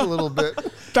just takes a little bit.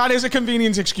 That is a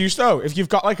convenient excuse, though. If you've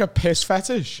got like a piss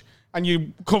fetish and you're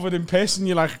covered in piss and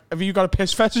you're like, have you got a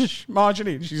piss fetish,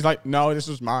 Marjorie? And she's like, no, this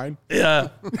was mine. Yeah.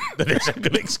 That is a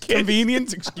good excuse.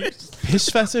 Convenient excuse. Piss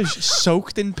fetish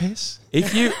soaked in piss.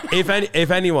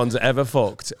 If anyone's ever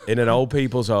fucked in an old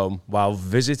people's home while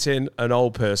visiting an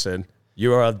old person,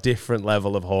 you are a different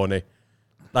level of horny.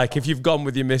 Like if you've gone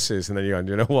with your missus and then you're going,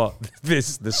 you know what? The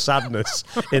sadness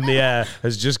in the air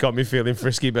has just got me feeling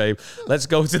frisky, babe. Let's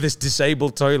go to this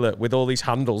disabled toilet with all these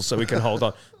handles so we can hold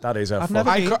on. That is a fuck.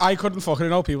 I couldn't fuck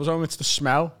in old people's home. It's the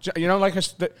smell. You know, like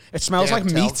it smells like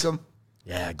meat. Talcum.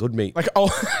 Yeah, good meat. Like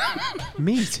old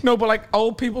Meat. No, but like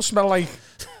old people smell like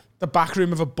the back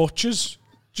room of a butcher's.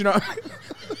 Do you know?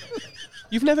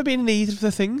 You've never been in either of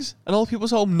the things, and all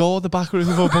people's home nor the back room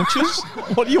of a butcher's.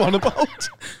 What are you on about?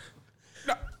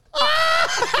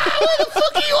 What the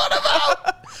fuck are you on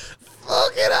about?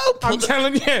 Fucking hell. I'm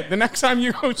telling you, the next time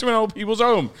you go to an old people's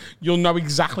home, you'll know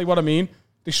exactly what I mean.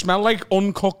 They smell like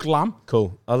uncooked lamb.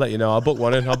 Cool. I'll let you know. I'll book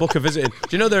one in. I'll book a visiting. Do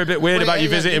you know they're a bit weird Wait, about you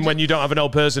hang on, visiting when you don't have an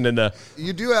old person in there?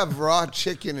 You do have raw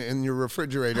chicken in your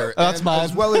refrigerator. That's and mine.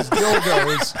 As well as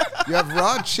dildos. You have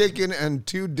raw chicken and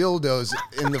 2 dildos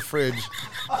in the fridge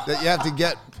that you have to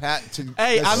get Hey,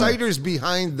 the I'm- cider's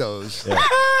behind those. Yeah.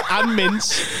 And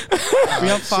mince. We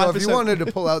have 5%. So if you wanted to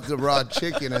pull out the raw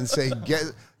chicken and say,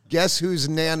 guess whose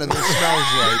Nana this smells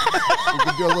like, you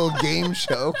could do a little game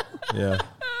show. Yeah.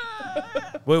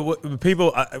 Well,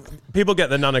 people get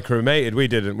the Nana cremated. We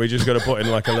didn't. We just got to put in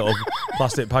like a little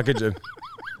plastic packaging.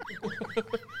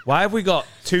 Why have we got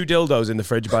 2 dildos in the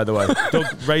fridge, by the way? Doug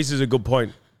raises a good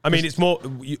point. I mean, it's more,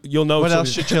 you'll know. What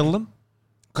else you chilling?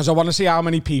 Because I want to see how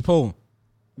many people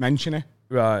mention it.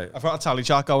 Right. I've got a tally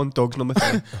chart going. Doug's number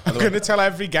 3. I'm going to tell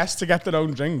every guest to get their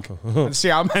own drink and see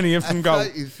how many of them go. I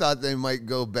thought you thought they might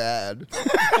go bad.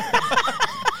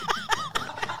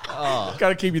 Got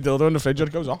to keep your dildo in the fridge or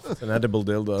it goes off. It's an edible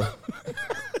dildo.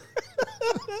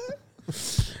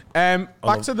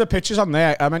 Back to the pictures on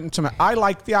there. I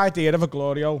like the idea of a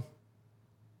glory hole.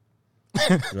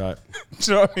 Right.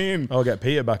 Do you know what I mean? I'll get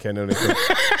Peter back in and he can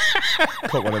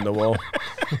put one in the wall.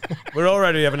 We're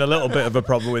already having a little bit of a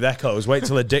problem with echoes. Wait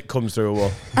till a dick comes through a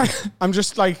wall. I'm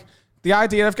just like, the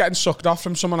idea of getting sucked off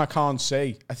from someone I can't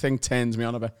see, I think turns me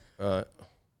on a bit. Right.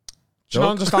 Do you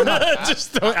not understand that?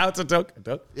 Just throw it out to Doug.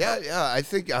 Yeah. I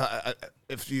think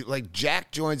if you like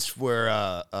jack joints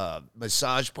for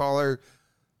massage parlor,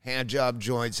 hand job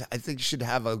joints, I think you should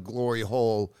have a glory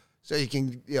hole so you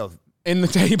can, In the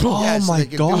table. yeah, so my they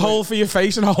can God. do A it. hole for your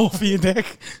face and a hole for your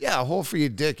dick. Yeah, a hole for your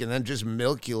dick, and then just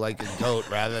milk you like a goat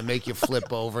rather than make you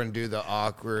flip over and do the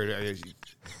awkward.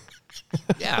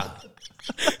 Yeah.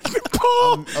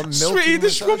 Poor a milky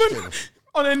Swedish massage woman table.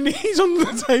 on her knees under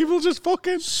the table, just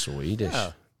fucking. Swedish.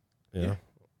 Yeah.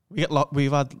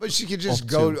 We've had. But she could just Up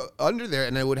go to. under there,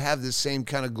 and it would have the same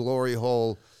kind of glory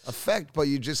hole effect, but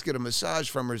you just get a massage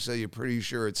from her, so you're pretty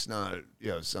sure it's not,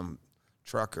 some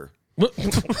trucker. You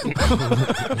can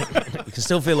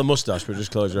still feel a mustache, but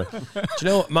just close your eyes. Do you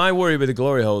know what my worry with the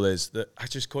glory hole is? That I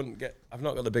just couldn't get. I've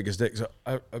not got the biggest dick, so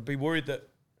I'd be worried that.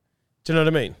 Do you know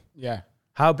what I mean? Yeah.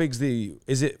 How big's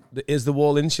is the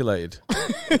wall insulated?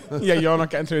 Yeah, you're not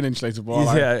getting through an insulated wall.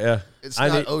 Yeah. It's I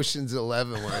not need- Ocean's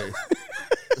 11 way.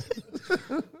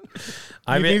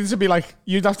 I You mean, needed to be like,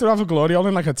 you'd have to have a glory hole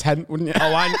in like a tent, wouldn't you?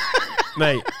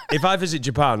 mate, if I visit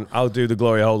Japan, I'll do the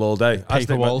glory hole all day. I Paper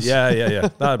stick walls. Yeah.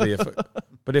 That'd be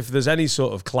but if there's any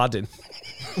sort of cladding,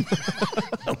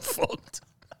 I'm fucked.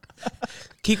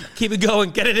 Keep it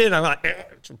going, get it in. I'm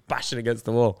like just bashing against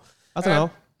the wall. I don't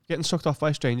know. Getting sucked off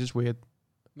by a stranger is weird.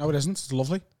 No, it isn't. It's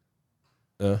lovely.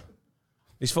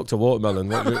 He's fucked a watermelon.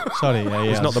 Sorry, yeah.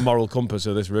 He's not the moral compass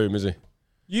of this room, is he?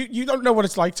 You don't know what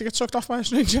it's like to get sucked off by a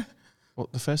stranger. Well,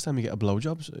 the first time you get a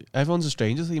blowjob, everyone's a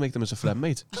stranger, so you make them as a friend,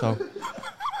 mate. So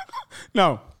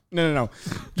No.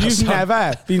 You've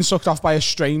never been sucked off by a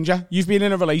stranger. You've been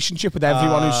in a relationship with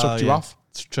everyone who sucked you yeah. off.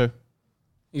 it's true.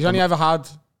 He's only ever had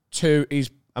two.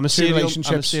 I'm a two serial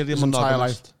relationships his entire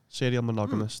life. Serial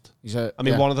monogamist. He's a, I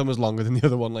mean, yeah. one of them was longer than the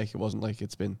other one. Like, it wasn't like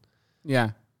it's been.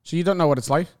 Yeah. So you don't know what it's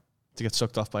like. to get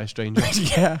sucked off by a stranger.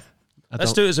 Yeah.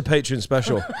 Let's do it as a Patreon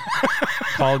special.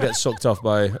 Carl gets sucked off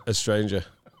by a stranger.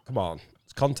 Come on.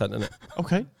 It's content, isn't it?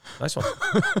 Okay. Nice one.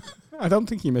 I don't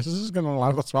think your missus is going to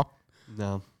allow that swap.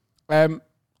 No. How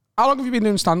long have you been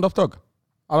doing stand-up, Doug?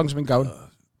 How long has it been going?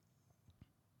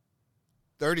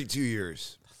 32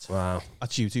 years. Wow.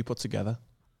 That's you two put together.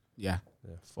 Yeah.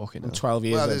 Fucking In hell. 12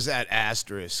 years. Well, then. there's that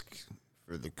asterisk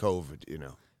for the COVID,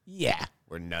 Yeah.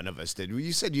 where none of us did.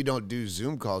 You said you don't do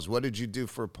Zoom calls. What did you do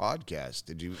for a podcast?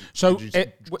 Did you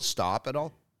stop at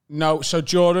all? No, so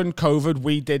during COVID,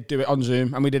 we did do it on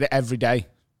Zoom, and we did it every day.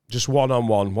 Just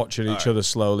one-on-one, watching each other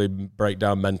slowly break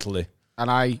down mentally.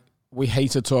 And we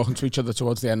hated talking to each other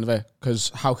towards the end of it,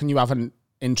 because how can you have an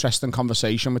interesting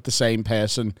conversation with the same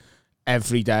person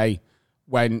every day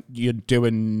when you're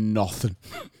doing nothing?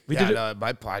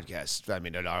 My podcast, I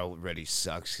mean, it already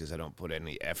sucks because I don't put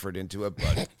any effort into it.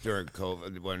 But during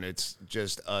COVID, when it's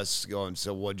just us going,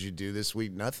 so what'd you do this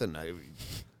week? Nothing.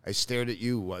 I stared at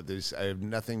you. I have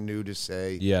nothing new to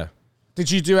say. Yeah.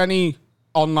 Did you do any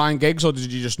online gigs, or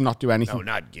did you just not do anything? No,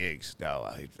 not gigs. No,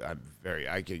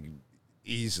 I could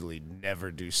easily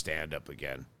never do stand-up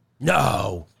again.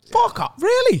 No. Fuck off.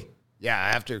 Really? Yeah,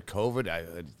 after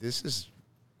COVID, this is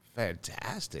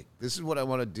fantastic. This is what I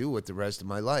want to do with the rest of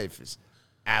my life. Is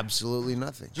absolutely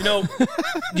nothing.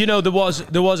 There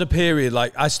was a period,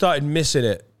 like, I started missing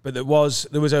it, but there was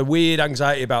a weird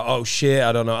anxiety about, oh shit,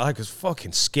 I don't know. I was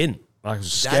fucking skint. I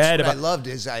was scared That's what about. I loved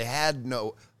is I had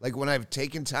like when I've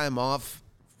taken time off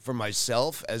for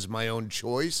myself as my own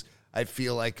choice, I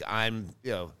feel like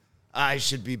I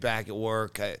should be back at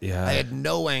work. I had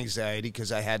no anxiety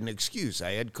because I had an excuse.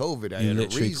 I had COVID. I had a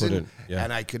reason.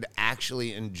 And I could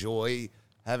actually enjoy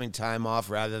having time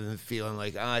off rather than feeling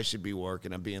like, I should be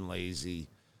working. I'm being lazy.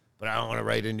 But I don't want to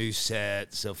write a new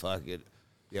set, so fuck it.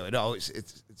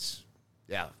 It's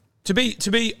To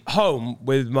be home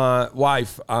with my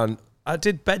wife, and I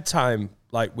did bedtime,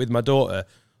 like, with my daughter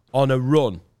on a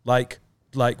run. Like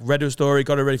read her story,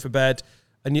 got her ready for bed.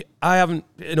 And I haven't,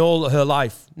 in all of her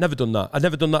life, never done that. I've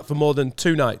never done that for more than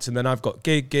 2 nights, and then I've got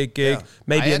gig,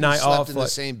 maybe a night off. I hadn't slept in the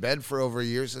same bed for over a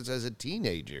year since I was a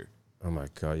teenager. Oh, my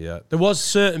God, yeah. There was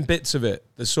certain bits of it,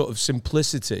 the sort of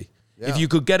simplicity. Yeah. If you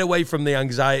could get away from the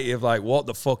anxiety of, like, what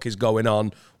the fuck is going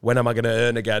on? When am I going to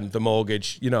earn again? The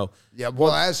mortgage, Yeah,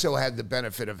 well, I also had the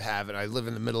benefit of I live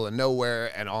in the middle of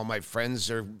nowhere, and all my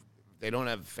friends they don't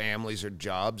have families or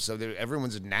jobs, so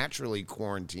everyone's naturally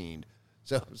quarantined.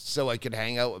 So I could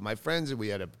hang out with my friends, and we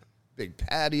had a big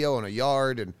patio and a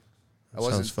yard, and I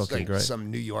wasn't like great.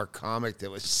 Some New York comic that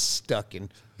was stuck in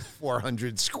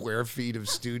 400 square feet of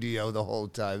studio the whole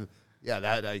time. Yeah,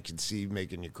 that I can see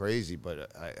making you crazy,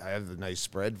 but I have the nice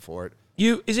spread for it.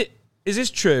 Is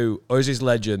this true, or is this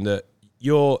legend that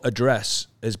your address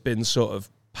has been sort of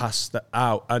passed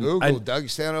out? And Google Doug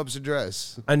Stanhope's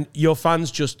address. And your fans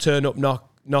just turn up,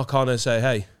 knock on and say,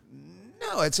 hey.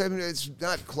 No, it's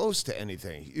not close to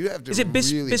anything. You have to. Is it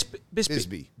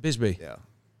Bisbee? Bisbee. Yeah.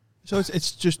 So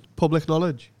it's just public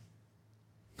knowledge.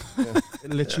 Yeah.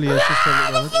 It literally is just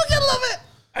public knowledge. I fucking love it.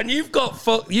 And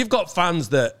you've got fans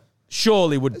that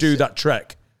surely would do that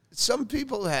trek. Some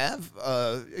people have.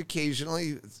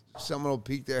 Occasionally, someone will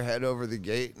peek their head over the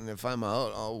gate, and if I'm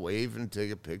out, I'll wave and take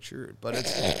a picture. But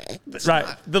it's right.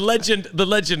 The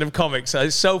legend of comics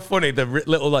is so funny. The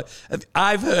little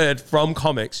I've heard from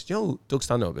comics. Doug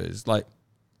Stanhope is like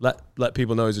let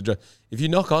people know his address. If you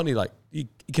knock on, you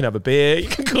can have a beer. You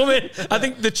can come in. I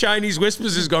think the Chinese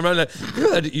Whispers has gone around.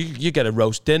 Like, you get a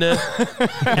roast dinner.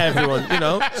 Everyone,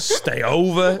 stay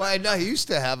over. Well, I used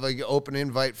to have an open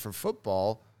invite for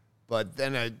football. But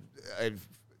then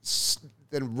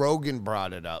then Rogan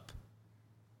brought it up,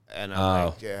 and I'm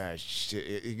like, yeah,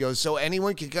 shit. He goes, so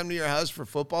anyone can come to your house for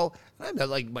football? And I'm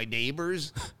like my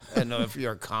neighbors, and if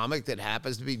you're a comic that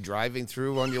happens to be driving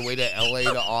through on your way to L.A.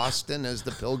 to Austin as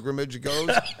the pilgrimage goes,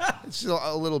 it's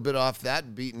a little bit off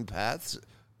that beaten path.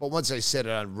 But once I said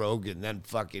it on Rogan, then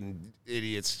fucking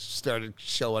idiots started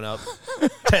showing up.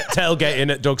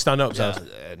 Tailgating at Doug Stanhope's house.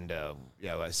 And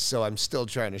so I'm still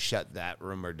trying to shut that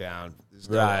rumor down.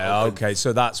 Right, okay,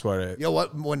 so that's where it... You know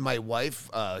what? When my wife,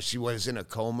 she was in a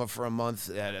coma for a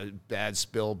month, had a bad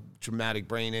spill, traumatic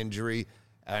brain injury,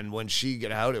 and when she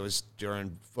got out, it was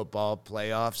during football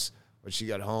playoffs, when she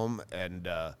got home, and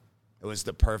it was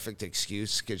the perfect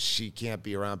excuse because she can't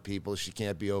be around people, she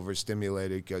can't be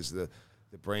overstimulated because the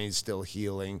brain's still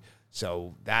healing.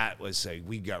 So that was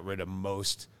we got rid of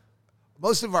most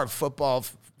of our football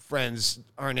friends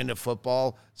aren't into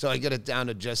football, so I get it down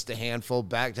to just a handful,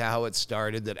 back to how it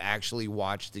started, that actually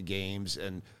watch the games.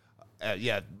 And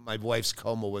my wife's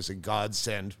coma was a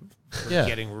godsend for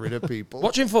getting rid of people.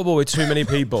 Watching football with too many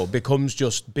people becomes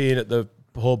just being at the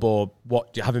pub or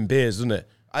having beers, doesn't it?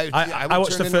 I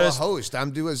watched the first a host.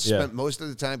 I'm doing spent most of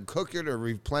the time cooking or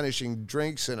replenishing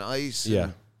drinks and ice.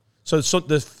 Yeah. So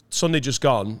the Sunday just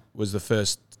gone was the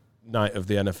first night of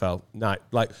the NFL night.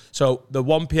 So the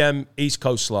 1 p.m. East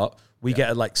Coast slot, we get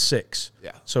at 6.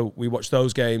 Yeah. So we watched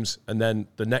those games, and then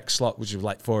the next slot, which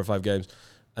was 4 or 5 games,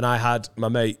 and I had my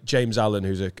mate James Allen,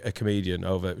 who's a comedian,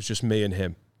 over. It was just me and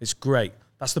him. It's great.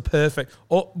 That's the perfect,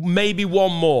 or maybe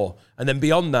one more, and then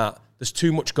beyond that, there's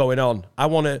too much going on. I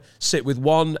want to sit with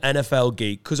one NFL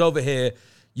geek, because over here,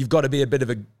 you've got to be a bit of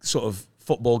a sort of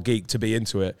football geek to be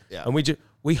into it. Yeah. And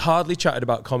we hardly chatted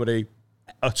about comedy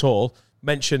at all.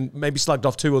 Mentioned, maybe slagged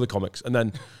off 2 other comics, and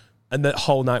the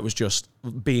whole night was just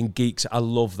being geeks. I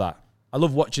love that. I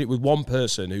love watching it with one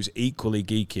person who's equally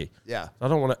geeky. Yeah. I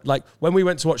don't want to, when we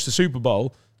went to watch the Super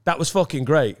Bowl, that was fucking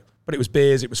great. But it was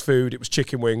beers, it was food, it was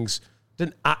chicken wings.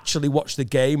 Didn't actually watch the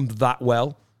game that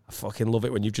well. I fucking love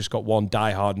it when you've just got one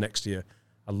diehard next to you.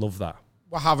 I love that.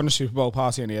 We're having a Super Bowl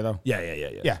party in here, though.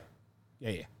 Yeah.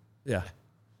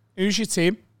 Who's your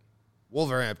team?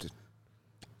 Wolverhampton.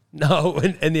 No,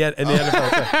 in the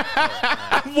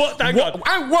NFL. What? Hang on.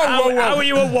 Whoa. How are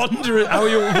you a wanderer? How are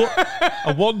you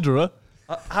A wanderer.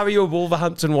 How are you a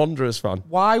Wolverhampton Wanderers fan?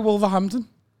 Why Wolverhampton?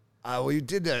 We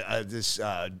did this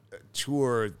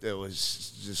tour that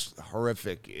was just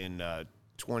horrific in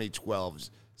 2012.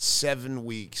 7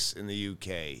 weeks in the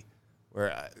UK,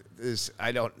 where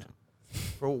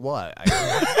for what?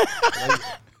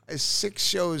 6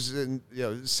 shows in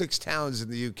 6 towns in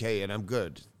the UK, and I'm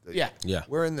good. Yeah.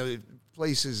 We're in the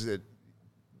places that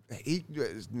he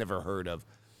has never heard of.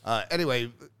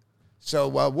 Anyway, so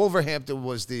Wolverhampton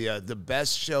was the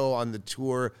best show on the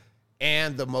tour,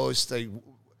 and the most.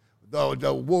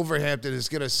 Though Wolverhampton is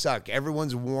going to suck.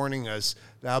 Everyone's warning us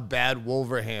how bad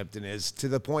Wolverhampton is, to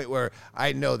the point where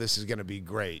I know this is going to be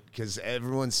great, because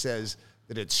everyone says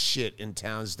that it's shit in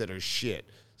towns that are shit.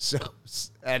 So,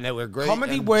 and they were great.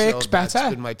 Comedy works better.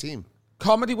 That's been my team.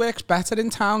 Comedy works better in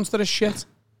towns that are shit.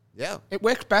 Yeah. It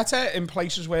works better in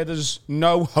places where there's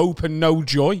no hope and no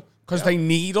joy, because they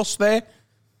need us there.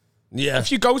 Yeah.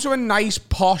 If you go to a nice,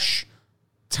 posh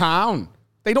town,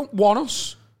 they don't want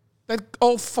us. They're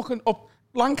all fucking up.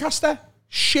 Lancaster,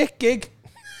 shit gig.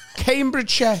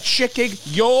 Cambridgeshire, shit gig.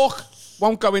 York,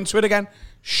 won't go into it again.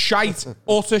 Shite,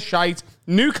 utter shite.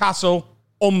 Newcastle,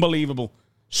 unbelievable.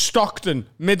 Stockton,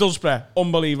 Middlesbrough,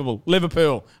 unbelievable.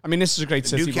 Liverpool, I mean, this is a great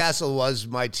city. Newcastle was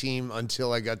my team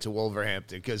until I got to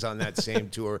Wolverhampton, because on that same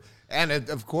tour, and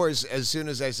of course, as soon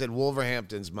as I said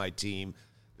Wolverhampton's my team,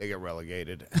 they get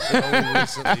relegated. They've only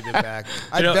recently been back.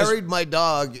 I buried my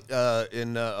dog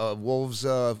in a Wolves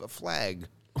flag.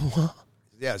 What?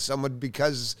 Yeah, someone,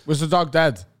 because... Was the dog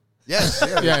dead? Yes.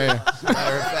 Yeah.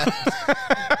 Matter of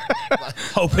fact.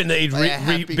 Hoping that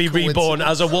he'd be reborn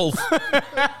as a wolf.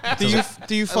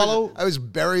 Do you follow? I was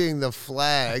burying the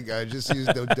flag. I just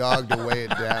used the dog to weigh it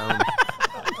down.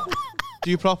 Do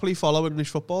you properly follow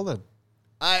English football then?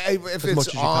 If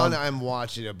it's on, I'm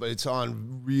watching it, but it's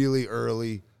on really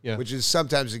early, Yeah. which is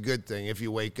sometimes a good thing. If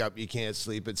you wake up, you can't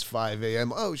sleep, it's 5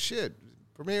 a.m. Oh, shit,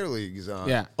 Premier League is on.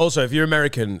 Yeah. Also, if you're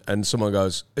American and someone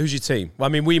goes, who's your team? Well, I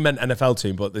mean, we meant NFL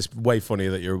team, but it's way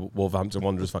funnier that you're a Wolverhampton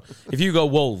Wanderers fan. If you go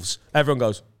Wolves, everyone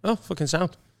goes, oh, fucking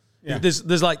sound. Yeah.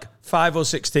 There's 5 or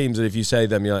 6 teams that if you say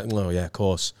them, you're like, oh, yeah, of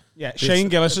course. Yeah, Shane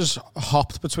Gillis has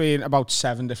hopped between about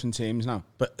 7 different teams now.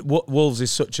 But Wolves is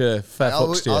such a fair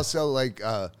fucks to you.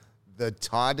 Also, the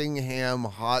Tottenham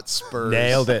Hotspurs.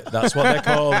 Nailed it. That's what they're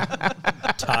called.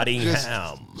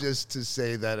 Tottenham. Just to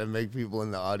say that and make people in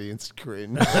the audience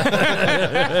cringe.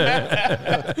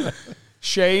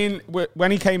 Shane,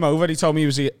 when he came over, he told me he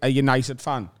was a United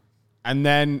fan. And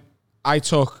then I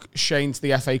took Shane to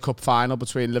the FA Cup final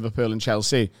between Liverpool and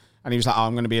Chelsea. And he was like, oh,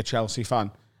 I'm going to be a Chelsea fan.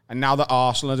 And now that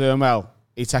Arsenal are doing well,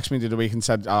 he texted me the other week and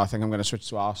said, I think I'm going to switch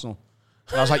to Arsenal.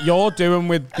 And I was like, you're doing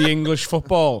with the English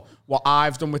football what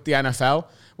I've done with the NFL,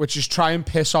 which is try and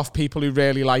piss off people who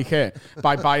really like it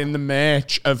by buying the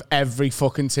merch of every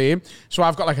fucking team. So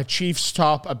I've got a Chiefs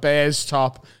top, a Bears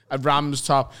top, a Rams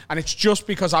top, and it's just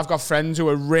because I've got friends who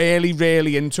are really,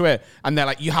 really into it. And they're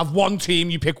like, you have one team,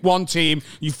 you pick one team,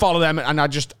 you follow them, and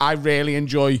I really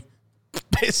enjoy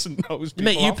pissing those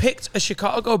people Mate, you off. picked a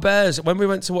Chicago Bears. When we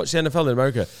went to watch the NFL in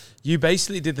America, you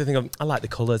basically did the thing of, I like the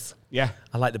colours. Yeah.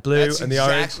 I like the blue That's and the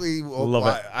exactly orange.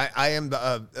 Love it. I am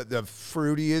the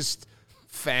fruitiest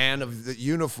fan of the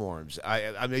uniforms.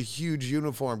 I'm a huge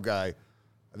uniform guy.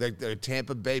 The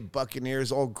Tampa Bay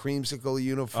Buccaneers old creamsicle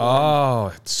uniform.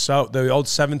 Oh, so the old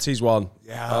 70s one.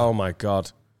 Yeah. Oh, my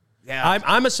God. Yeah.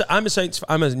 I'm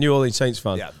a New Orleans Saints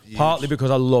fan. Yeah, huge. Partly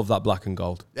because I love that black and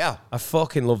gold. Yeah. I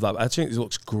fucking love that. I think it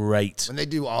looks great. When they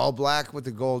do all black with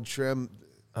the gold trim,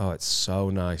 Oh, it's so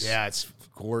nice. yeah, it's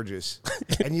gorgeous.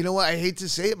 And you know what? I hate to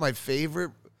say it, my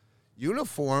favorite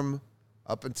uniform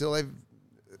up until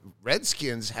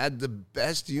Redskins had the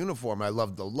best uniform. I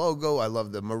loved the logo. I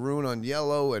loved the maroon on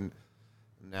yellow, and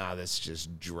now that's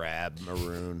just drab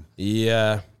maroon.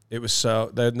 Yeah. It was so.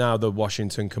 They're now the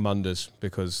Washington Commanders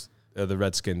because the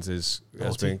Redskins has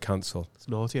been cancelled. It's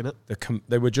naughty, isn't it?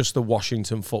 They were just the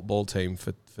Washington football team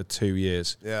for 2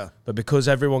 years. Yeah. But because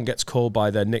everyone gets called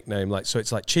by their nickname, so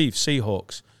it's like Chiefs,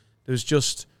 Seahawks, there was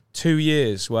just 2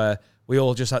 years where we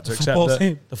all just had to accept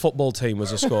that the football team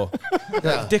was a score.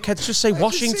 Yeah. Dickheads just say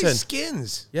Washington. Just say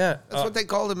Skins. Yeah. That's what they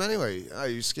called him anyway. Are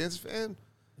you a Skins fan?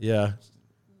 Yeah.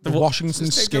 The Washington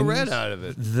Just take the Skins. red out of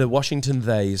it. The Washington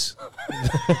Theys.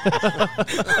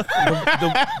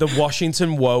 the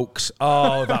Washington Wokes.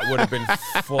 Oh, that would have been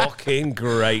fucking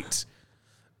great.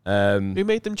 Who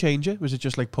made them change it? Was it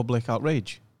just like public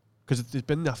outrage? Because it's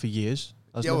been there for years.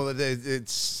 Yeah, well,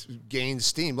 it's gained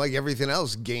steam. Like everything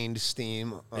else gained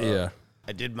steam. Yeah.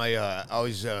 I did my, I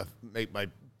always make my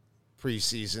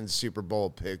preseason Super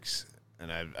Bowl picks,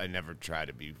 and I never try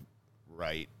to be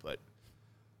right, but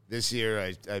this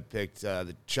year I picked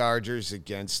the Chargers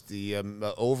against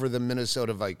over the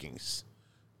Minnesota Vikings.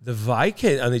 The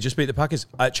Vikings, and they just beat the Packers.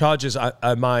 Chargers, Saints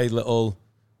are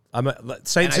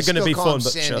going to be fun,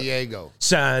 but San Diego.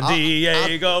 San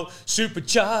Diego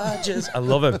Superchargers. I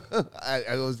love him.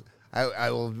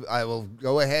 I will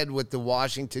go ahead with the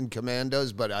Washington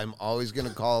Commandos, but I'm always going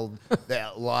to call the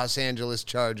Los Angeles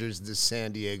Chargers the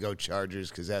San Diego Chargers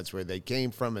because that's where they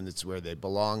came from and it's where they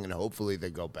belong, and hopefully they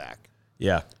go back.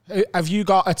 Yeah. Have you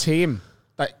got a team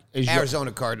that is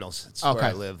Arizona Cardinals. That's where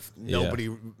I live. Yeah.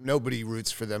 Nobody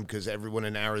roots for them because everyone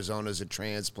in Arizona is a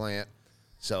transplant.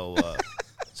 So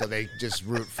so they just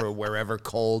root for wherever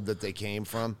cold that they came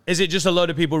from. Is it just a load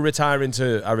of people retiring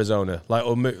to Arizona?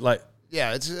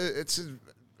 Yeah, it's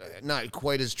not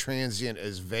quite as transient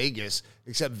as Vegas,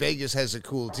 except Vegas has a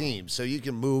cool team. So you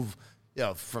can move,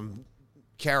 from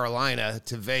Carolina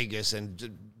to Vegas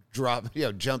and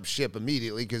jump ship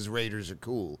immediately because Raiders are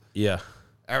cool. Yeah.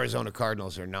 Arizona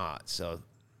Cardinals are not. So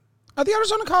Are the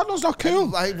Arizona Cardinals not cool?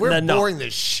 We're boring the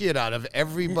shit out of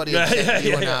everybody except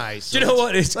you and I. So do you know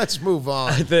what? Let's move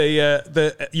on.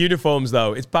 The uniforms,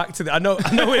 though, it's back to the... I know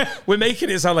we're making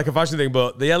it sound like a fashion thing,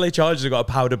 but the LA Chargers have got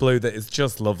a powder blue that is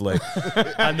just lovely.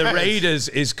 And the Raiders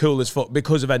is cool as fuck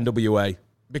because of NWA,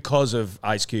 because of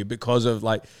Ice Cube, because of,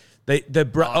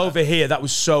 over here, that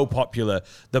was so popular.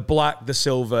 The black, the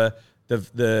silver,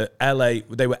 the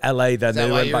LA... They were LA then. Is that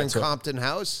they why went you're back in to Compton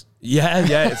House? Yeah.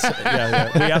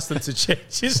 We asked them to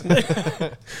change, isn't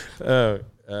it?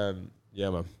 Yeah,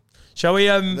 man. Shall we?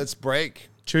 Let's break.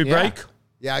 Should we break?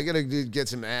 Yeah, I gotta get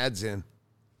some ads in.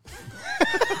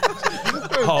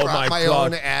 Oh my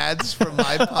own god! ads from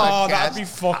my podcast. Oh, that'd be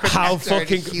fucking... How Started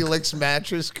fucking Helix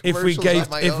mattress. if we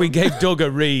commercials gave Doug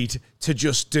a read to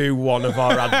just do one of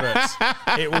our adverts,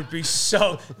 it would be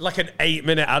so like an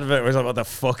 8-minute advert. We're like, what the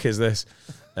fuck is this?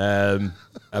 Mate,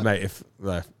 it's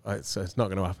not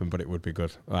going to happen, but it would be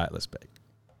good. All right, let's break.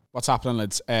 What's happening,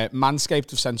 lads? Manscaped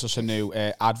have sent us a new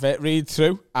advert read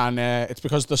through, and it's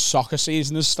because the soccer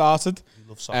season has started. We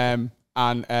love soccer.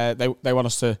 And they want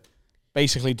us to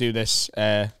basically do this.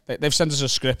 They've sent us a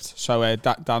script, so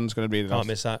Dan's going to read it out. Can't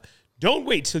miss that. Don't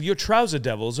wait till your trouser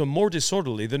devils are more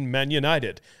disorderly than Man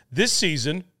United. This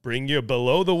season, bring your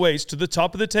below the waist to the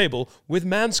top of the table with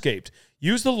Manscaped.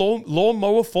 Use the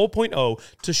Lawnmower 4.0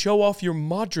 to show off your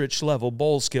Modric-level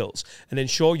ball skills and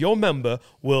ensure your member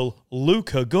will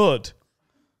Luka good.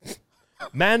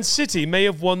 Man City may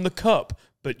have won the cup,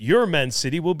 but your Man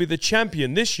City will be the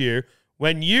champion this year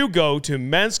when you go to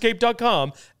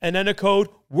manscaped.com and enter code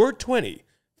WORD20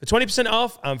 for 20%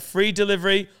 off and free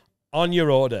delivery on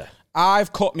your order.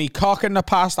 I've cut me cock in the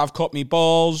past. I've cut me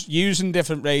balls using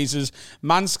different razors.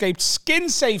 Manscaped's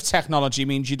skin-safe technology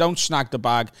means you don't snag the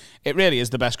bag. It really is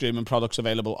the best grooming products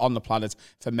available on the planet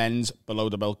for men's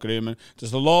below-the-belt grooming.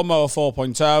 There's the Lawnmower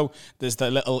 4.0. There's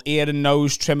the little ear and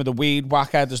nose trimmer, the weed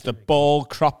whacker. There's the ball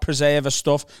crop preserver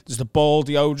stuff. There's the ball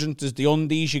deodorant. There's the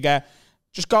undies you get.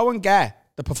 Just go and get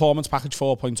the Performance Package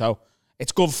 4.0.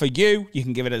 It's good for you. You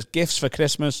can give it as gifts for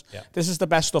Christmas. Yeah. This is the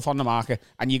best stuff on the market.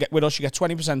 And you get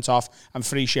 20% off and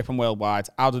free shipping worldwide.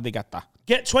 How did they get that?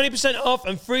 Get 20% off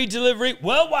and free delivery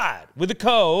worldwide with the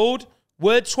code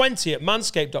WORD20 at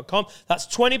manscaped.com. That's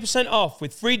 20% off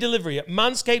with free delivery at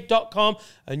manscaped.com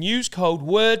and use code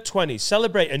WORD20.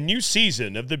 Celebrate a new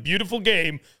season of the beautiful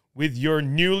game with your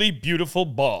newly beautiful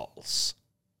balls.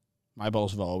 My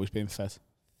balls have always been fit.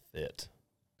 It.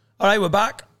 All right, we're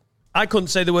back. I couldn't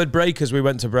say the word break as we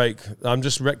went to break. I'm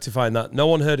just rectifying that. No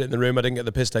one heard it in the room. I didn't get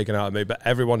the piss taken out of me, but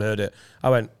everyone heard it. I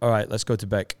went, all right, let's go to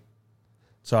break.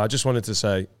 So I just wanted to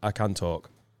say I can talk.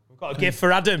 We've got a gift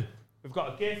for Adam. We've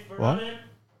got a gift for Adam.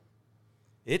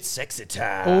 It's sexy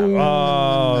time.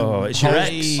 Oh, it's your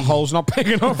ex. Hole's not big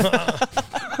enough.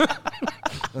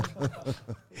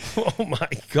 Oh, my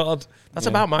God. That's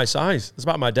about my size. That's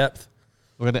about my depth.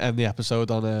 We're going to end the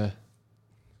episode on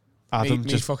Adam me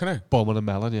just fucking her. bumming a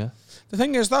melon, yeah. The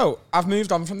thing is, though, I've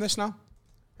moved on from this now.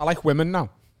 I like women now.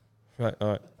 Right, all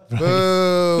right.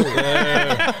 Boo.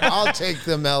 I'll take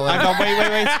the melon. Hang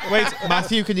on, wait.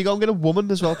 Matthew, can you go and get a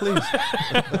woman as well, please?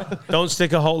 Don't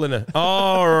stick a hole in her.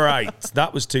 All right.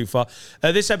 That was too far.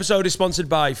 This episode is sponsored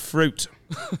by Fruit.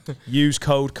 Use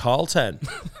code Carl10.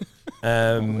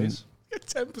 Get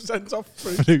 10% off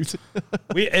fruit.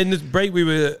 In the break, we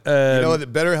were... you know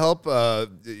what? BetterHelp,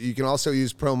 you can also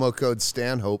use promo code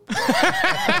Stanhope.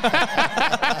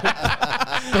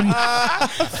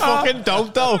 Fucking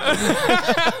don't, though.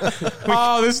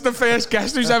 Oh, this is the first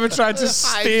guest who's ever tried to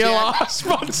steal our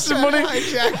sponsor money.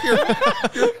 Hijack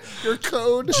your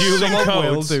code. Someone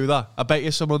will codes. do that. I bet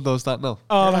you someone does that now.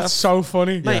 Oh, that's so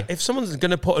funny. Mate, if someone's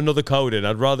going to put another code in,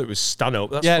 I'd rather it was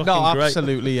Stanhope. That's fucking great.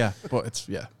 Absolutely, yeah. But it's,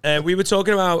 yeah. We were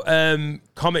talking about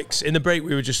comics. In the break,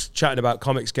 we were just chatting about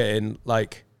comics getting,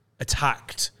 like,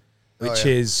 attacked, which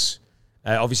is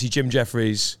obviously Jim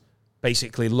Jeffries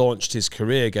basically launched his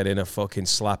career getting a fucking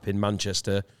slap in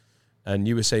Manchester. And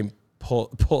you were saying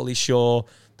Paulie Shaw,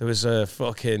 there was a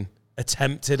fucking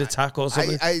attempted attack or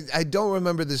something. I don't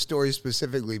remember the story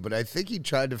specifically, but I think he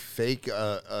tried to fake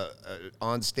a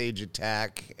on-stage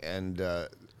attack, and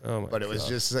but it was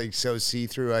just like so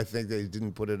see-through. I think they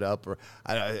didn't put it up, or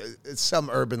it's some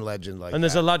urban legend like that. And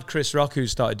there's a lad, Chris Rock, who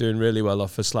started doing really well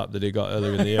off a slap that he got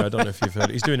earlier in the year. I don't know if you've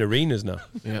heard it. He's doing arenas now.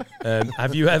 Yeah.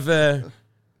 Have you ever...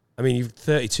 I mean, you've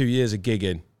 32 years of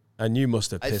gigging, and you must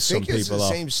have pissed some people off. I think it's the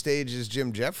same stage as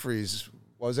Jim Jeffries,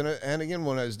 wasn't it? And again,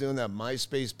 when I was doing that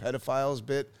MySpace pedophiles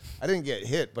bit, I didn't get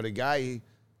hit, but a guy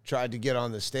tried to get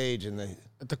on the stage, and they...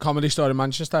 At the Comedy Store in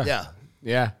Manchester? Yeah.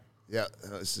 Yeah. Yeah,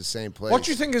 it's the same place. What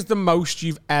do you think is the most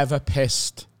you've ever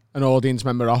pissed an audience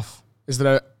member off? Is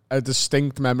there a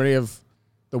distinct memory of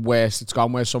the worst it's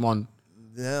gone where someone...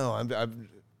 No, I'm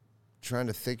trying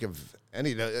to think of...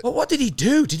 Well, what did he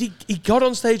do? Did he got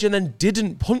on stage and then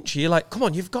didn't punch you? You're like, come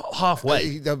on, you've got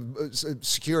halfway. The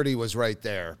security was right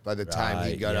there by the time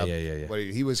he got up. Yeah. But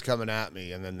he was coming at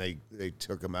me, and then they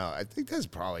took him out. I think that's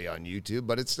probably on YouTube,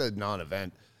 but it's a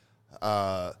non-event.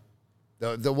 The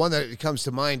one that comes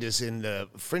to mind is in the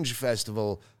Fringe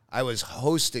Festival. I was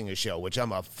hosting a show, which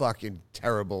I'm a fucking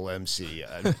terrible MC.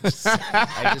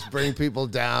 I just bring people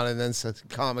down, and then some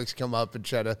comics come up and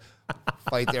try to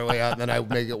fight their way out, and then I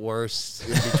make it worse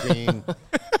in between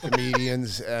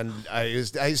comedians. And I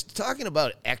was talking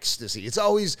about ecstasy. It's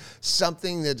always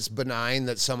something that's benign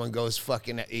that someone goes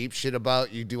fucking ape shit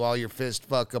about. You do all your fist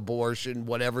fuck, abortion,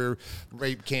 whatever,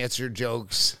 rape, cancer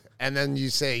jokes. And then you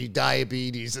say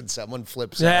diabetes, and someone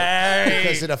flips out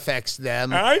because it affects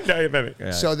them. I'm diabetic.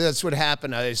 Yeah. So that's what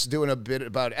happened. I was doing a bit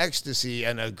about ecstasy,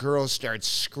 and a girl starts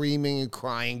screaming and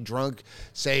crying, drunk,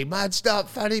 saying, "Man, it's not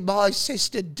funny. My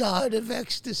sister died of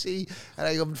ecstasy." And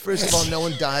I go, first of all, no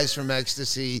one dies from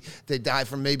ecstasy. They die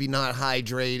from maybe not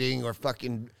hydrating or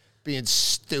fucking being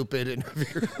stupid. And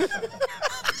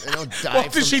they don't die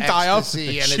What did she die of?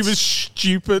 ecstasy, and She it's- was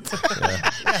stupid.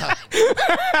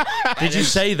 Did you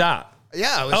say that?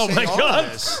 Yeah, I was Oh saying my all God.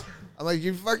 of this. I'm like,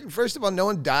 you fucking. First of all, no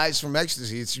one dies from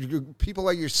ecstasy. It's people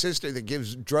like your sister that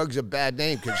gives drugs a bad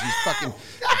name because she's fucking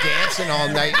dancing all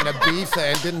night in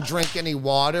Ibiza and didn't drink any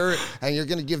water, and you're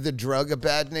gonna give the drug a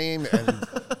bad name. And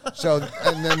so,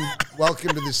 and then welcome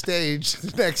to the stage,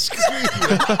 the next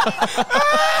comedian,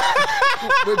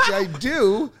 which I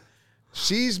do.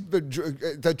 She's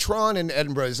the Tron in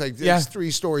Edinburgh is like there's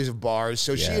 3 stories of bars.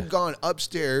 So she had gone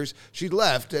upstairs. She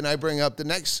left, and I bring up the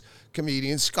next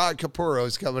comedian, Scott Capurro,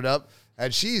 is coming up,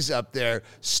 and she's up there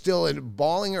still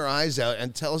bawling her eyes out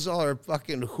and tells all her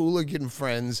fucking hooligan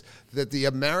friends that the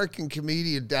American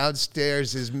comedian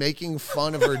downstairs is making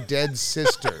fun of her dead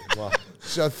sister. Wow.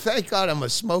 So thank God I'm a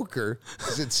smoker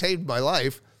because it saved my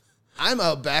life. I'm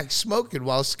out back smoking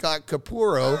while Scott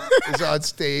Capurro is on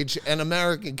stage, an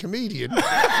American comedian.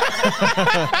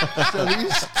 So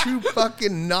these 2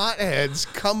 fucking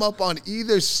knotheads come up on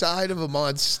either side of him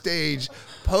on stage,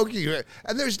 poking her.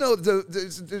 And there's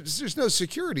no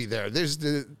security there. There's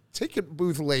the ticket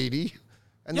booth lady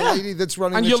and the lady that's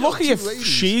running And the you're show, lucky 2 if ladies.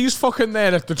 she's fucking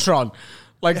there at the Tron.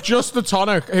 Like, just the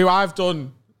tonic, who I've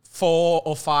done 4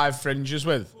 or 5 fringes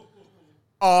with,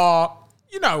 are,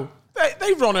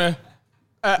 They run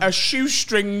a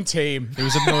shoestring team. He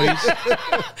was annoyed.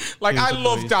 Like, I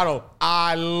love Daryl.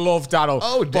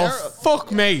 Oh, But Daryl.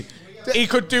 fuck me. He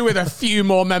could do with a few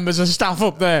more members of staff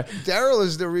up there. Daryl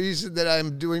is the reason that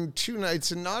I'm doing 2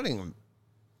 nights in Nottingham.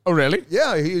 Oh, really?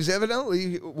 Yeah, he was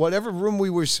evidently, whatever room we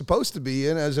were supposed to be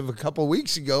in as of a couple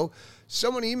weeks ago,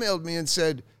 someone emailed me and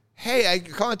said, hey, I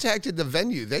contacted the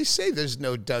venue. They say there's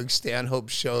no Doug Stanhope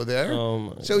show there.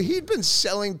 So he'd been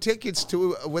selling tickets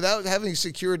to without having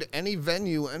secured any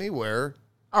venue anywhere.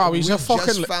 Oh, he's we a fucking...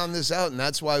 just found this out, and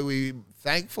that's why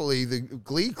thankfully, the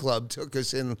Glee Club took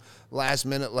us in last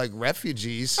minute like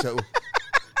refugees. So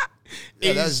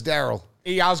yeah, that's Daryl.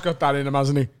 He has got that in him,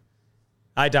 hasn't he?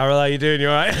 Hi, Daryl. How you doing? You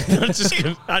all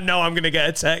right? I know I'm going to get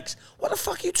a text. What the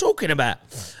fuck are you talking about?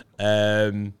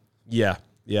 Yeah.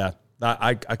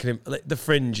 I can. The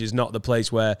Fringe is not the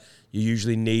place where you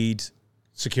usually need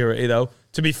security, though.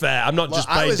 To be fair, I'm not just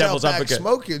playing devil's advocate. I was out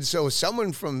back smoking, so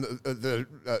someone from the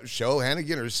show,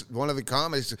 Hannigan, or one of the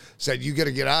comics, said, you got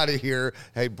to get out of here.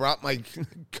 I brought my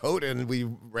coat, and we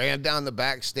ran down the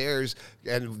back stairs,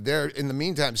 and they're, in the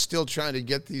meantime, still trying to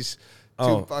get these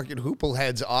two fucking hoople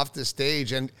heads off the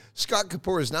stage. And Scott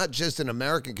Kapoor is not just an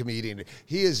American comedian.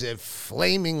 He is a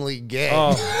flamingly gay.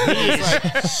 Oh, he is like,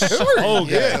 who are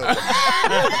you?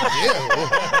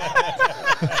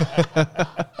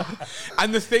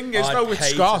 And the thing is, though, with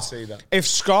Scott, if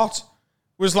Scott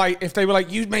was like, if they were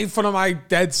like, you made fun of my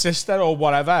dead sister or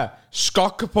whatever,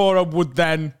 Scott Kapoor would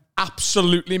then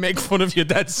absolutely make fun of your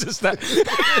dead sister.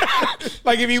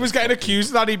 Like, if he was getting accused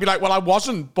of that, he'd be like, well, I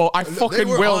wasn't, but I fucking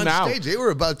will on now. Stage. They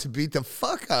were about to beat the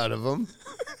fuck out of him.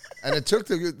 And it took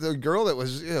the girl that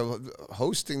was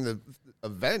hosting the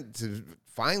event to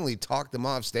finally talk them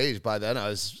off stage. By then, I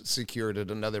was secured at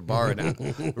another bar now,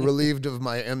 relieved of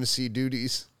my MC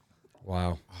duties.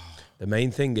 Wow. The main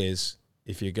thing is,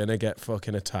 if you're gonna get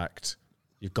fucking attacked,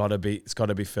 it's got to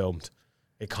be filmed.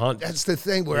 It can't. That's the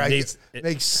thing where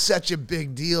make such a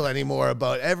big deal anymore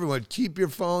about everyone. Keep your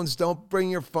phones. Don't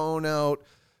bring your phone out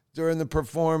during the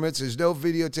performance. There's no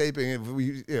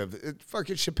videotaping. If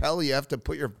fucking Chappelle, you have to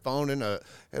put your phone in a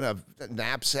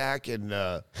knapsack and.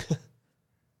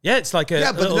 Yeah, it's like a.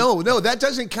 Yeah, but no, that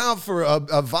doesn't count for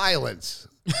a violence.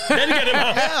 Then get him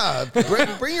out.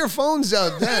 Yeah, bring your phones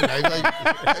out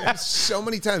then. So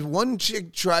many times. One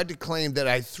chick tried to claim that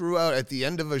I threw out at the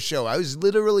end of a show. I was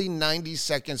literally 90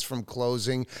 seconds from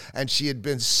closing, and she had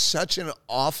been such an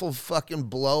awful fucking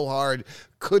blowhard,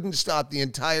 couldn't stop the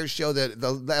entire show.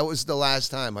 That was the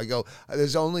last time. I go,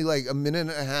 there's only like a minute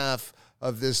and a half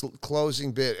of this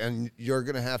closing bit, and you're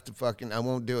going to have to I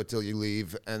won't do it till you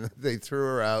leave. And they threw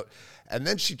her out. And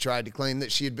then she tried to claim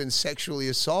that she had been sexually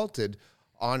assaulted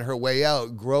on her way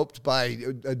out, groped by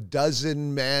a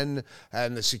dozen men,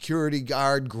 and the security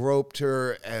guard groped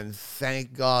her, and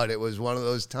thank God it was one of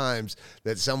those times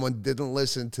that someone didn't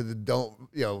listen to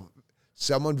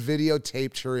someone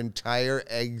videotaped her entire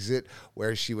exit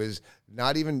where she was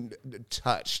not even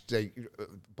touched,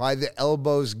 by the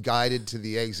elbows guided to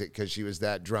the exit because she was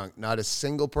that drunk. Not a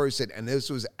single person. And this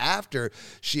was after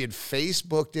she had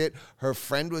Facebooked it. Her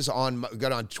friend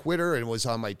got on Twitter and was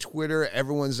on my Twitter.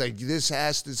 Everyone's like,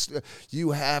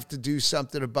 you have to do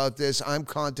something about this. I'm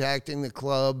contacting the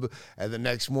club. And the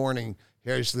next morning,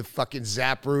 here's the fucking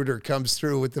Zapruder comes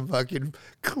through with the fucking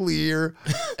clear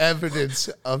evidence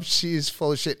of she's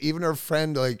full of shit. Even her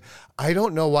friend, I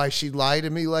don't know why she lied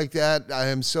to me like that. I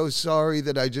am so sorry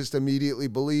that I just immediately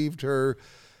believed her.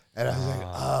 And I was like,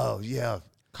 oh, yeah.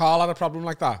 Carl had a problem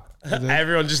like that.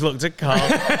 Everyone just looked at Carl.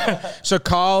 So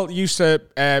Carl used to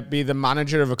be the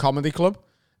manager of a comedy club,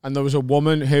 and there was a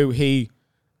woman who he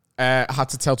had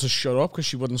to tell to shut up because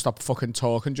she wouldn't stop fucking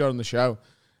talking during the show.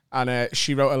 And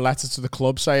she wrote a letter to the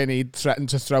club saying he'd threatened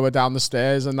to throw her down the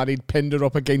stairs and that he'd pinned her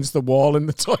up against the wall in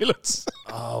the toilets.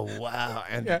 Oh, wow.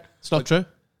 And yeah. It's not true.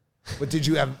 But did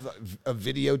you have a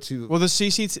video to... Well, the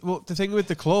thing with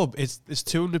the club is there's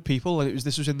 200 people, and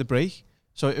this was in the break.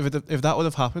 So if that would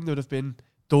have happened, there would have been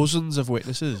dozens of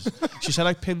witnesses. She said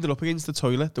I pinned her up against the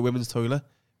toilet, the women's toilet,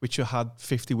 which had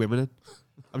 50 women in.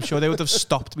 I'm sure they would have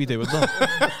stopped me doing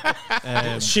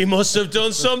that. She must have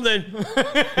done something.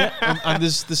 And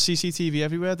there's the CCTV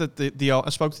everywhere. I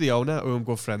spoke to the owner, who I'm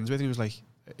good friends with, and he was like,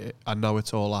 I know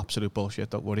it's all absolute bullshit,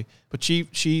 don't worry. But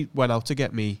she went out to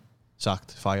get me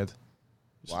sacked, fired.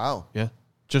 Wow. Yeah.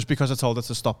 Just because I told her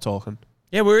to stop talking.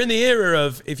 Yeah, we're in the era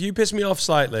of, if you piss me off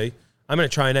slightly, I'm going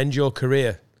to try and end your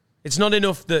career. It's not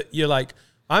enough that you're like,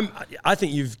 I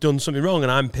think you've done something wrong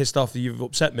and I'm pissed off that you've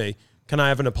upset me. Can I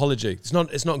have an apology? It's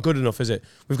not good enough, is it?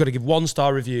 We've got to give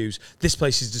 1-star reviews. This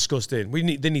place is disgusting.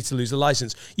 They need to lose the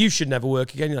license. You should never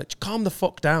work again. You're like, calm the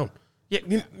fuck down.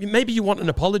 Yeah, maybe you want an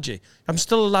apology. I'm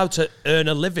still allowed to earn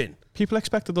a living. People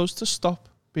expected us to stop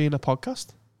being a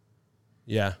podcast.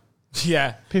 Yeah.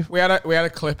 Yeah, we had a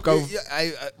clip go. Yeah,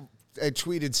 I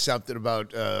tweeted something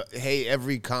about, hey,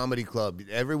 every comedy club,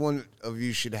 every one of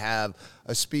you should have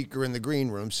a speaker in the green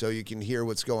room so you can hear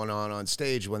what's going on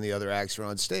stage when the other acts are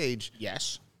on stage.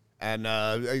 Yes. And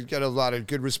I got a lot of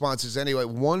good responses anyway.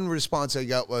 One response I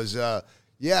got was,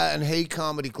 yeah, and hey,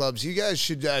 comedy clubs, you guys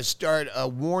should start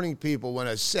warning people when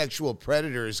a sexual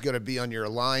predator is going to be on your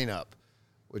lineup,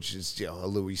 which is a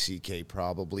Louis C.K.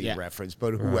 probably reference,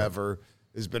 but whoever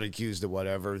has been accused of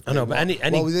whatever. I know, but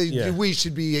we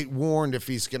should be warned if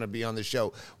he's going to be on the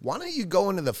show. Why don't you go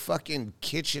into the fucking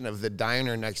kitchen of the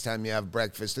diner next time you have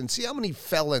breakfast and see how many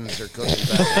felons are cooking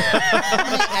back there? How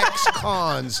many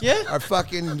ex-cons are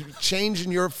fucking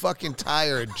changing your fucking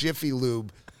tire at Jiffy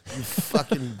Lube, you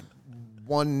fucking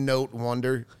one-note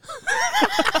wonder.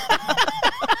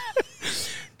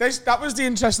 That was the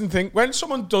interesting thing. When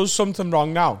someone does something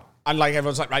wrong now, and like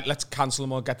everyone's like, right, let's cancel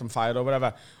them or get them fired or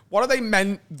whatever. What are they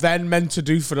meant to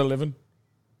do for a living?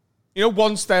 You know,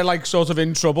 once they're like sort of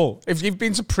in trouble, if you've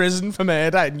been to prison for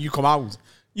murder and you come out,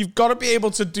 you've got to be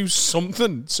able to do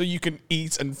something so you can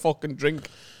eat and fucking drink.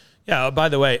 Yeah. By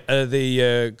the way,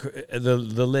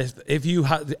 the list. If you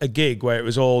had a gig where it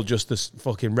was all just the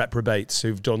fucking reprobates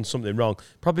who've done something wrong,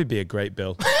 probably be a great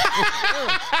bill.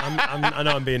 I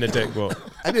know I'm being a dick, but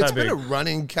I mean, it's been a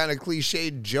running kind of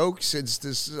cliched joke since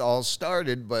this all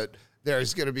started, but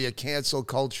there's going to be a cancel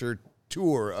culture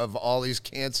tour of all these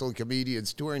canceled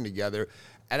comedians touring together,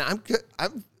 and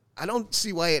I don't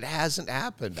see why it hasn't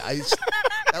happened.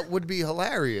 That would be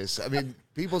hilarious. I mean,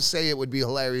 people say it would be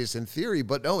hilarious in theory,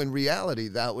 but no, in reality,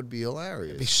 that would be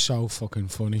hilarious. It'd be so fucking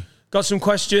funny. Got some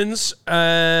questions.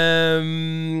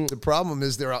 The problem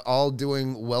is they're all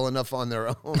doing well enough on their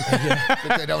own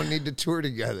that they don't need to tour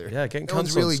together. Yeah, getting no one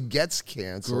cancelled really gets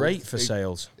canceled. Great for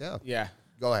sales. Yeah.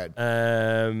 Go ahead.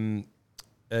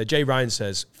 Jay Ryan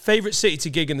says, favorite city to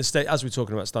gig in the state. As we're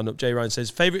talking about stand up, Jay Ryan says,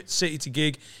 favorite city to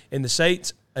gig in the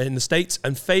States,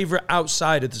 and favorite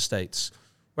outside of the States.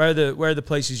 Where are the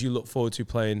places you look forward to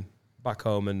playing back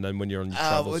home, and then when you're on your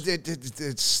travels?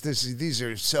 These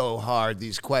are so hard,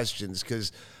 these questions,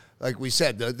 because, like we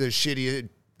said, the shittier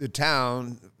the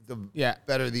town, the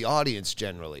better the audience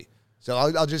generally. So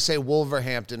I'll just say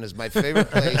Wolverhampton is my favorite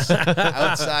place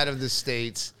outside of the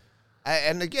States.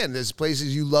 And again, there's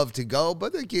places you love to go,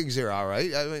 but the gigs are all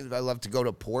right. I mean, I love to go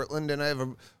to Portland, and I have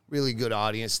a really good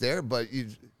audience there, but you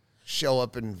show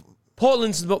up in...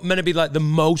 Portland's meant to be like the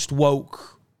most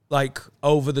woke, like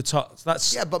over the top.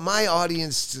 But my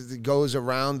audience goes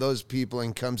around those people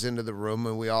and comes into the room,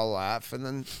 and we all laugh, and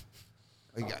then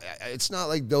it's not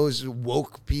like those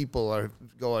woke people are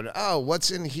going, oh,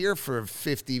 what's in here for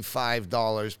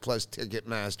 $55 plus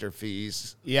Ticketmaster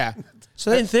fees? Yeah.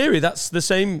 So in theory, that's the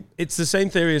same. It's the same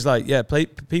theory as like,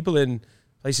 people in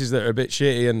places that are a bit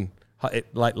shitty and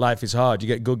like life is hard. You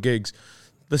get good gigs.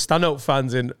 The stand-up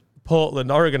fans in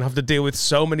Portland, Oregon have to deal with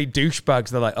so many douchebags.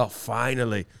 They're like, oh,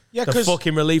 finally. Yeah, the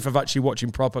fucking relief of actually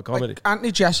watching proper comedy. Like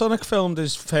Anthony Jeselnik filmed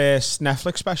his first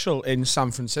Netflix special in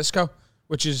San Francisco,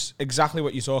 which is exactly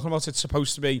what you're talking about. It's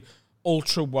supposed to be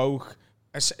ultra woke,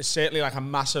 certainly like a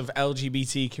massive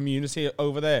LGBT community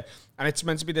over there. And it's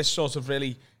meant to be this sort of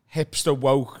really hipster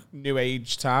woke new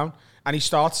age town. And he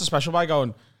starts the special by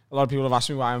going, a lot of people have asked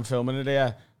me why I'm filming it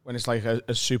here when it's like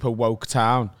a super woke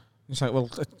town. It's like, well,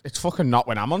 it's fucking not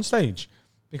when I'm on stage,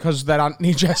 because they're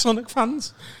Anthony Jeselnik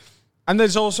fans. And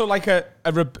there's also like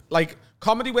like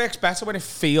comedy works better when it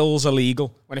feels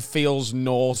illegal, when it feels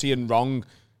naughty and wrong.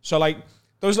 So like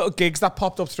those little gigs that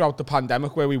popped up throughout the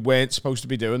pandemic where we weren't supposed to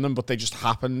be doing them, but they just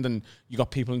happened and you got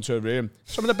people into a room.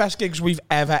 Some of the best gigs we've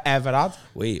ever had.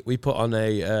 We put on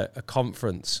a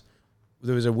conference.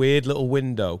 There was a weird little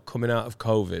window coming out of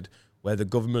COVID where the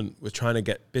government was trying to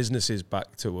get businesses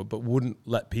back to it, but wouldn't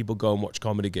let people go and watch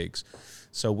comedy gigs.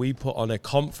 So we put on a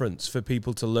conference for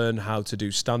people to learn how to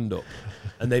do stand-up.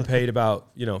 And they paid about,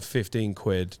 15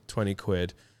 quid, 20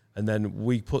 quid. And then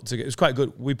we put together, it was quite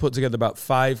good. We put together about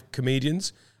 5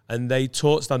 comedians, and they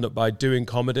taught stand-up by doing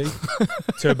comedy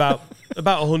to about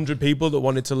 100 people that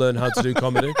wanted to learn how to do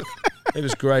comedy. It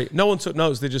was great. No one took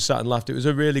notes. They just sat and laughed. It was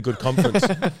a really good conference.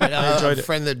 I enjoyed it. A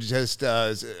friend that just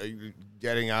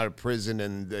getting out of prison,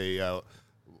 and they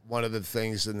one of the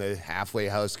things in the halfway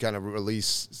house kind of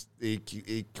released,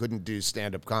 he couldn't do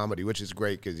stand-up comedy, which is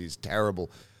great because he's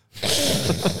terrible.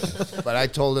 But I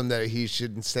told him that he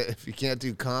shouldn't say, if you can't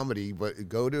do comedy, but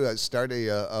go to start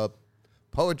a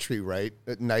poetry right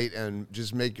at night and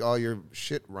just make all your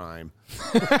shit rhyme.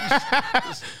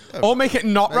 Or make it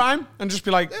not rhyme and just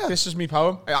be like, this is me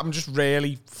poem. I'm just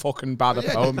really fucking bad at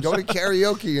poems. Go to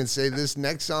karaoke and say, this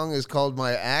next song is called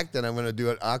My Act, and I'm going to do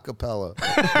it a cappella.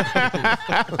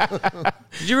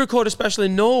 Did you record a special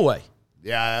in Norway?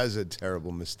 Yeah, that was a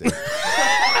terrible mistake.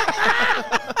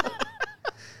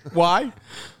 Why?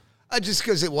 Just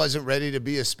because it wasn't ready to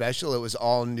be a special. It was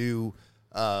all new,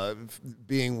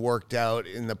 being worked out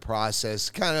in the process.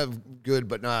 Kind of good,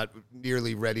 but not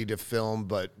nearly ready to film.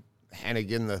 But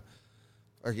Hannigan, the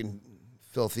fucking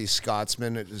filthy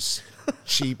Scotsman, it was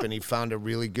cheap, and he found a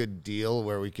really good deal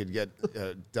where we could get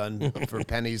done for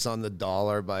pennies on the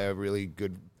dollar by a really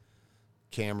good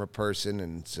camera person.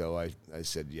 And so I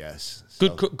said yes. So,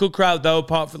 Good crowd, though,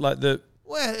 apart from like the...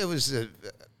 Well, it was...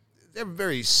 they're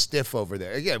very stiff over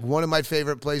there. Again, one of my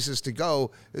favorite places to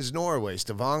go is Norway,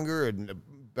 Stavanger and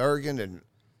Bergen,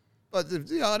 but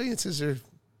the audiences are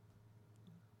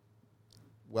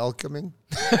welcoming.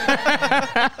 They're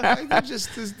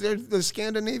the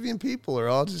Scandinavian people are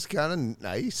all just kind of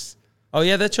nice. Oh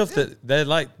yeah, they're chuffed. They're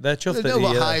chuffed. There's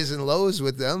no highs and lows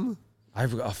with them. I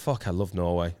love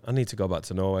Norway. I need to go back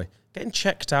to Norway. Getting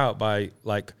checked out by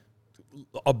like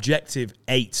objective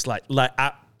 8s, like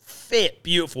fit,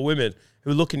 beautiful women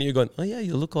who are looking at you going, oh yeah,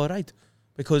 you look all right.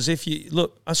 Because if you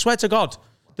look, I swear to God,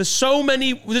 there's so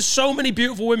many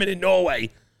beautiful women in Norway.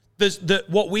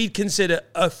 What we'd consider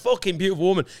a fucking beautiful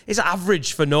woman is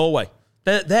average for Norway.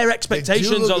 Their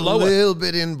expectations are lower. A little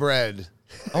bit inbred.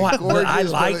 Oh, I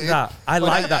like that. I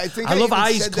like that. I love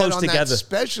eyes close together. That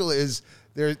special is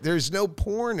there's no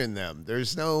porn in them.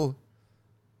 There's no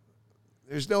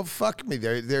fuck me.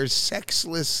 There's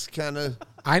sexless kind of.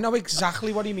 I know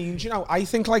exactly what he means. You know, I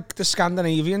think like the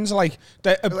Scandinavians, like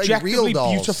they're objectively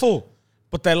like beautiful,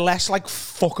 but they're less like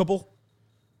fuckable.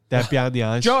 They're behind the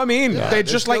eyes. Do you know what I mean? Yeah, they're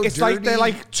just like, it's dirty. Like they're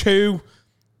like too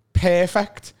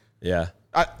perfect. Yeah.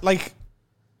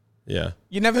 Yeah.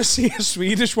 You never see a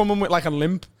Swedish woman with like a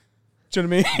limp. Do you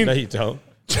know what I mean? No, you don't.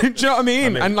 Do you know what I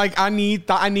mean? And like, I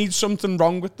need something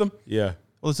wrong with them. Yeah.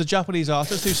 Well, there's a Japanese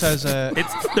artist who says...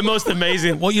 it's the most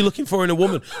amazing. What are you looking for in a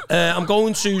woman? I'm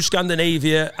going to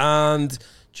Scandinavia and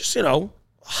just,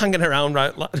 hanging around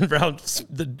around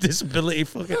the disability.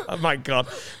 Fucking, oh, my God.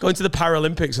 Going to the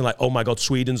Paralympics and like, oh, my God,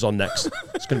 Sweden's on next.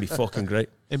 It's going to be fucking great.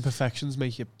 Imperfections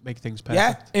make things perfect.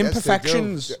 Yeah,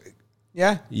 imperfections.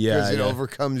 Yes, yeah. Because it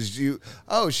overcomes you.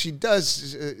 Oh, she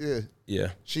does...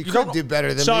 yeah. She could do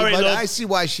better than me, but I see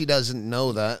why she doesn't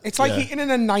know that. It's like eating in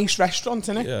a nice restaurant,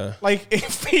 isn't it? Yeah. Like, it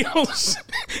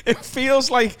feels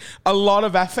like a lot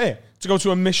of effort to go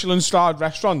to a Michelin-starred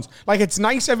restaurant. Like, it's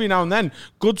nice every now and then.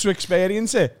 Good to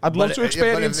experience it. I'd love to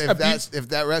experience it. If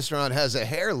that restaurant has a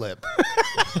hair lip.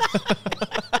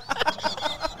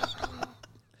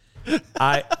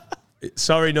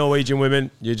 Sorry, Norwegian women.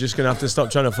 You're just going to have to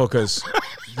stop trying to fuck us.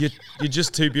 You're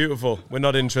just too beautiful. We're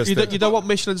not interested. You don't want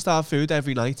Michelin-star food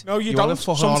every night. No, you don't.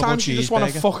 Sometimes you just want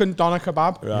a fucking doner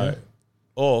kebab. Right. Yeah.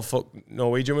 Or fuck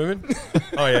Norwegian women.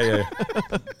 Oh, yeah.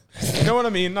 You know what I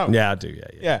mean? No. Yeah, I do,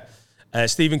 yeah.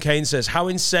 Stephen Kane says, how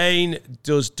insane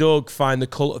does Doug find the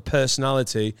cult of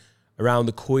personality around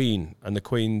the Queen and the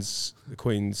Queen's...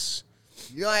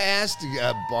 I asked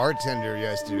a bartender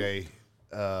yesterday...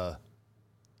 I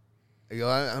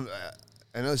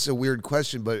know it's a weird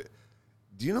question, but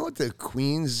do you know what the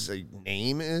Queen's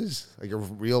name is? Like a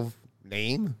real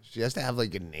name? She has to have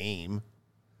like a name.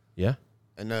 Yeah.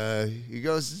 And he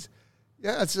goes,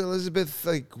 yeah, it's Elizabeth.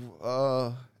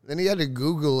 Then he had to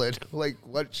Google it. Like,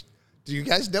 what? Do you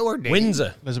guys know her name?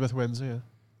 Windsor. Elizabeth Windsor, yeah.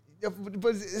 Yeah,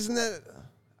 but isn't that?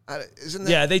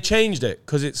 Yeah, they changed it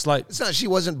because it's like... It's not, she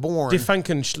wasn't born. Die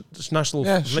Franken-National...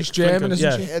 Yeah, she's German,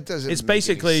 isn't she? It doesn't It's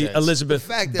basically Elizabeth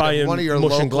the fact that one of your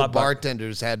local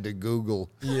bartenders had to Google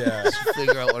to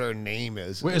figure out what her name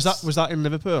is. Wait, was that in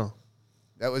Liverpool?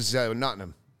 That was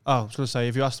Nottingham. Oh, I was going to say,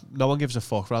 if you ask... No one gives a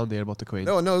fuck around here about the Queen.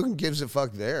 No one gives a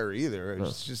fuck there either. It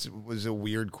was a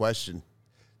weird question.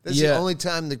 That's the only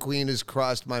time the Queen has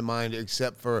crossed my mind,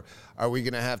 except for, are we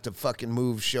going to have to fucking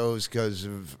move shows because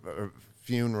of...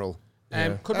 funeral.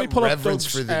 Could we pull up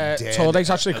Doug's tour dates,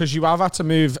 actually, because you have had to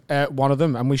move one of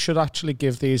them, and we should actually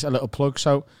give these a little plug.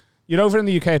 So you're over in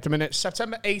the UK at the minute.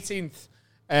 September 18th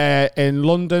in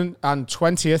London, and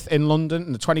 20th in London,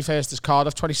 and the 21st is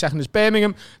Cardiff, 22nd is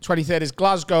Birmingham, 23rd is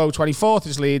Glasgow, 24th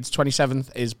is Leeds,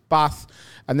 27th is Bath,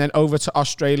 and then over to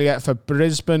Australia for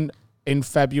Brisbane in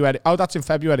February. Oh, that's in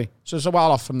February, so it's a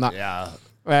while off from that. Yeah.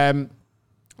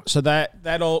 So they're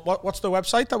all... What's the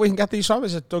website that we can get these from?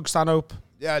 Is it Doug Stanhope?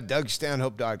 Yeah,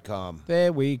 DougStanhope.com.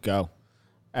 There we go.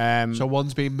 So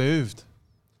one's being moved?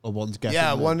 Or one's getting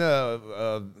moved?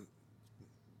 One...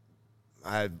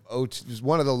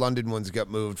 one of the London ones got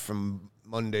moved from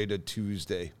Monday to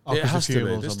Tuesday. It has to be.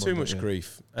 funerals There's on too Monday, much yeah.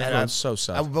 grief. Everyone's so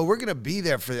sad. But we're going to be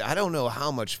there for, I don't know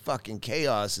how much fucking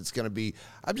chaos it's going to be.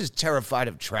 I'm just terrified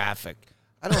of traffic.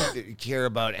 I don't care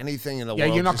about anything in the Yeah,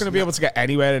 world. you're not going to be able to get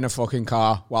anywhere in a fucking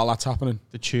car while that's happening.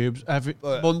 The tubes.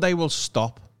 Monday will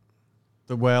stop.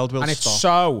 The world will And it's stop.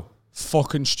 so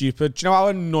fucking stupid. Do you know how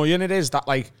annoying it is that,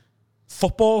 like,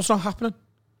 football's not happening?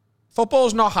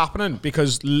 Football's not happening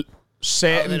because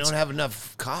certain... they don't have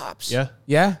enough cops. Yeah.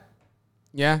 Yeah.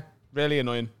 Yeah. Really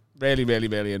annoying. Really, really,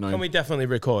 really annoying. Can we definitely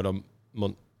record on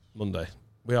Monday?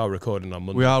 We are recording on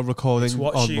Monday. We are recording It's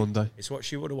what on she- Monday. It's what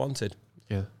she would have wanted.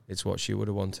 Yeah. It's what she would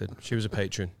have wanted. She was a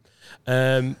patron.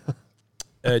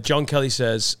 John Kelly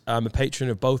says, I'm a patron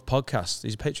of both podcasts.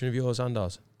 He's a patron of yours and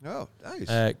ours. Oh,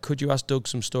 nice. Could you ask Doug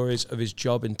some stories of his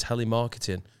job in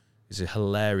telemarketing? He's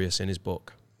hilarious in his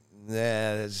book. Nah,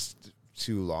 that's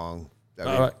too long. I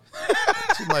mean, All right.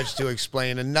 too much to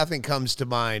explain, and nothing comes to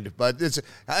mind. But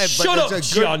Shut up,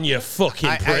 John, you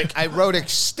fucking prick. I wrote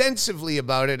extensively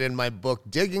about it in my book,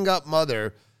 Digging Up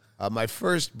Mother, my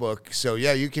first book. So,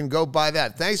 yeah, you can go buy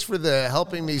that. Thanks for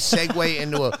helping me segue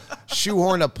into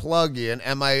shoehorn a plug in.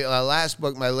 And my last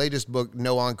book, my latest book,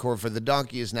 No Encore for the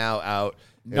Donkey, is now out.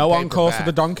 No encore for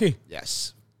the donkey?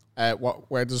 Yes.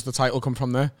 Where does the title come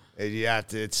from there? Yeah,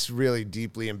 it's really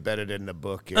deeply embedded in the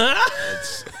book.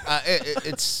 It's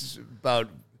about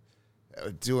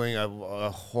doing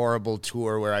a horrible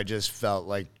tour where I just felt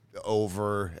like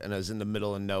over, and I was in the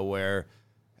middle of nowhere,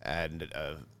 and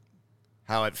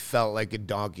how it felt like a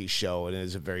donkey show, and it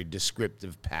is a very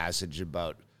descriptive passage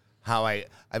about how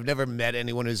I've never met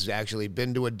anyone who's actually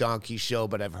been to a donkey show,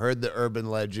 but I've heard the urban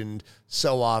legend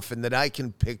so often that I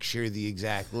can picture the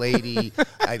exact lady.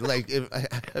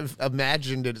 I've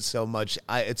imagined it so much.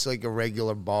 It's like a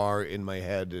regular bar in my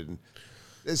head, and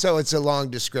so it's a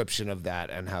long description of that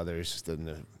and how there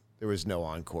was no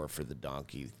encore for the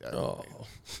donkey.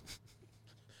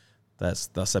 That's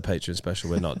a patron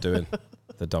special. We're not doing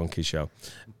the donkey show.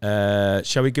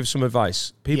 Shall we give some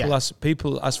advice? People ask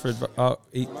for advice.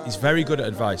 He's very good at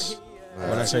advice.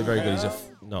 When I say very good, he's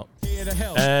not.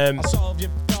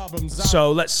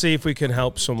 So let's see if we can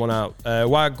help someone out.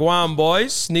 Wagwan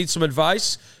boys need some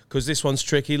advice because this one's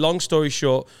tricky. Long story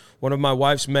short, one of my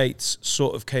wife's mates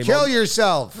sort of came Kill on.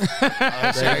 yourself.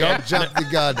 There you go. Jumped the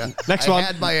gun. Next I one.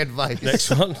 had my advice.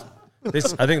 Next one.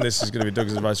 I think this is going to be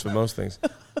Doug's advice for most things.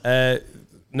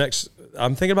 Next,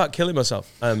 I'm thinking about killing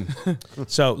myself.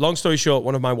 So, long story short,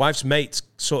 one of my wife's mates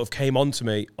sort of came on to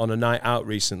me on a night out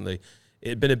recently. It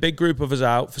had been a big group of us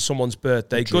out for someone's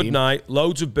birthday. Good night,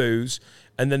 loads of booze.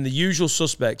 And then the usual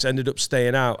suspects ended up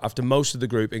staying out after most of the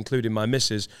group, including my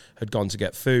missus, had gone to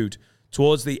get food.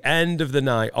 Towards the end of the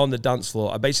night on the dance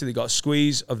floor, I basically got a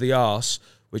squeeze of the arse,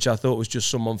 which I thought was just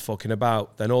someone fucking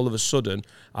about. Then all of a sudden,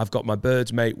 I've got my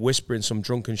bird's mate whispering some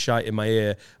drunken shite in my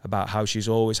ear about how she's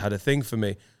always had a thing for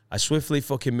me. I swiftly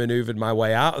fucking maneuvered my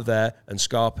way out of there and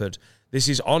scarpered. This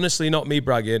is honestly not me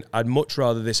bragging. I'd much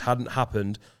rather this hadn't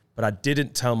happened, but I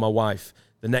didn't tell my wife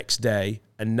the next day,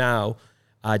 and now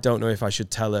I don't know if I should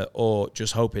tell her or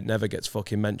just hope it never gets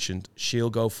fucking mentioned. She'll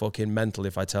go fucking mental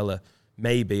if I tell her.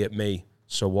 Maybe at me.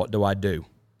 So what do I do?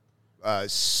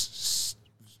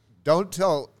 Don't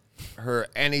tell her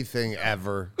anything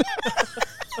ever.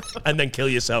 And then kill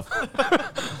yourself.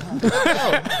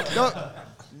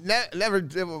 Never.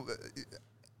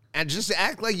 And just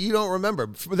act like you don't remember.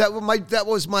 That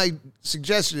was my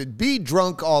suggestion. Be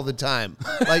drunk all the time,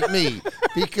 like me.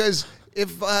 Because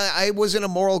if I was in a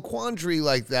moral quandary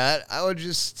like that, I would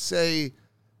just say,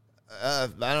 I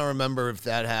don't remember if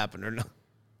that happened or not.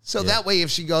 So that way, if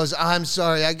she goes, I'm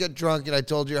sorry, I got drunk and I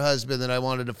told your husband that I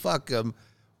wanted to fuck him,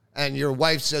 and your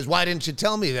wife says, why didn't you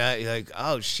tell me that? You're like,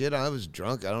 oh, shit, I was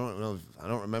drunk. I don't know. I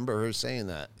don't remember her saying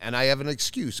that. And I have an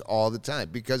excuse all the time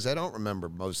because I don't remember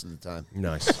most of the time.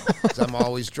 Nice. Because I'm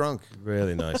always drunk.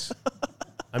 Really nice.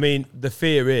 I mean, the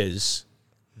fear is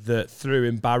that through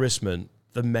embarrassment,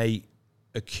 the mate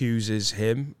accuses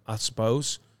him, I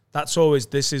suppose. That's always,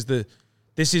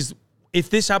 if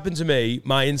this happened to me,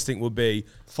 my instinct would be,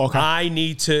 Fuck her. I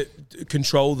need to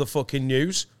control the fucking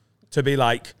news to be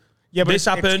like, Yeah, but this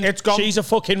happened, it's gone. she's a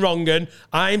fucking wrong 'un,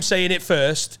 I'm saying it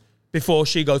first before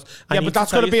she goes, Yeah, but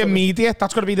that's got to be immediate.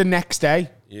 That's got to be the next day.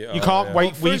 Yeah, You can't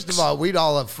wait First weeks. of all, we'd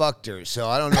all have fucked her, so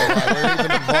I don't know why we're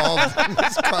even involved in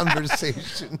this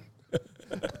conversation.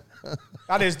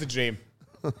 That is the dream.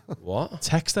 What?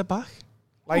 Text her back.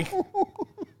 Like,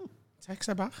 text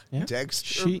her back. Yeah.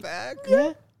 Text her back.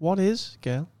 Yeah. What is,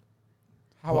 girl?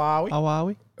 How are we? How are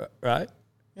we? Right?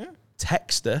 Yeah.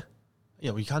 Text her.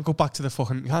 Yeah, well, you can't go back to the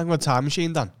fucking... You can't go to a time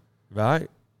machine, Dan. Right.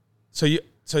 So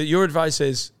So your advice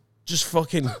is just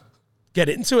fucking get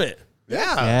into it.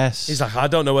 Yeah. Yes. He's like, I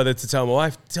don't know whether to tell my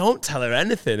wife. Don't tell her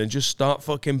anything and just start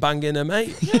fucking banging her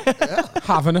mate.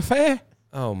 Have an affair.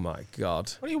 Oh my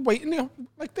God. What are you waiting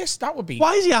like this? That would be.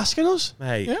 Why is he asking us?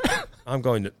 Mate, I'm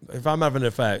going to, if I'm having an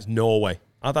affair, it's Norway.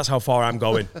 That's how far I'm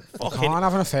going. Fucking, Can't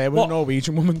have an affair with What? a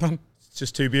Norwegian woman, then. it's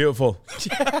just too beautiful.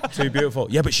 Too beautiful.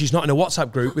 Yeah, but she's not in a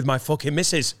WhatsApp group with my fucking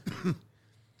missus.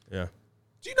 Yeah.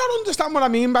 Do you not understand what I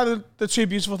mean by the too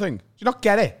beautiful thing? Do you not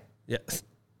get it? Yeah.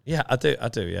 Yeah, I do. Yeah.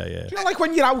 Do you know, like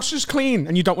when your house is clean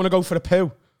and you don't want to go for a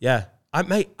poo Yeah.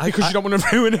 because you don't want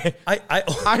to ruin it.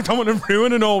 I don't want to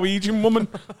ruin a Norwegian woman.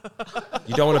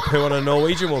 You don't want to poo on a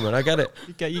Norwegian woman. I get it.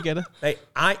 You get it. Mate,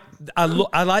 I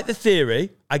like the theory.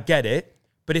 I get it.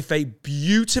 But if a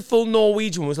beautiful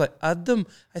Norwegian was like, Adam,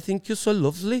 I think you're so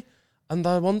lovely and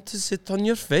I want to sit on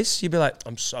your face, you'd be like,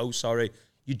 I'm so sorry.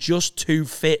 You're just too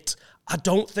fit. I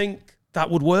don't think that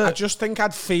would work. I just think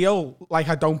I'd feel like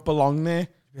I don't belong there.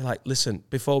 Be like, listen,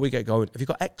 before we get going, have you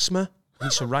got eczema? Any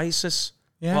psoriasis?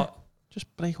 Yeah. What?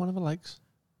 Just break one of her legs.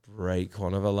 Break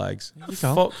one of her legs.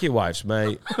 go. Fuck your wives,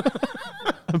 mate.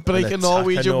 Break And a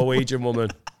attack Norwegian. woman.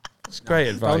 It's great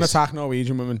advice. Don't attack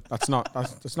Norwegian women. That's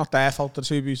not their fault. They're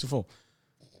too beautiful.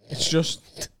 It's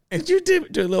just. Did you do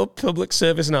a little public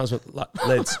service announcement?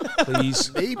 Lids,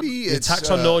 please. Maybe The it's attacks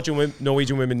on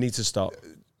Norwegian women need to stop.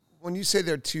 when you say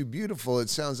they're too beautiful, it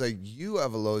sounds like you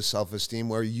have a low self-esteem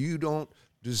where you don't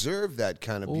deserve that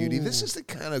kind of beauty. This is the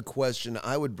kind of question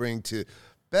I would bring to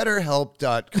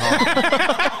BetterHelp.com.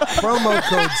 Promo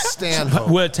code Stanhope.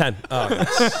 Word 10. Oh,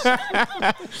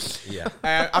 yeah.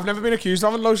 I've never been accused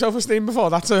of having low self-esteem before.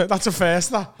 That's a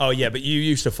first. That. Oh, yeah, but you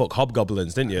used to fuck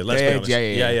hobgoblins, didn't you? Let's be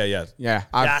honest. Yeah.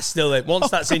 That's still it. Once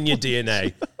that's in your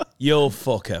DNA, you'll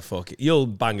fuck it. You'll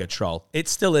bang a troll.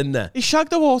 It's still in there. He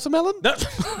shagged a watermelon. No.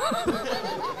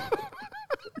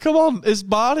 Come on, his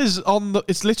bar is on the.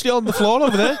 It's literally on the floor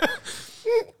over there.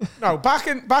 No, back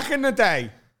in the day,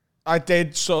 I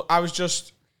did. So I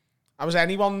was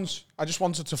anyone's. I just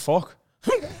wanted to fuck.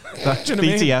 That's Do you know what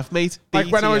I mean? BTF, mate.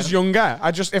 Like when I BTF. was younger,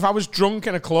 if I was drunk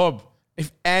in a club,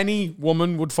 if any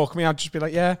woman would fuck me, I'd just be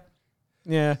like, yeah.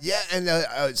 Yeah, and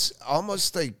it's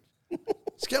almost like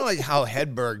it's kind of like how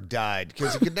Hedberg died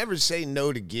because he could never say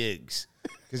no to gigs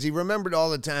because he remembered all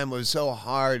the time it was so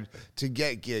hard to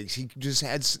get gigs. He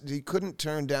couldn't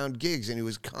turn down gigs, and he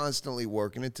was constantly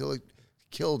working until it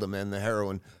killed him and the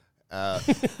heroin.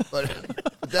 But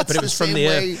that's it was the from same the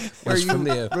air. way where It was from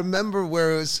the air. you remember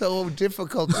where it was so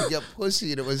difficult to get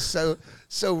pussy, and it was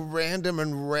so random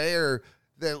and rare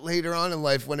that later on in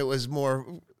life when it was more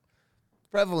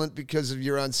prevalent because of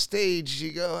you're on stage,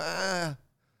 you go,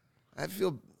 I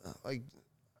feel like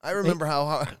I remember how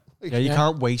hard. Yeah, you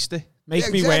can't waste it. Make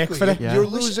me work for it. Yeah. You're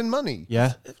losing money.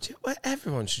 Yeah.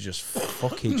 Everyone should just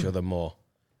fuck each other more,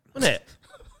 wouldn't it?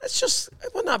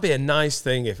 Wouldn't that be a nice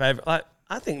thing if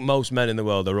I think most men in the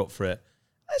world are up for it.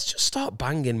 Let's just start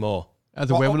banging more. Are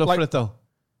the women up for it though?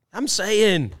 I'm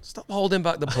saying, stop holding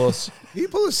back the puss.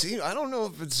 People have seen. I don't know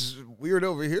if it's weird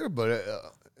over here, but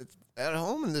at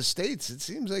home in the States, it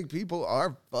seems like people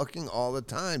are fucking all the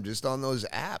time, just on those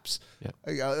apps. Yeah.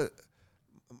 Like,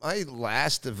 my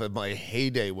last of my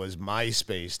heyday was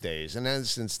MySpace days, and then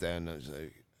since then, I was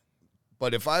like,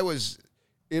 but if I was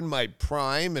in my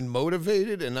prime and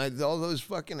motivated, and all those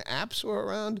fucking apps were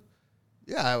around,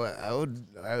 yeah, I would.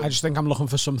 I just think I'm looking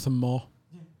for something more.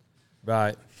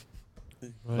 Right.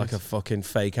 Like a fucking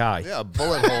fake eye. Yeah, a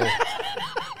bullet hole.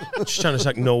 Just trying to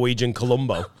say Norwegian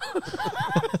Columbo.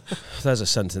 There's a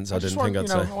sentence I didn't think I'd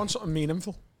say. I want something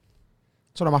meaningful.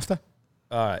 That's what I'm after.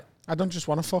 All right. I don't just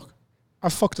want to fuck.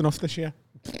 I've fucked enough this year.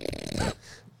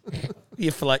 You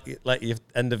feel like your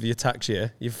end of your tax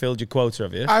year, you've filled your quota,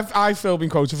 have you? I've filled my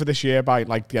quota for this year by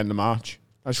like the end of March.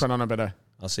 I just went on a bit of.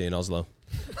 I'll see you in Oslo.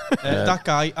 That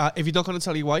guy, if you're not going to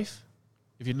tell your wife,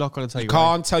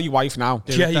 Can't tell your wife now.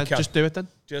 do Yeah, it you then. can. Just do it then.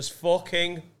 Just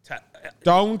fucking.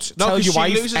 Don't No, tell because your she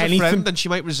wife loses a friend anything. and she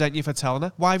might resent you for telling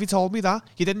her. Why have you told me that?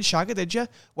 You didn't shag her, did you?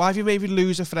 Why have you maybe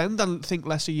lose a friend and think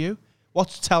less of you?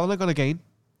 What's telling her going to gain?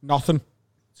 Nothing.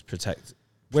 It's protect.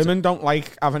 Women don't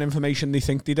like having information they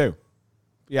think they do.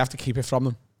 You have to keep it from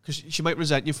them. Because she might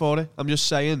resent you for it. I'm just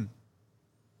saying.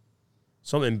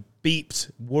 Something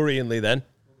beeped worryingly then.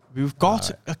 We've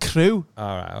got a crew.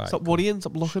 All right. Stop worrying,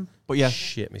 stop looking. But yeah,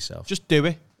 Shit myself. just do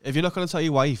it. If you're not going to tell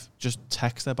your wife, just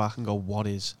text her back and go, what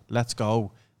is? Let's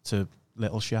go to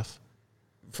Little Chef.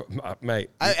 Mate.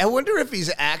 I wonder if he's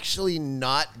actually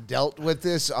not dealt with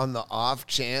this on the off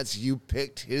chance you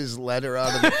picked his letter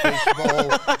out of the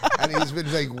fishbowl and he's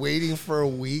been like waiting for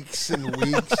weeks and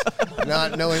weeks,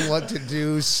 not knowing what to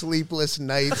do, sleepless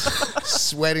nights,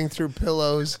 sweating through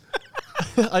pillows.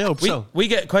 I hope so. We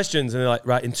get questions and they're like,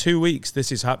 right, in 2 weeks,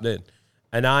 this is happening.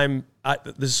 And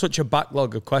there's such a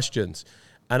backlog of questions.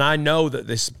 And I know that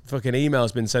this fucking email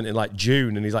has been sent in like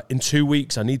June. And he's like, in 2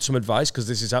 weeks, I need some advice because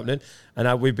this is happening.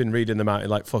 And we've been reading them out in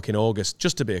like fucking August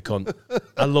just to be a cunt.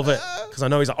 I love it. Because I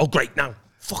know he's like, oh, great, now.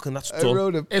 Fucking that's done. I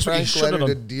wrote a It's what you prank should have letter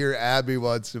to done. Dear Abby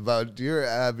once about Dear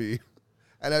Abby.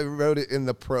 And I wrote it in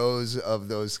the prose of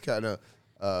those kind of,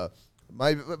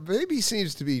 my baby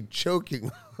seems to be choking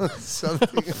on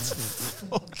something.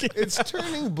 It's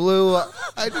turning blue.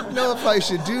 I didn't know if I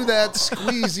should do that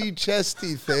squeezy,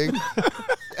 chesty thing.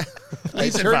 I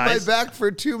turned my back for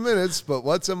 2 minutes, but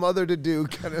what's a mother to do?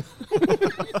 Kind of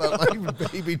about my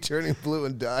baby turning blue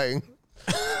and dying.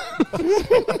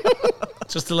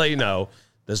 Just to let you know,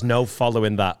 there's no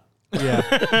following that.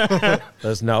 Yeah.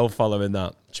 There's no following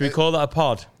that. Should we call that a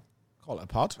pod? Call it a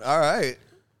pod. All right.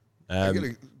 I'm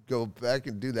going to go back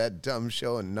and do that dumb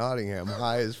show in Nottingham,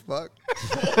 high as fuck.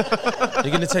 You're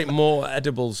going to take more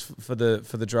edibles for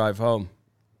the drive home.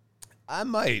 I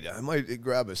might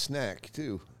grab a snack,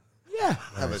 too. Yeah.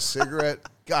 Have a cigarette.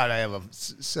 God, I have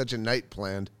such a night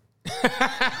planned.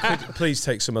 Please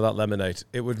take some of that lemonade.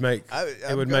 It would make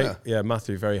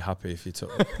Matthew very happy if you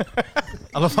took it.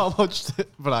 I love how much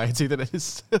variety there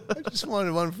is. I just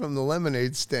wanted one from the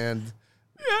lemonade stand.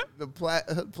 Yeah. The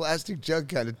plastic jug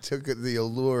kind of took the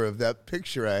allure of that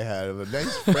picture I had of a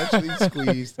nice freshly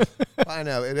squeezed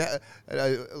pineapple. It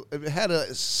had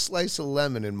a slice of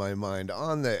lemon in my mind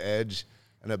on the edge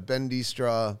and a bendy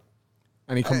straw.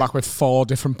 And he come back with 4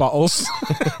 different bottles.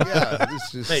 Yeah,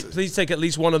 this is. Mate, please take at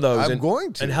least one of those. I'm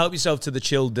going to. And help yourself to the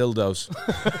chilled dildos.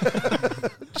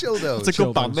 Childos. It's a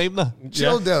good band name, though.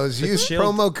 Childos. Use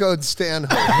chilled. promo code Stanhope.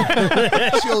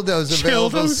 Childos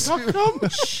available soon.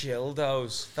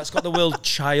 Childos. That's got the word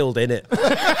child in it.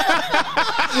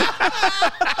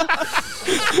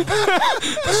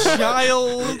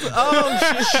 Child. Oh,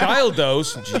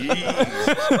 Childos. Jeez.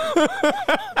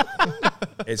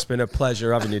 It's been a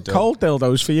pleasure having you, Doug. Cold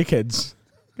dildos for your kids.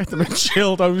 Get them at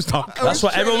childos.com. That's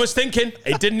what everyone was thinking.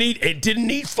 It didn't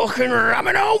need fucking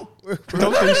ramming home.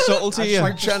 don't be subtle to you.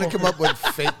 I'm trying to come up with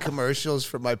fake commercials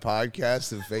for my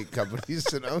podcast and fake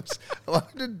companies. And I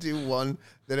wanted to do one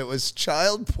that it was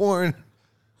child porn,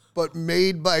 but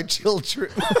made by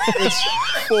children. It's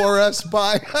for us,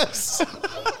 by us. There's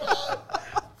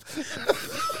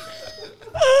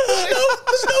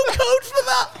no code for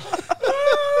that.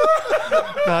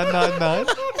 999.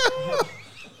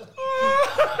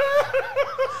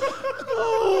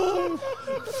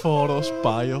 For us,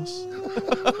 by us.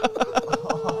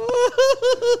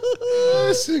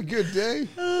 It's a good day.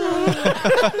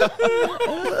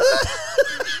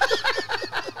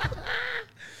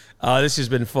 This has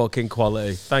been fucking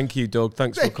quality. Thank you, Doug.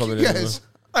 Thanks for coming in. Guys.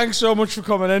 Thanks so much for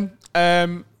coming in.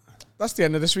 That's the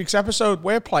end of this week's episode.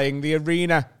 We're playing the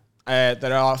arena.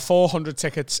 There are 400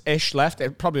 tickets-ish left.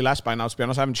 Probably less by now, to be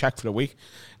honest. I haven't checked for a week.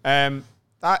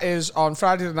 That is on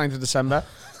Friday the 9th of December.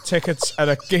 Tickets are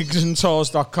at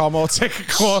gigsandtours.com or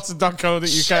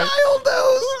ticketquarter.co.uk.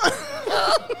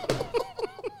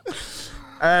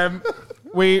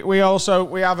 We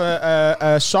have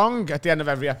a song at the end of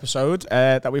every episode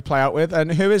that we play out with.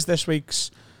 And who is this week's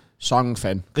song,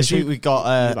 Finn? This week we got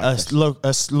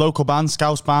a local band,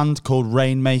 Scouse band called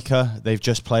Rainmaker. They've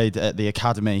just played at the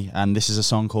Academy, and this is a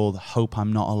song called Hope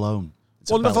I'm Not Alone.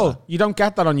 It's wonderful. You don't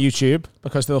get that on YouTube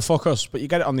because they'll fuck us, but you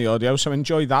get it on the audio, so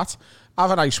enjoy that.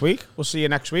 Have a nice week. We'll see you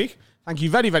next week. Thank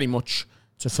you very, very much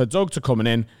for Doug to coming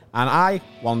in, and I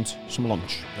want some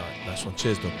lunch. Right, nice one.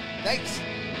 Cheers, Doug. Thanks.